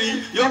ẹlẹ́rìí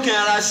yóò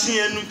kẹ́ra sí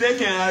ẹnu tẹ́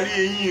kẹ́ra rí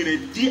eyín rẹ̀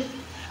díẹ̀.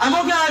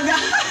 àmọ́ kí a gbá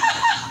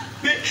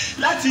pé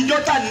láti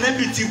jọ́ta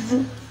Ànábì ti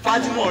kú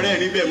Fátímọ̀ ọ̀rẹ́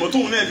rí bẹ́ẹ̀ mọ́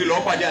tóun náà fi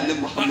lọ́ọ́ pàdé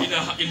Ànábì La Muhammad.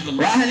 ilaha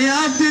illallah. وعن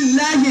عبد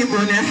الله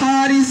بن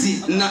حارث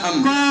نعم.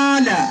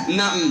 قال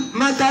نعم.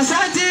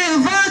 مكثت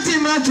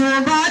فاطمة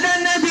بعد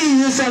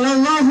النبي صلى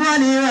الله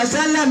عليه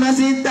وسلم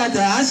 6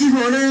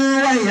 أشهر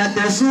وهي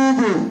تصوب.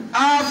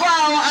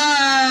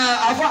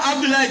 àfa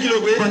Abdullahi kìlọ̀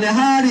بن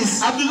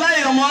حارث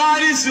Abdullahi ọmọ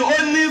Haris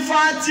ó ní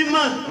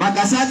Fátímọ̀.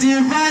 مكثت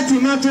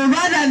فاطمة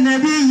بعد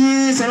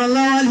النبي صلى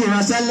الله عليه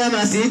وسلم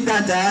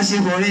 6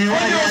 أشهر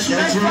وهي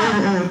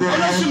تصوب.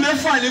 oṣù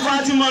mẹ́fà ni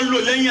Fátímọ̀ lò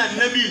lẹ́yìn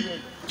Ànábì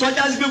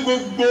tọ́já sí pé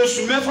gbogbo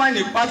oṣù mẹ́fà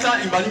ní pátá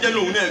ìbànújẹ́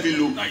lòun náà fi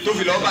lò tó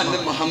fi lọ́ọ́ bá ní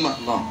Muhammad.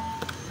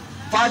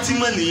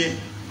 Fátímọ̀ nìyẹn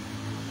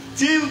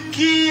tí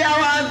kí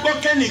àwa gbọ́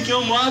kẹ́nìkì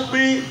ọmọ wa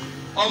pé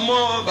ọmọ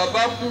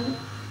bàbá kú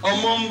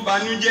ọmọ ń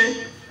banújẹ́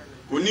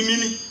kò ní mí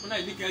ní wọn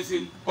náà ní kẹsẹ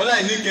ni. kọ́lá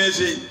ìní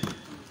kẹ́ẹ́sẹ̀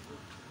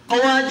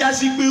kọ́wá já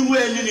sí pé irú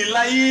ẹni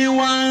nìláyé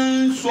wá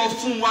ń sọ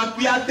fún wa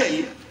pé á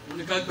tẹ̀lé.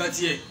 oníkà gba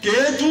tiẹ̀.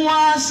 kèétún wá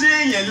sí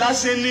èèyàn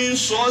lásán ní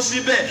sọ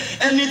síbẹ̀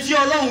ẹni tí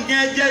Ọlọ́run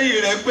gẹ́ jẹ́rìí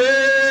rẹ̀ pé.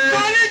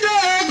 oníjọ́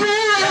ẹ̀kú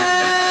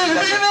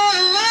nínú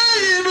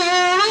láì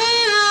lòrú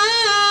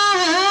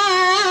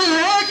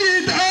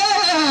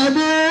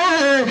kìtàbù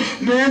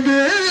lòdì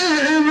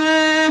ìmọ̀.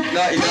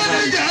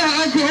 oníjọ́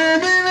ẹ̀kú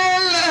nínú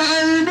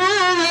láì lòrú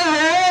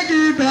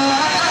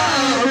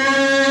kìtàbù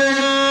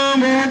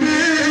lòdì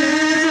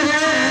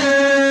ìmọ̀.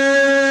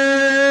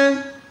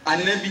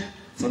 Ànábì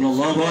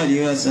sallallahu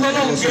alaihi wasallam.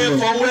 Ọlọ́run kẹ́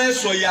fọwọ́ ẹ̀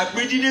sọ̀yà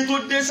pé dídé tó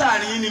dé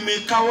sáàrin ni mi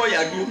káwọ́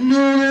yàdó.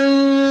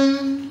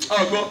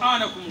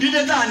 Ọgbọ́n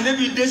dídé tá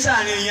Ànábì dé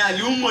sáàrin èèyàn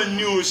àlùmọ̀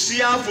ni ò sí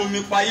àfomi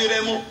payé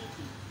rẹ mọ́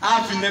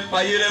àfinẹ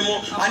payé rẹ mọ́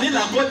àní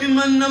laqad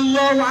manna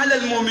Allahu 'ala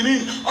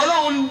al-mu'minin.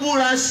 Ọlọ́run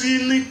búra sí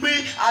ni pé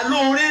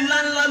àlóore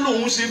ńláńlá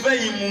lòun ṣe fẹ́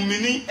yìí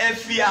mùmíní ẹ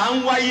fi à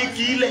ń wáyé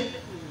kí ilẹ̀.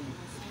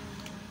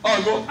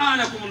 Ọgbọ́n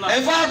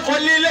ẹ̀fọ́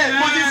akọ́lé lẹ̀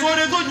mo ti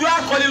sóore tó ju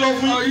akọ́lé lọ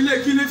fún yín. Ilé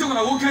kí ilé tí kò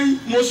náà wó kẹ́yìn.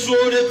 Mo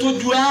sóore tó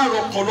ju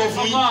àròkọ̀ lọ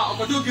fún yín.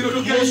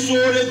 Mo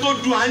sóore tó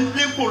ju à ń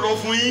dépò lọ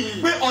fún yín.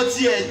 Pé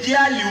ọtí ẹ̀jẹ̀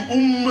àlè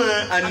umma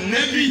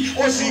Anabi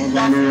ó sì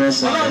gbà fún.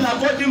 Ọlọ́run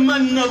laqad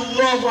manna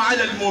Allahu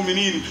 'ala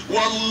al-mu'minin.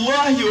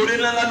 Wallahi oore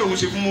ńláńlá lòun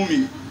ṣe fún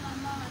mùmínì.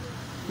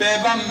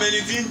 Bẹ́ẹ̀ bá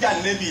mẹni tí ń jà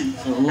Ànábì.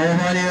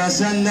 sallallahu alaihi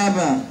wasallam.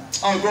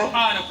 Ọgbọ́n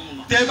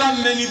tẹ́ bá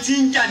mẹni tí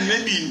ń jà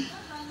Ànábì.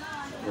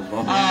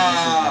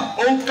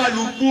 Ó ń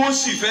kálukú ó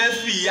sì fẹ́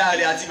fi ìyá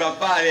rẹ̀ àti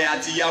bàbá rẹ̀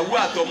àti ìyàwó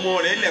àtọmọ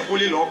rẹ̀ lẹ́kọ́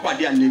lè lọ́ọ́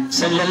pàdé Ànábì.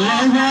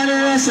 sallallahu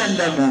alaihi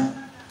wasallam.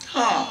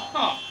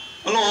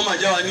 Ọlọ́run máa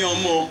já wa ní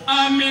ọmọ.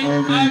 Àmín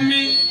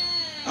àmín.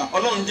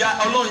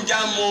 Ọlọ́run já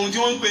mọ ohun tí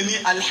wọ́n ń pè ní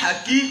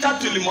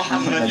al-haqiqatul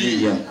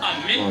muhammadiyya.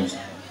 Àmín.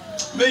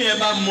 Bẹ́ẹ̀ yẹn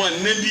bá mọ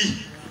Ànábì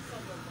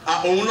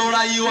òun ló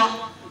ráyé wá.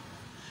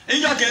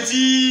 Níjọ́ kẹ́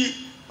tí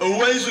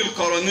Uwaisul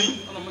Qarni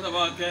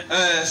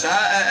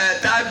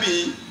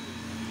tábì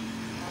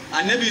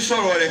Ànábì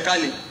sọ̀rọ̀ rẹ̀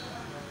kalẹ̀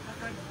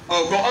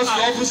ọ̀gbọ́n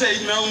ọ̀sọ̀ fún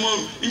sẹ́yìn náà mọ̀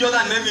níjọ́ tá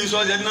Ànábì sọ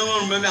ṣẹ́yìn náà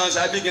mọ̀ mẹ́mẹ́ àwọn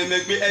sábẹ́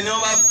gẹ́gẹ́ pé ẹni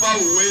wọ́n bá bá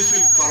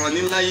Uwaisul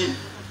Qarni láyé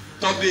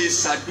tọ́bẹ̀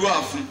ṣàdúrà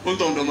fún ó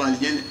tọ̀ ọ̀dọ̀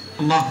màlìyẹ ni.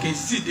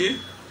 Kèsì dé.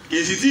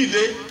 Kèsì tí ì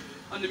dé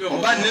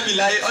ọba Ànábì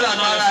láyé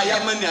ọ̀làdún ara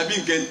Yámánì àbí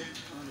nǹkan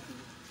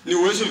ni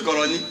Uwaisul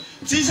Qarni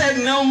tí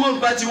sẹ́yìn náà mọ̀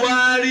bá ti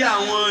wá rí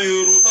àwọn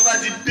èrò tó bá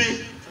ti dé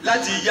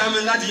láti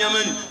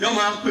Yámánì yóò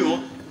máa ń pè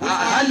wọ́n.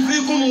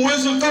 Alifikun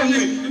Uwaisul Qarni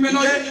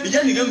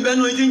ìjẹ́ nìkan bẹ́ẹ̀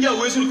náà ìdí ń jẹ́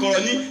Uwaisul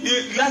Qarni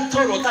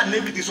látọ̀rọ̀ tá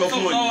Ànábì ti sọ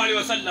fún wọn.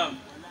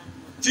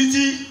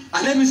 Títí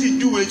Ànábì sì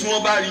júwe tí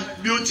wọ́n bá rí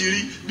bí ó ti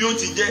rí bí ó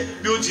ti jẹ́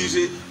bí ó ti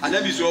ṣe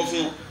Ànábì sọ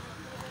fún wọn.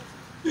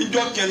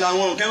 Ìjọ kẹlẹ̀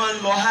àwọn òkè máa ń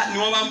lọ ni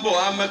wọ́n bá ń bọ̀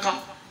wá Mẹ́kà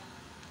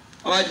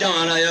wọ́n bá já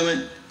àwọn ará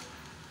Yemen.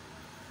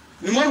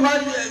 Ni wọ́n bá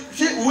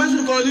ṣe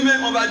Uwaisul Qarni mẹ́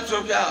wọ́n bá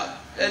sọ pé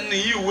ẹni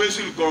yìí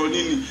Uwaisul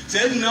Qarni ni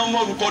sẹ́yìn náà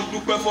wọ́n kọ́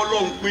dúpẹ́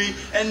fọlọ́hún pé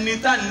ẹni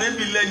tá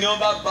Ànábì lẹ́ni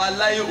ọba bá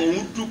láyé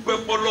òun dúpẹ́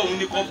fọlọ́hún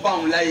ní kọ́ bá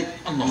òun láyé.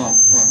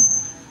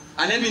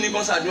 Ànábì ní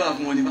kọ́ ṣàdúrà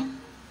fún wọn nípa.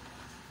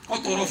 Kọ́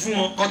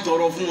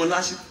tọrọ fún wọn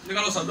lásìkò. Ní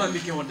ká lọ ṣàdúrà mi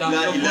kí wọ́n dá.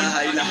 La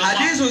ilaha illa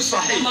hadithun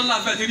sahih.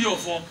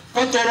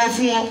 Kọ́ tọrọ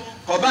fún wọn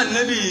kọ́ bá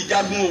Ànábì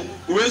jagun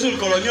o Uwaisul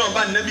Qarni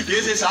ọba Ànábì kì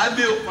í ṣe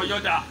sàábé o.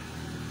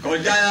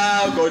 Kọjá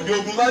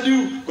ogun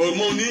Bádírù kò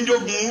mọ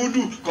oníjógun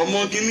Údù kò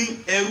mọ kínní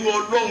ẹrú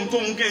Ọlọ́run tó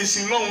ń kẹ́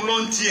sin lọ́run ló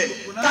ń tiẹ̀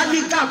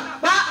tábìkà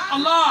pa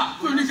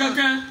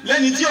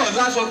lẹ́ni tí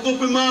ọ̀la sọ tó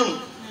pé márùn.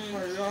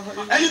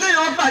 Ẹni tó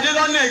yàn pàdé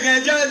lọ́nà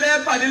ẹ̀gẹ́ jẹ́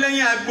bẹ́ẹ̀ pàdé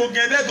lẹ́yìn àgbo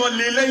gẹ́gẹ́ gan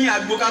lé lẹ́yìn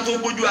àgbo ká tó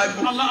gbójú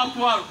àgbo.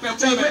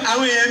 Ṣé pé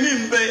àwọn èèyàn mi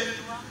ń bẹ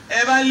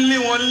ẹ bá lé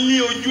wọn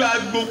ní ojú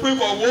àgbo pé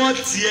kò wọ́n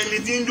ti ẹni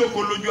tí ń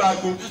jókòó lójú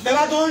àgbo. Ẹ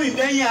bá tó rìn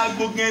lẹ́yìn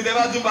àgbo gẹ́gẹ́ ẹ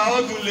bá tó bá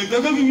ọdún lè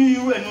gbẹ́ pé kí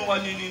irú ẹ̀ ní wọn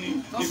ní níbi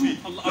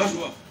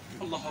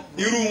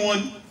irú wọn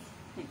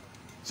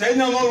sẹ́yìn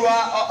náà wọ́n wá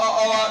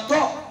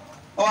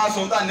ọwọ́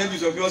aṣọ tá Ànábì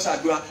sọ pé ó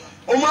ṣàdúrà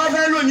ó máa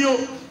fẹ́ lónìí o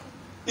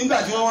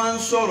nígbà tí wọ́n wá ń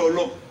sọ̀rọ̀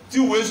lọ tí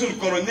Uwaisul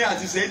Qarni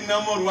àti sẹ́yìn náà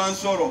wọ́n wá ń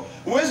sọ̀rọ̀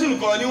Uwaisul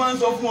Qarni wá ń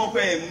sọ fún wọn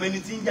pé ẹ̀mẹ́ni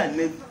tí ń jà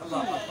Ànábì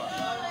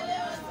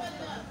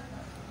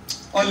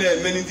ọlẹ̀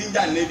ẹ̀mẹ́ni tí ń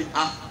jà Ànábì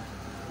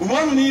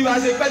Umaru ní ibà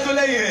ṣe pẹ́ tó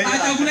lẹ́yìn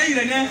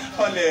rẹ̀ ní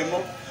ọlẹ̀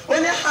ẹ̀mọ́ ó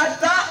ní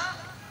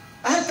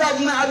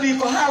Hatabna Abi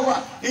Quhafa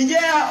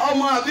ǹjẹ́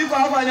ọmọ Abi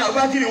Quhafa ni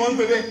Abubakar wọ́n ń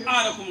pè bẹ́ẹ̀.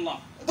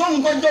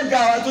 Tóun kọjọ́ ga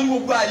wa tó ní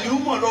gbogbo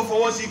àlùmọ̀ lọ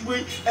fọwọ́ sí pé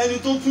ẹni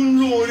tó tún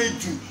lóore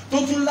jù tó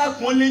tún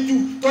lápọ́nlé jù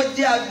tó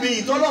jẹ́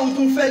agbẹ̀yìn tọ́lọ́run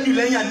tún fẹ́ jù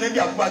lẹ́yìn Ànábì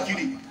Abubakar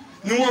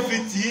ni wọ́n fi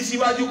tì í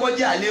síwájú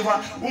kọjá àléfà.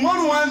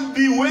 Umaru wa ń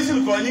bi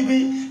Uwaisul Qarni pé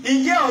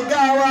ǹjẹ́ ọ̀gá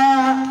wa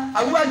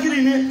Abubakar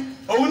ni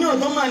òun ní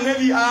ọ̀tọ́ máa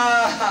Ànábì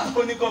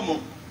ó ní kọ́ mọ̀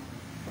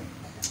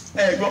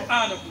ẹ̀ gbọ́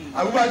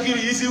Abubakar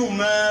yìí sì wù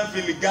mọ́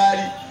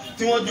fìlìgárì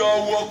tí wọ́n jọ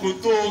wọ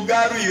kòtò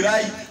gáàrú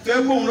ìráyì tó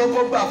yẹ kó òun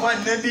lọ́kọ́ gbà fún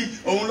Ànábì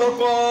òun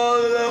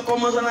lọ́kọ́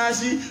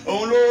mọ́sálásí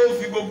òun ló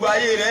fi gbogbo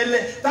ayé rẹ̀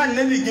lẹ̀ tá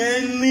Ànábì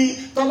gẹ́gẹ́ ní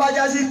tọ́ba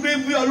já sí pé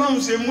bí Ọlọ́run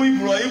ṣe mú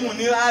Ibrahim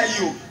ní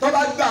ayò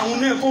tọ́ba gbà òun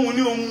náà kóun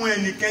ní ohun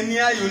ẹnìkan ní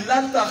ayò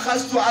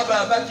látàkásù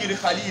Abubakar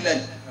khalilan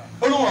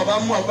olóhùn ọba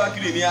mú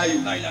Abubakar ní ayò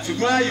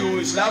ṣùgbọ́n ayò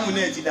ìsìlámù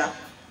náà ti dá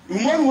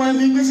Umaru wa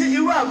mi gbé sí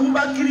irú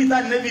Abubakar tá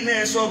Ànábì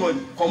náà sọ̀rọ̀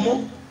kọ́mọ́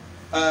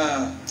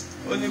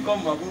ó ní kọ́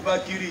mọ̀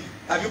Abubakar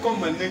àbí kọ́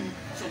mọ̀ Ànábì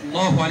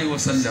sallallahu alaihi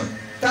wasallam.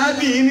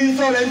 Tábì ní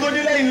sọ̀rọ̀ ẹ̀ tó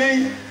dé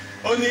lẹ́yìn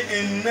ó ní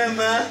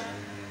innama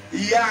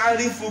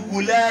ya'rifu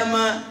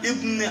Gulama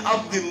ibn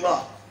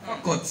Abdullah.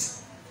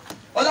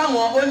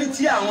 Ọláwọn ó ní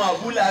tí àwọn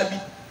Abúlábí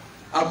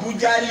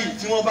Abujali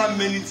tí wọ́n bá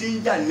mẹni tí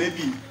ń jà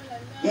Ànábì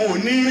wọn ò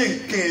ní rìn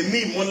kẹ́ẹ̀mí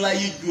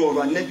ìmọ̀láyé ju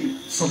ọ̀rọ̀ Ànábì.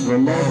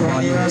 sallallahu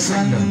alaihi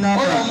wasallam.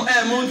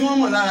 Ẹ mọ ohun tí wọ́n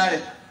mọ̀ lára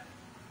rẹ̀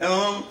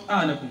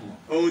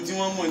ohun tí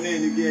wọ́n mọ̀ náà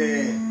ní bí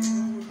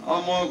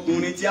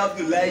ọmọkùnrin tí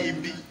Abdullahi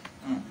bí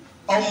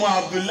ọmọ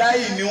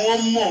Abdullahi ni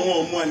wọ́n mọ̀ wọn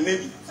ọmọ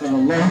Anabi.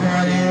 Sallallahu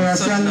alaihi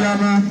wasallam.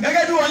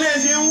 Gẹ́gẹ́ bí wọ́n lè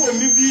ṣe ń wò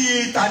mí bí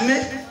tàné.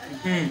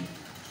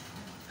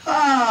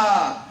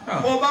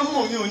 Bọ́ bá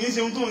mọ̀ mi ò ní ṣe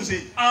ohun tó ń ṣe.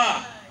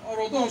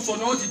 Ọ̀rọ̀ tó ń sọ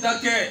ni ó ti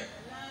dákẹ́.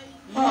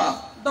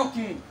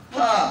 Dákun.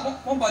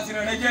 Wọ́n bá ti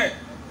rẹ̀ jẹ́.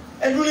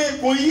 Ẹdúró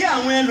kò yí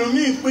àwọn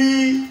ẹlòmíì pé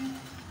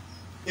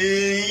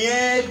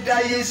èèyàn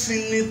dáyé sí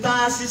ni tá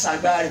a sì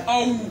ṣàgbá rẹ̀.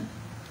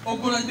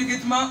 Ọgbọ́n náà dígẹ́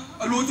tí máa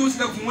olówó tó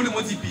sílẹ̀ fún wọn lè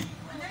mọ́ ti bì.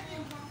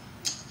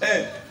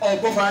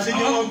 Ọgbọ́n Faransé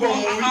jẹ́ wọ́n gbọ́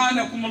ọmọ orí.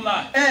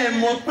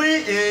 Mọ̀ pé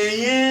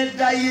èèyàn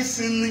dáyé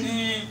sí ni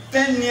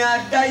tẹ́ni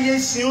adáyé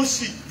sí ó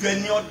sì ju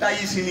ẹni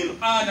ọdáyé sí ni lọ.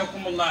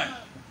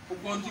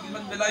 Ọgbọ́n dígẹ́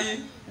máa ń bẹ láyé.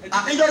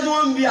 Ìjọ tí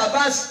wọ́n ń bi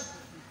Abbas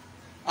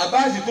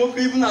tó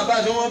bí ibùn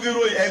Abbas wọ́n fi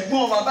ro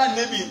ẹ̀gbọ́n bàbá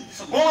Nẹ́bì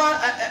wọ́n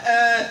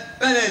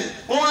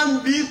wá ń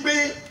bí pé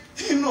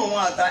inú òun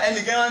àtà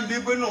ẹnìkan wá ń bí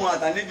pé inú òun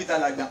àtà níbi ta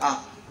làgbà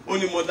ó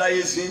ní mo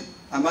dáyé sí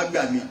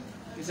àmágbà mi.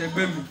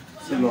 Ìṣẹ̀gbẹ́ mi.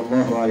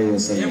 Sallallahu alaihi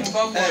wasallam. Ìyẹn mo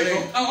bá gbọ́ rẹ̀.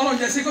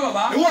 Ọlọ́jẹ sí kọ́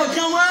bàbá. Ìwọ̀n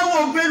kan wọ́n á wọ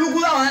pé lukú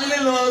làwọn ń lé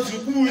lọ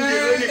sùkú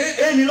ìdèrè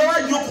èyí lọ́wọ́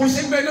jókòó sí.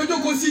 Ìgbẹ́ ló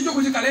jókòó sí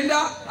kàlẹ́ndà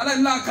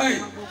aláìníla káyì.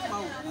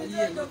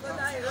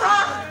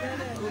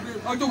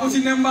 Ọjọ́kòó sí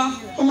nẹ́mbà.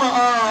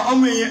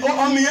 Ọmọ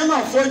ìyẹn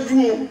máa fọ́jú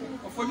o.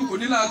 Ọ̀fọ́jú kò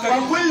ní làákàyè.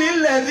 Wàkúlì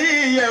lẹ́dí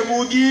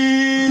ìyẹ̀bùgì.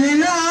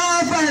 Nínú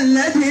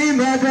fàlẹ́bí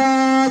bàbá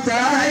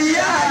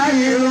tàyà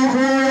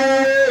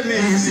ìrọ̀kùnrin mi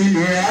sì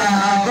lè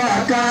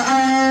àbàkà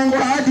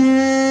àǹkọ́dì.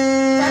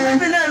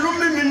 Ànábì náà ló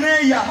mú mi náà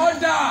yà.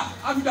 Ọ̀dà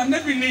àbìjà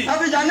Ànábì ni.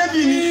 Àbìjà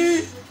Ànábì ni.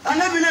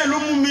 Ànábì náà ló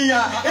mú mi yà.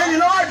 Èyí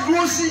lọ́wọ́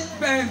dúró sí.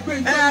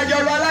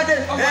 Àjọlọ aládé.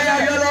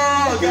 Àjọlọ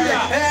ọ̀gá.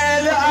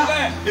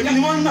 Èmi ni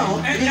wọ́n ń nà ọ́.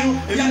 Èmi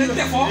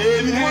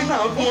ni wọ́n ń nà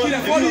ọ́ fún wọn.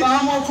 Èmi ni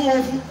wọ́n mọ̀ fún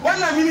wọn fún. Wọ́n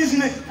nà mí ní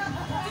sinẹ̀.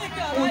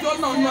 Ọjọ́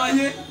náà ń lọ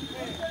ayé.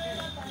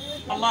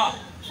 Allah.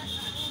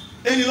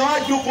 Èyí lọ́wọ́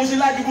jókòó sí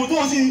ládùúgbò tó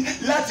ń sìn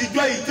láti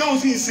jọ ìtẹ́ òun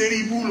sì ń ṣeré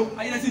ibú lọ.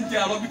 Ayé náà sì ń jẹ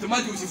àlọ́ bí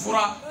tòmátì òsì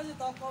fúra.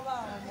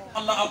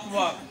 Allah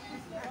akbar.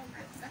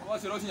 Wọ́n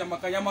ṣe lọ́sìn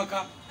yamaka.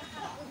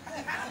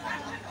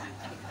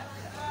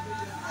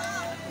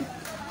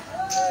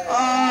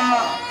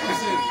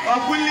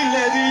 وكل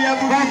الذي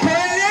يبكي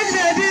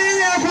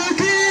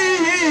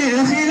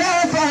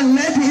خلاف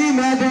الذي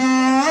مضى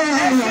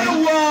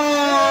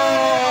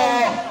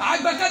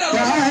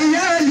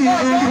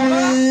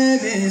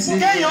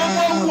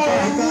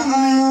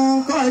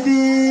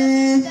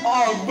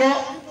ọgbọ́n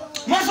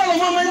mọ́sálọ̀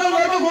mọ́ mẹ́lẹ́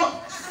lọ́gbọ́gbọ́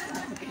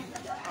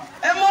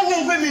ẹ mọ́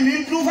wọn pé mi ní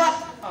dúfá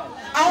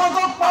àwọn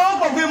tó pa wọ́n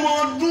pọ̀ pé mo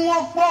dún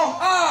wọ́n pọ̀.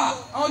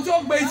 Àwọn tí ó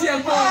gbé etí ẹ̀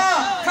pọ̀.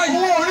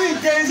 Wọ́n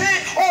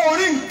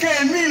orí nǹkan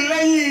mi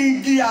lẹ́yìn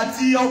igi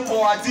àti ọkọ̀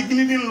àti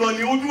gínídí ń lọ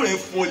ni ojú rẹ̀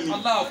fọ́ ni.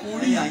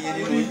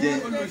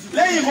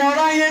 Lẹ́yìn kan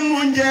ọ̀rá yẹn nù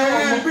oúnjẹ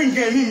ọmọ pé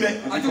nǹkan mi mẹ́.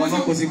 Àti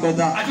kó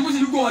sì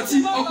gbọ́ ọtí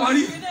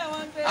ọparí.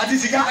 Àti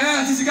sìgá.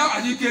 Àti sìgá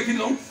àti kéèkì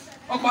lọ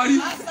ọparí.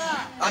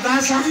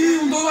 Àtàṣà.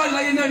 Tó wà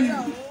láyé náà ni.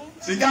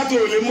 Sìgá tó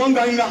lè mọ́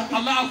gbangba.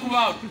 Allah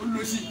akbar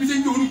olùsí bí ṣe ń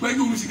jẹ́ orúkọ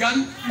ẹjọ́ olùsìgá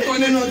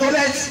nínú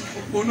tọ́lẹ́tì.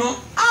 Òná.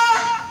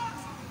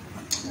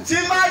 Tí n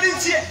bá rí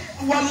tiẹ̀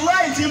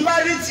wàláì tí n bá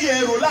rí tiẹ̀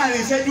rò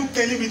láàrin ìṣẹ́jú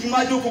kẹ níbi tí n bá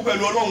jókòó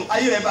pẹ̀lú Ọlọ́run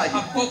ayé rẹ̀ bàjẹ́.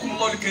 Abọ́kùn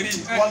lọ́ọ̀lì kẹrin.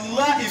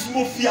 Wàláì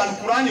mo fi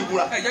Al-Qur'ani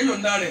búra. Ẹ̀jẹ̀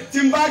yọ̀ǹda rẹ̀. Tí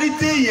n bá rí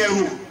téèyàn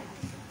rò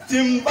tí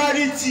n bá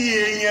rí ti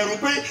èèyàn rò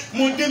pé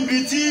mo débi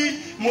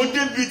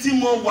tí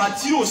mo wà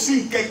tí ò sí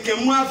kẹ̀kẹ́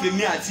mú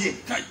àfẹ̀mí àti ẹ̀.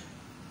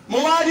 Mo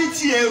wá rí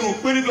tiẹ̀ rò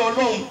pé nílò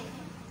Ọlọ́run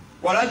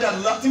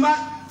wàrádàlá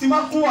tí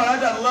máa kó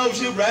wàrádàlá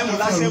òṣè Ibrahim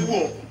lásẹ̀bù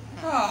ọ̀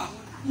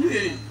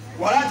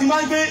wàrá tí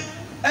máa ń gbé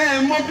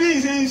mọ bí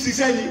ìṣe ń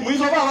ṣiṣẹ́ ni mo ń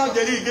sọ fún àwọn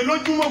àjẹrí ìgbé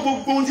lójúmọ́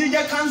gbogbo ohun tí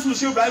jẹ́ káńsù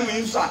ṣe Ibrahim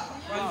ń sà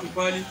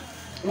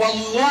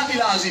wallahi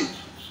alazim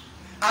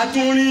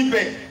àtòrin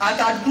ibẹ̀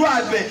àtàdúrà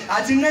ibẹ̀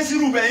àti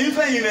nẹ́sìrù ibẹ̀ ń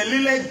fẹ̀yìn rẹ̀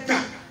lélẹ̀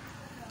gbàn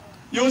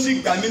yóò sì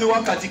gbà mí ní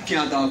wákàtí kí n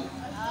àtàwọn.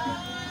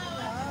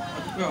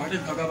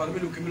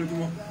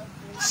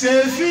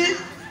 ṣèfí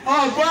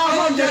ọgbọ́n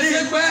ọlọ́jẹ̀rí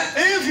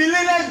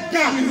ìfìlélẹ̀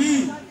gbàn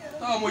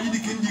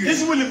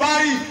ìsìmùlì bá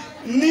rí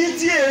ní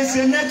tí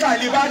èsè mẹ́ta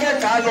lè bá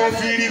kẹ́kà lọ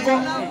fi rí kọ́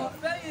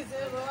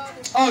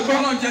ọgbọ́n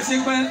ọlọ́jẹ̀ sí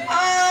pẹ́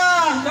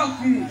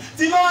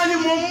tí bá wá ní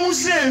mo mú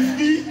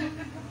ṣèfí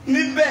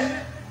níbẹ̀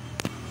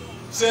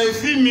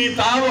ṣèfí mi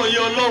tààrọ̀ yẹ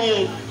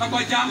Ọlọ́run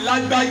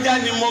lágbájá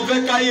ni mo fẹ́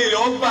káyé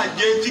rẹ̀ ó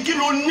bàjẹ́ tí kí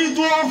ló ní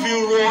tó fi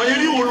rọ̀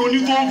erí wo ló ní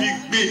tó fi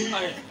gbé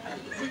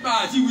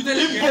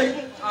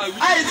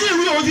àìtí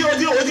ìwé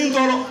òtí ń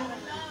tọrọ.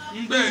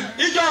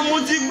 Ìjọ mo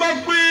ti gbọ́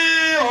pé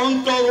ọ̀ ń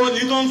tọrọ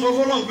ní tó ń sọ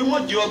fọlọ́n pé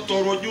mọ̀jì ọ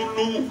tọrọ ju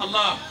lówó.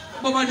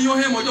 Bọ́ba ni yóò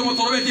hẹ́ mọ̀jọ́ mọ̀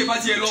tọrọ bẹ́ẹ̀ tí ẹ bá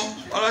tiẹ̀ lọ.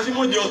 Ọ̀rọ̀ sí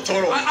mọ̀jì ọ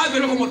tọrọ.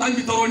 Ábẹ̀rẹ̀ kọ́ mọ̀ tá ń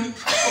bi tọrọ ni.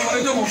 Ọmọ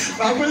ẹjọ́ mọ̀.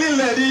 Àkúlé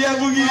lẹ̀dí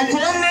yẹ́bùgì.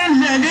 Àkúlé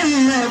lẹ̀dí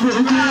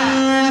yẹ́bùgì.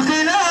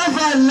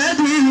 Khilafa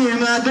alladhi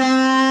mada.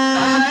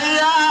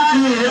 Àyà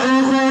ni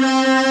ukhra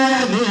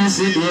ní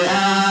sílẹ̀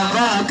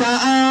àbáka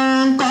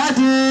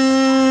àǹkọ́dé.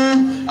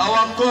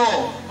 Awakọ̀.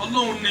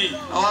 Ọlọ́run ni.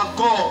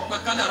 Awakọ̀.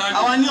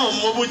 Àwa ní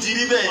ọmọ bó ti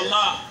rí bẹ́ẹ̀.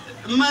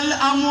 Mal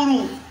amúrù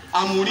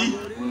àmúrí.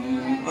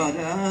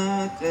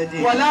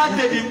 Wàlá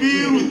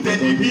tẹ̀dìbírù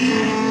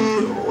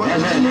tẹ̀dìbírù.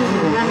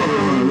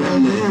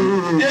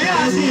 Èyí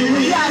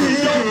àti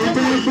jọ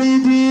kúkú.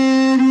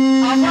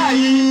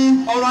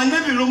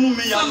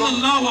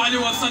 sallallahu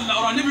alaihi wasallam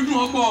ọ̀rọ̀ níbi dùn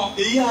ọ̀pọ̀.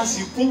 èyí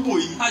àsìkò bò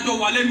yìí. àjọ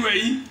wà lẹ́nu ẹ̀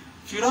yìí.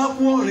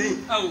 fìràkù ọ̀rẹ́.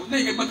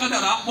 lẹ́yìn kẹgbẹ́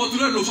kádàrá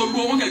mọ̀túrẹ́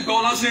lọ́sọ̀gbọ́ wọn kẹgbẹ́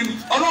ọlá sẹ́ni.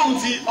 ọlọ́run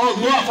ti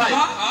ọgbọ́n àfáì.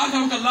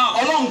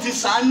 ọlọ́run ti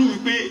ṣàánú mi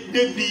pé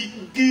débi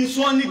kí n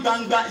sọ ní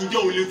gbangba ìjọ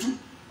ò lè tú.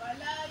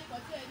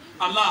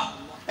 Allah.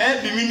 ẹ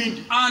bí mi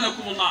nídìí.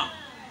 anakumula.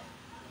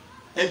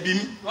 ẹ bí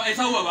mi. ẹ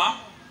sáwọ bàbá.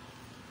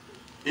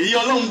 èyí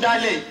ọlọ́run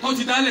dálẹ̀. tó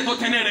ti dálẹ̀ tó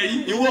tẹ́lẹ̀ rẹ̀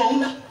yìí. ìwọ ọ̀hún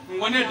dà.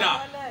 ìwọ náà dà.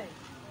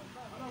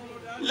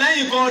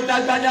 lẹ́yìn kan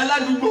dàgbàdà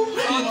ládùúgbò.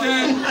 ọtẹ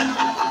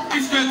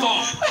inspector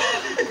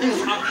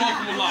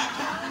akọkumula.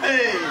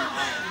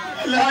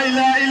 la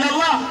ilaha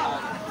illallah.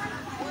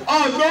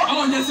 ọgbọ́n.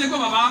 ọlọ́run jẹ́ sẹ́kọ̀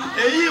bàbá.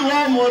 èyí ìwọ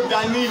ọmọ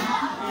dání.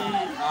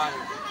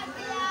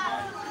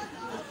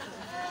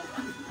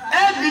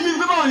 ẹ bí mi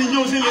pé báwo ni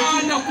yóò ṣe lè tú.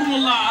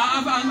 anakumula.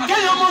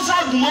 kéèyàn mọ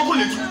sáàgùn mọ́ kò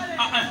lè tú.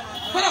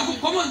 kódà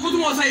kó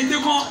tún mọ̀ sáyé dé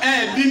kán. ẹ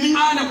bí mi.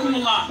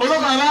 anakumula.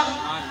 olókàrá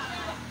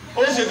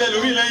ó ṣe tẹ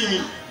lórí lẹ́yìn mi.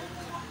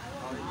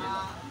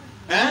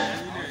 ẹ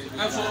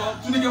sọ̀rọ̀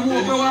túnìkẹ́ mú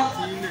ọgbẹ́ wá.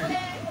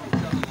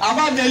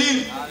 àbá dẹ̀lí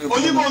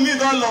oníbò mi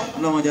tó lọ.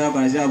 ọlọ́mọdé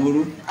arábàrà sí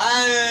aburú.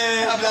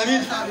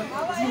 abdulhamid.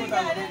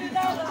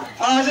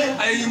 ọ̀rọ̀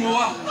ayé ni mo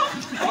wà.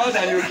 ọ̀rọ̀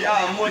dàní òkè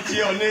àmọ́ tí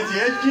ọ̀nà tí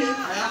ẹ kí.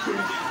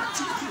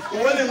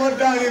 wọ́n lè mọ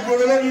dáhùn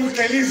gbogbo lọ́dún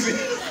kẹ́lísì.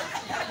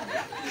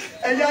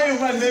 ẹjẹ́ ayé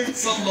fún àdébí.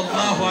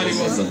 sallallahu alaihi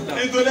wasallam.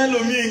 nítorí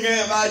ẹlòmíì ń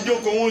gẹ́ máa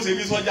jókòó wọn ó ṣe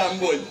bí sọ́jà ń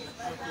bọ̀ yìí.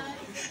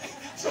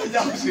 sọ́jà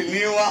ò sì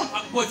ní wá.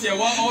 bó tiẹ̀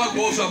wá ọwọ́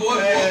gbọ́ oṣù àbọ̀wọ́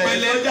gbọ́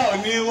pẹ́lẹ́. sọ́jà ò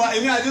ní wá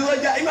èmi àti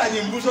sọ́jà ìgbà tí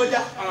ń bú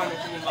sọ́jà.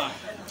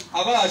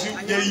 àbáyàsí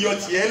jẹ iyọ̀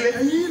tiẹ̀ lé.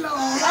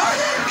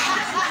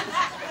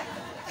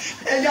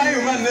 ẹjẹ́ ayé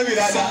fún àdébí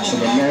dáadáa.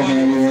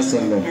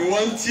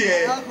 ìwọ́n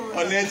tiẹ̀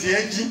ọ̀nà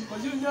tiẹ̀ jí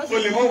o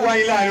lè mọ̀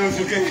wáyé láàrin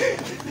oṣù kẹ́kẹ́.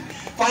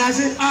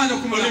 Faransé.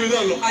 Olúmi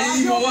náà lọ. ayé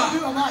ni mo wà.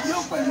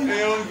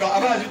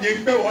 Àbáyàsí jẹ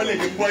pé wọ́n lè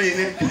ní gbọ́ yìí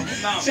ní.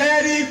 ṣe é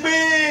rí i pé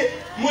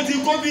mo ti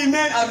kó bíi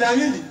mẹ́rin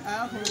abdulhamid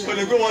o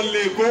lè pé wọ́n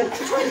lè kó.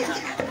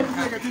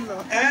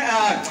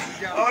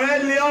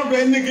 ọ̀rẹ́ lé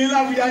ọ̀gbẹ́ ní kí n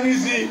lábújá ní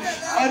sí i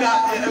ọ̀dà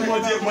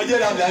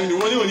mọ̀jẹ́rẹ́ abdulhamid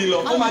wọ́n ní òní lọ.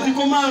 ó máa ti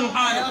kó márùn-ún.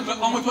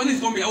 ọmọ tí wọ́n ní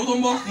ìsìnkú ìyàwó tó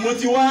ń bọ̀. mo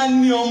ti wá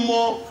ní ọmọ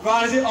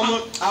Faransé ọmọ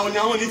àwọn ni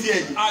àwọn ní tiẹ̀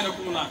jì.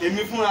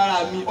 èmi fúnra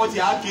mi ọtí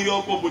àkiri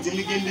ọkọ̀ bò ti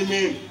ní géńdé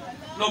mẹ́rin.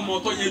 lọmọ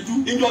tó yẹjú.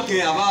 níjọ́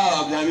kẹrin àbá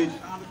abdulhamid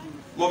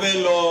mo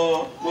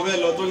fẹ́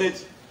lọ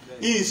tọ́lẹ̀tì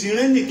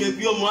ìsìnrẹ́ nìkan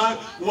bí ọmọ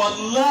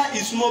wàlá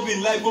ìsúnmọ́bì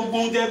láì gbogbo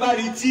ohun tẹ́ bá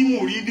rí tí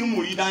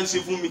mùrídá ń ṣe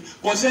fún mi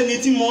kò sẹ́ni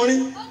tí mo rí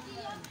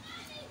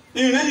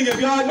ìrẹ́ nìkan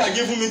bí wọ́n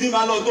gbàgbé fún mi tí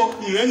máa lọ tọ́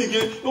ìrẹ́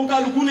nìkan ó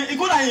kálukú ní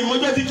ìkódà yìí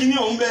mọ́jọ́ tí kinní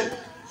ọ̀hún bẹ́ẹ̀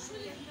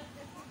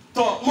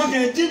tọ́ mo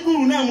kẹ́ tí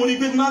gbùrù náà mo rí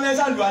pé tí máa fẹ́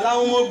sàlù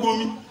aláwọ̀ mọ́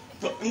gbomi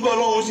ńgbọ́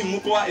ọlọ́run sì mú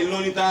kó wá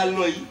Ìlọrin tá a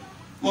lọ yìí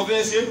mo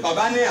fẹ́ ṣe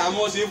bàbá ní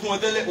àmọ́ ṣe fún wọn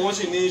tẹ́lẹ̀ wọ́n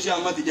sì ní iṣẹ́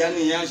àmọ́tìjà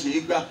ní ìyá ṣe é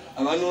gbà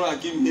àbánúrà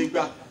Akeem ní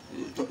gbà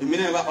èmi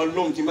náà bá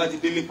Ọlọ́run tí n bá ti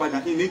délé padà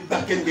kí ní gbà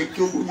kẹ́ńgẹ́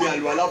kí ó gbómi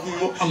àlùwàlá fún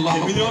mọ́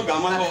èmi ní ọ̀gá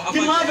mọ́lá kí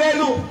n máa fẹ́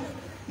lò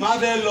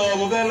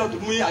mo fẹ́ lọ tó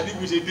mú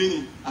àdìgún ṣe dé ní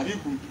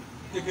àdìgún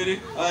kékeré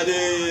ọ̀dẹ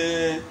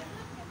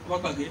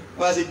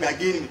wọ́n ṣe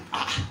gbàgé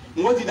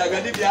ni wọ́n ti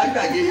dàgbà débi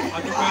àgbàgé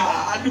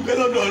àdúpẹ́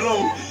lọ́dọ̀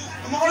Ọlọ́run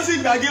wọ́n sì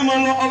gbàgé mọ́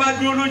lọ ọba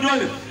dúró lójú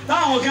ọ̀nà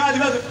táwọn kí wọ́n ti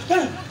bá tó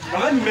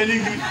bàbá mi mẹ́lí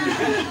gbé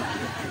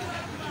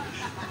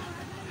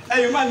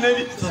ẹ̀yìn máa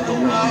nẹ́bí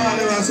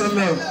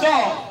tọ́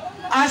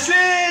àṣẹ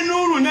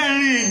núrù náà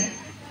rí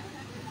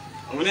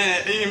òun náà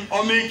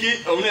ọmọ ike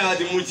òun náà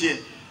láti mú tiẹ̀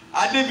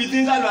adébi tí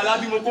ń sàlù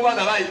alábí mo kó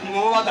bàtà báyìí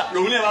mo kó bàtà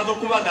lòun náà bá tó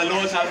kó bàtà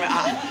lọ́wọ́ sáré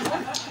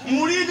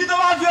mo rí ibi tó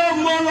bá fẹ́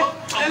mọ́ lọ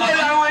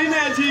ẹlẹ́yìn àwọn iná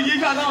ẹ̀ ti yí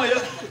gbà táwọn yọ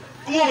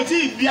wọn ò tí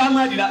ì bí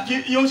amádìlá kí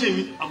yóò ṣe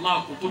mí. Allah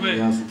kò tó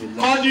bẹ́ẹ̀.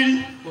 kọ́dírí.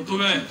 kò tó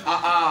bẹ́ẹ̀.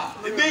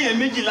 ẹgbẹ́ yẹn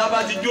méjìlá bá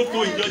ti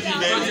jókòó ìjọ ti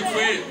bẹ̀rẹ̀. ìjọ ti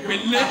pé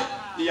pẹ̀lẹ́.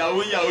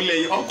 ìyàwó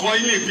lẹ́yìn ọkọ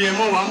ilé ìgbé ẹ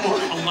mọ́ wàá mọ́.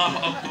 Allahu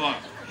Akbar.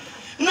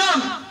 náà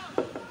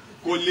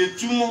kò lè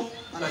túmọ̀.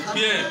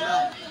 bí ẹ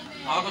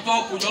àkọ́tọ́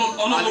kòjọ́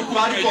ọlọ́run kò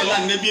kẹ́jọ́. àdìkọ̀lá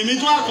nẹ̀bí èmi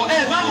tún akọ ẹ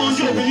báwo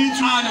ojú obìnrin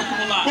tú.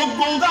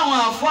 gbogbo ohun táwọn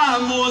àfáà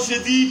mọ́ ṣe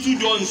ti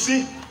tújọ ń ṣe.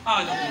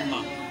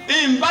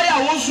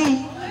 ìbáyàwó sùn.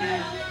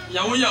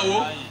 yàwó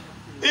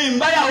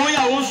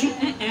ìbáyàwó sùn.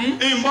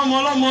 ìbọmọ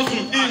ọlọ́mọ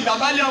sùn.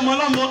 ìbàbálẹ̀ ọmọ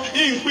ọlọ́mọ.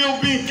 ìpè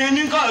obìnrin kan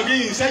ní kọ̀ọ̀kì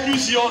ìṣẹ́jú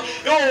sí ọ.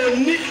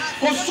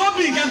 kò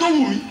sóbì nǹkan tó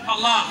wù mí.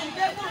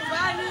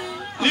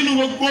 nínú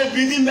gbogbo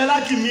obìnrin tí ń bẹ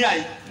láti mi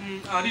àyè.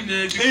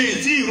 èyí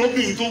tí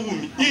ìróbìnrin tó wù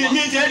mí.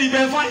 ìyẹn ti ẹ́ rí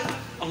bẹ́ẹ̀ fáì.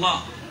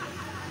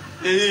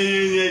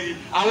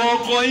 àwọn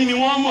ọkọ yín ni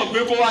wọ́n mọ̀ pé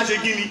kó wá ṣe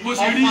kí ni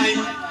ọ̀pá yín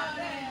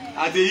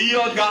àtẹ̀yí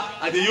ọ̀gá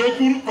àtẹ̀yí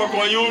okúrú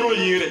kọ̀kọ̀ yín ó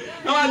ròyìn rẹ̀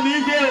náà wá ní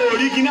pé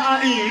orí kí ní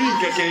ìrìn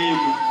kẹ̀kẹ́ yín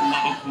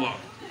lò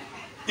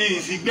èyí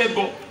sì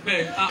gbẹ́bọ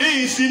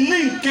èyí sì ní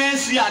nǹkan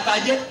sí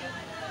àtàjẹ́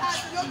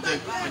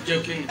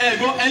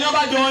ẹ̀gbọ́n ẹni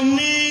ọba jọ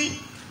ní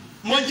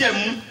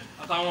mọ́jẹ̀mú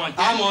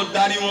àmọ́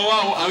darí wọn wá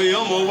àwọn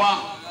èèyàn mọ̀ wá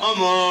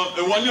ọmọ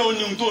ìwọlé òun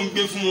ní ohun tó ń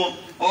gbé fún wọn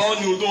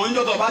ní ohun tó ń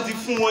jọ́tọ̀ bá ti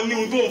fún wọn ní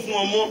ohun tó ń fún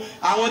wọn mọ́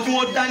àwọn tí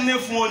wọ́n dáná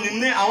fún wọn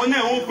nìyẹn àwọn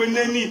náà wọ́n pe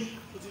nẹ́ẹ̀nì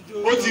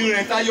ó ti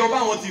rìn tayọ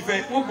báwọn ti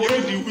fẹ́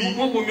yóò di wí.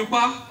 wọ́n bomi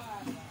pa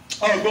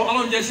ọgbọ́n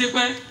ọlọ́run jẹ́ ṣe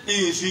pẹ́.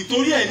 ìsì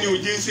torí ẹ̀ ni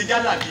òjé ń ṣe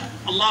jálàbí.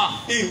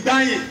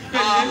 ìgbáyé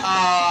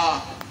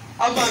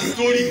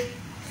abàmìtórí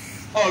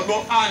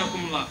ọgbọ́n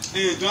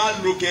ètò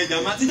àlòkè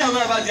jàmá tí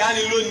jàmá bá ti á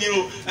ní lónìí o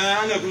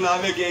ánàkùnrin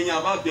abẹ́kẹ́ ẹ̀yìn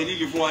àbá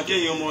bẹ̀lílì fún wa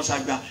kẹ́yìn ọmọ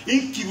ṣàgbà ń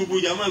kí gbogbo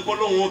jàmá ń kọ́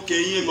lọ́wọ́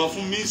kẹ́yìn ẹ̀ máa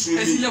fún mi sùn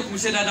mi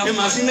ẹ̀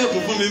máa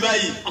sílẹ̀kùn fún mi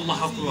báyìí.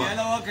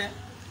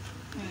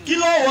 kí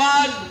ló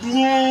wàá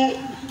dúró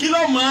kí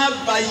ló máa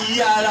bà yí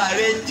ara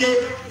rẹ jẹ́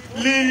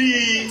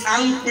lérí à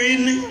ń pè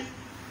ní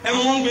ẹ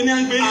mọ wọn ń pè ní à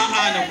ń pè ní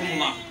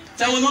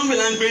tí àwọn tó ń pè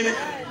ní à ń pè ní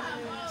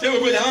ṣé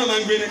gbogbo jàmá máa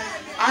ń pè ní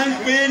à ń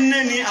pè ní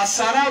ni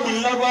àsàràbù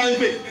ńlá bá ń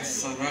pè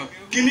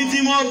kíní tí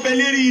wọ́n bẹ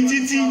lérí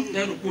títí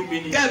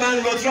kẹ́ẹ̀ bá ń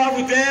lọ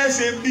tíráfù tẹ́ ẹ́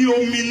ṣe bí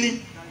omi ni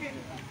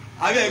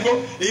abẹ́ gbọ́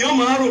èèyàn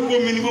máa rò pé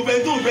omi ni gbogbo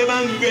ẹni tó gbẹ bá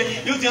ń gbẹ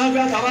yóò ti hàn pé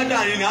àtàwádà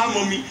rìn ní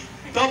àmọ́ mi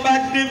tó bá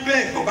dé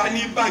bẹ́ẹ̀ kọ́ bá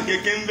ní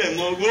bàǹkẹ́kẹ́ ń bẹ̀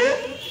mọ́ gbó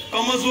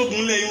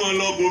kọ́mọ́sókun lẹ́yìn wọn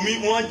lọ bòmí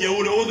wọ́n jẹ́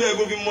owó tó yẹ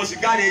kó fi mọ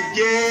sìgá rẹ̀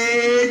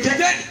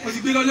jẹ́ẹ́jẹ́. mo ti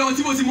gbé lọ lọ́wọ́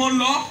tí mo ti mọ ń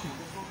lọ.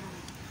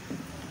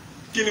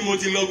 kí ni mo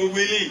ti lọ gbogbo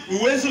eléyìí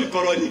ìwé sùn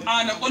kọ̀rọ̀ ni.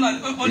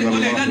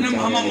 ọlẹ ẹ̀dá ní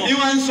Muhammad mọ̀.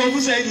 ìwà ń sọ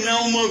fún sẹ́yìn náà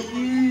ọmọ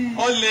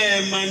ọlẹ̀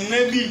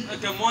mọ̀nẹ́bí.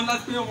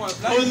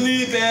 ó ní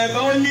bẹ́ẹ̀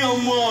ó ní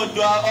ọmọ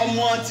ọ̀dọ̀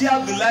ọmọ tí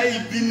Abdullahi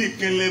bí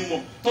nìkan lẹ mọ̀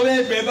tọ́lẹ̀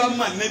bẹ́ẹ̀ bá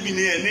mọ̀nẹ́bí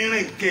ni ẹ̀ ní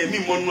rìn kẹ́ mi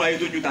mọ́nú ayé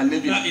tó ju tà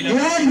nẹ́bí.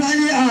 wọ́n bá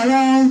ní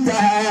àrọ́ǹtà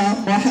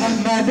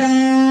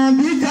Muhammadan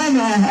bí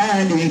kàmá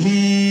àlìhí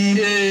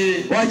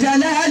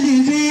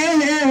wàjàlálìhí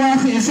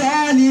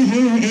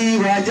wàfíṣàlìhí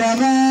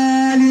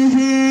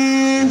wàjàmálìhí.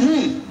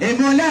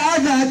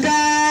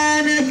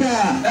 ملاذكانك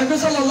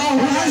صلى الله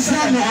عليه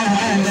وسلم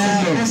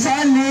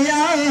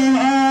مصليا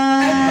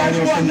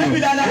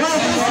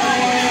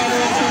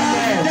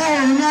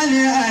دوما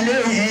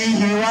عليه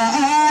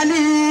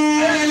وآله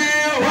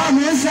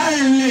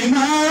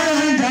ومسلما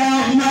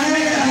دوما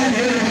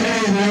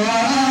عليه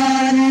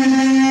وآله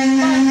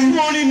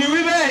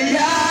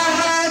يا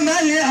من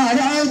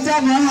أردت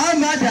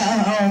محمدا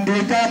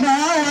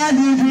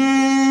بكماله.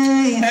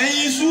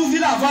 ẹ̀yin Sufi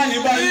làbá ní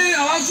báyìí.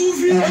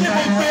 Sufi ó ní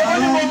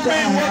mo pe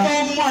ìwọ tó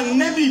mọ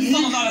Ànábì ní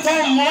tó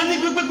mọ ní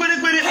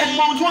pépépérépéré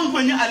ọmọ tí wọ́n ń pè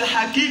ní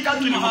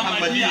al-haqiqatu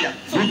al-muhammadiyya.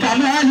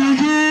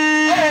 Bikamalihi.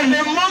 ó lè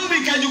mọ́ ń bì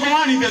kẹjú kọ́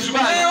wọ́n rìn tẹ̀sùbá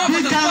rẹ̀.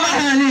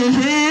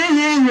 Bikamalihi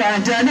wa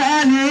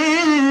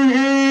jalalihi.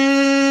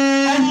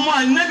 ọmọ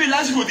Ànábì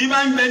lásìkò tí bá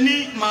ń bẹ ní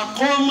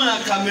maqama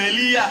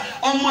kamaliya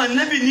ọmọ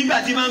Ànábì nígbà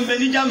tí bá ń bẹ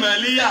ní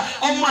jamaliya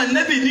ọmọ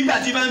Ànábì nígbà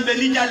tí bá ń bẹ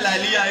ní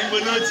jalaliya ìbò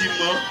náà ti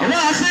mọ́.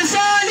 wa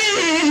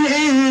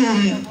khisalihi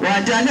wa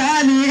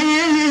jalalihi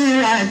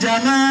wa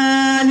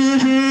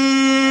jamalihi.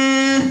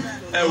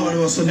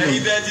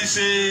 ẹ̀yin tẹ́ ti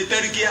ṣe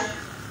tẹ́ríkíá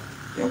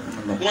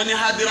wọ́n ní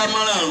hadira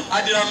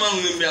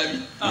márùn ní bí abi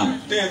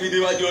téèyàn fi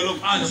déwájú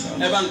ọlọ́pàá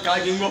ẹ bá ń ká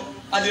kí n gbọ́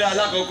hadira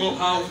alákọ̀ọ́kọ́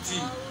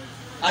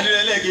hadira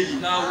ẹlẹ́ẹ̀kejì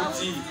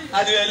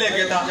hadira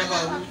ẹlẹ́ẹ̀kẹta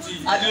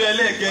hadira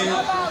ẹlẹ́ẹ̀kẹrin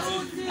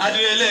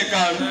hadira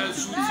ẹlẹ́ẹ̀karùn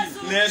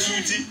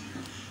nẹ́ẹ̀sùtì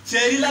ṣe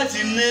rí láti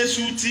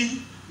nẹ́ẹ̀sùtì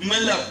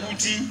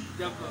mẹ́làkùtì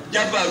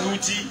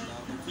jábàrútì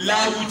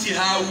láwùtì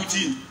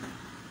háwùtì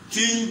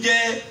tí ń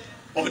jẹ́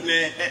ọ̀nà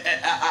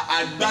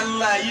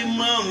àgbáńlá ayé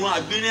márùn-ún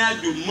àgbẹ̀rẹ̀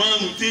àjò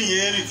márùn-ún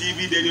téèyàn rìn tí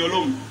ibi dẹni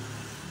ọlọ́run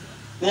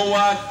wọ́n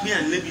wá pín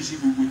Ànábì sí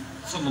gbogbo.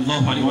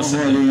 sallallahu alaihi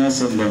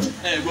wasallam.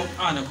 ẹ gbọ́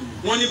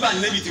wọ́n ní bá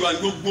Ànábì ti wà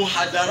gbogbo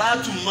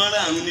hadaratu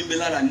márùn-ún níbẹ̀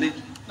lára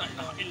Ànábì.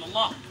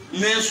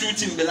 nẹ́ẹ̀sù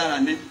ti ń bẹ lára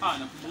Ànábì.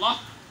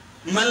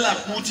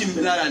 mẹ́làkú ti ń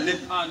bẹ lára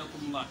Ànábì.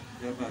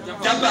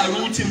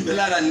 jábàrú ti ń bẹ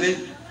lára Ànábì.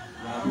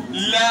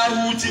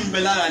 láwù ti ń bẹ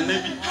lára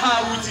Ànábì.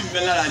 háwù ti ń bẹ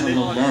lára Ànábì.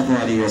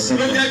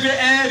 ló jẹ́ pé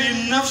ẹ̀rí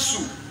nafsu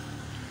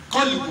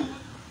kọlùkù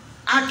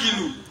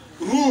akilu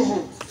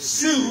ruhu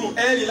sírù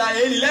ẹ̀rí la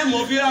ẹ̀rí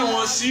lẹ́mọ̀ bí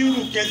àwọn sírù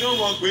kẹ́ni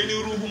ọmọ pé ní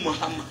ruhu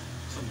Muhammad.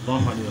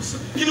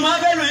 kí ni wọ́n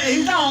fẹ́ lò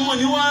èyí táwọn ọmọ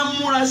ni wọ́n á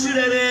múra sí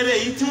rẹ́rẹ́rẹ́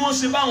èyí tí wọ́n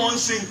ṣe báwọn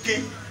ṣe ń ké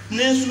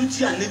nẹ́sù tí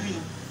Ànábì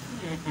ni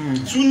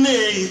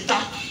súnẹ̀ ìta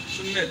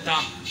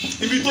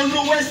ibi tó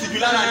ló west jù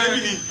lára Ànábì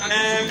ni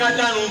ká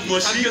dárun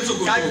gbọ̀n sí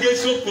ká gé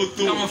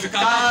sókòtò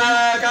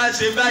ká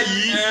ṣe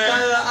báyìí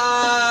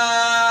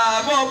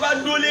bọ́ ọba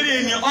dúró lérí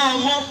ènìyàn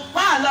ọmọ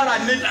máa lára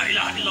Ànábì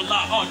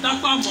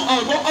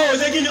ọgbọ́n ọ̀hún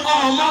ṣe kí ni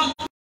ọmọ.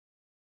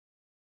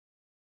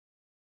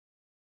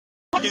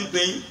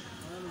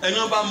 ẹni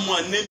ọba mọ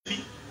Ànábì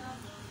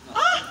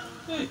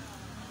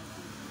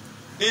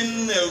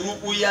inna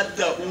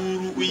ru'yata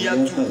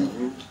ru'yatu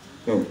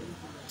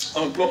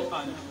ọgbọ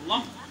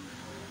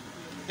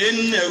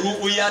inna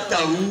ru'yata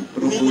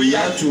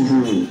ru'yatu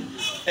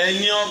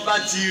ẹni ọba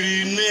ti rí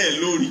inú ẹ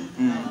lórí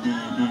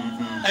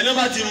ẹni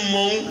ọba ti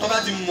mọ̀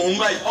ọ́n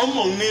báyìí ọmọ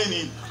òun ní ẹni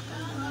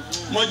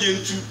mọ́jẹ ń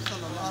tú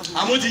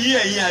àmọ́ ti yí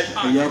ẹ̀yìn àyè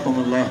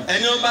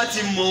ẹni ọba ti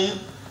mọ̀ ọ́n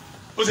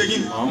ó ṣe kí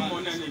ni.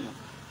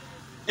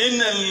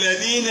 إن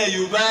الذين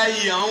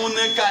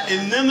يبايعونك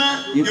إنما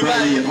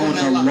يبايعون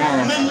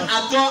الله من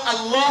أطاع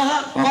الله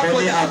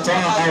فقد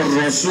أطاع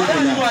الرسول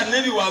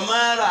النبي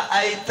وما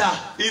رأيت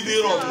إذ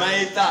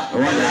رميت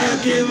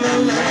ولكن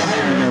الله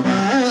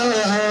رمى.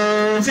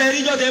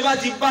 sẹ́ríjọ́ tẹ́ bá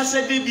ti bá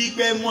sẹ́dé bíi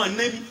pé mọ́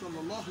Ànábì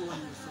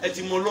ẹ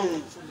ti mọ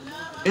Ọlọ́run.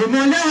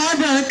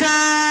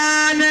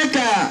 ملاذكانك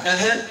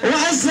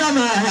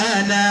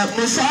والزمان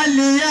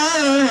مصليا.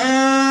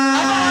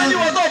 àwọn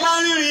àníwọ̀ tó máa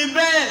ń rìn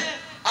bẹ́ẹ̀.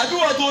 àbí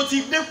wọ́n tó ti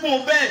dépò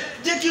bẹ́ẹ̀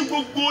jẹ́ kí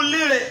gbogbo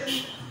ilé rẹ̀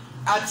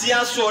àti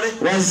aṣọ rẹ̀.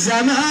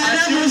 والزمان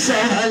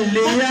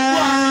مسليا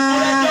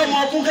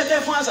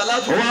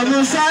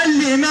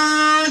ومسلما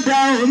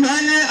دوما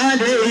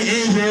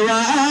عليه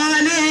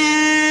وآله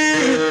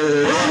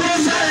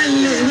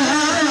ومسلما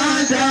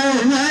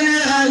دوما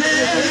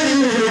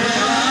عليه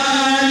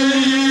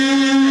وآله.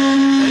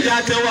 ẹ̀yà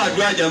tẹ́wọ́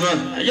àdúrà jàmá.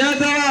 ẹ̀yà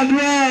tẹ́wọ́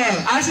àdúrà.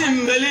 a sì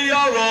ń bẹ lórí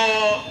ọ̀rọ̀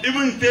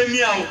Ibn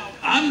Taimiya o.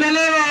 à ń bẹ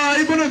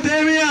lọ́rọ̀ Ibn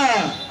Taimiya.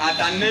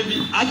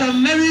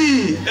 àtànẹ́bì.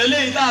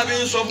 eléyìí tá a fi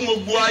ń sọ fún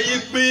gbogbo ayé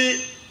pé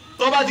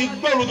tọ́ba ti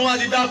gbọ́rù tó wá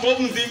ti dákọ̀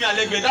Ibn Taimiya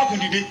àlẹ́gbẹ̀ẹ́ dákun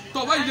dìde.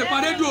 tọ́ba yìí lè pa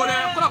rédíò rẹ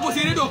kọ́lá kó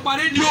ṣe rédíò pa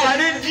rédíò.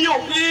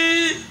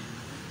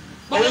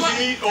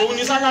 òun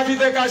ni sáláfí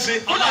fẹ́ ká ṣe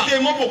ó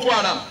dàtẹ́ mọ́ Boko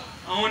Haram.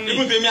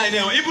 Ibn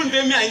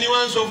Taimiya ni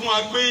wọ́n sọ fún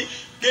wa pé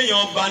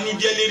kéèyàn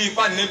banújẹ́ lérí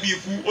ipá nẹ́bí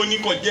ikú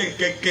oníkọ̀jẹ́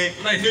kẹ̀kẹ́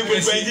pé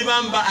gbogbo ẹni tí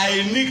máa ń ba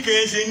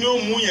àìníkẹ́ẹ́sẹ ni ó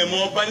mú yẹn mọ́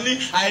ọba ní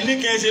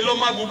àìníkẹ́ẹ́sẹ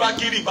lọ́mọ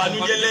Abubakar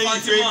banújẹ́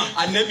lẹ́yìn pé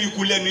ànẹ́bí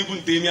ikú lẹ́nu Ibn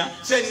Taimiya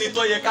sẹ́ni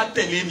tó yẹ ká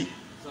tẹ̀lé ni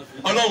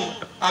Ọlọ́run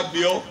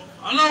àbíọ́.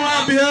 Ọlọ́run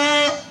àbíọ́.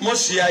 mọ̀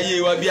sí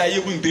ayé wa bí ayé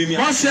Ibn Taimiya.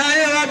 mọ̀ sí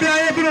ayé wa bí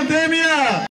ayé Ibn Taimiya.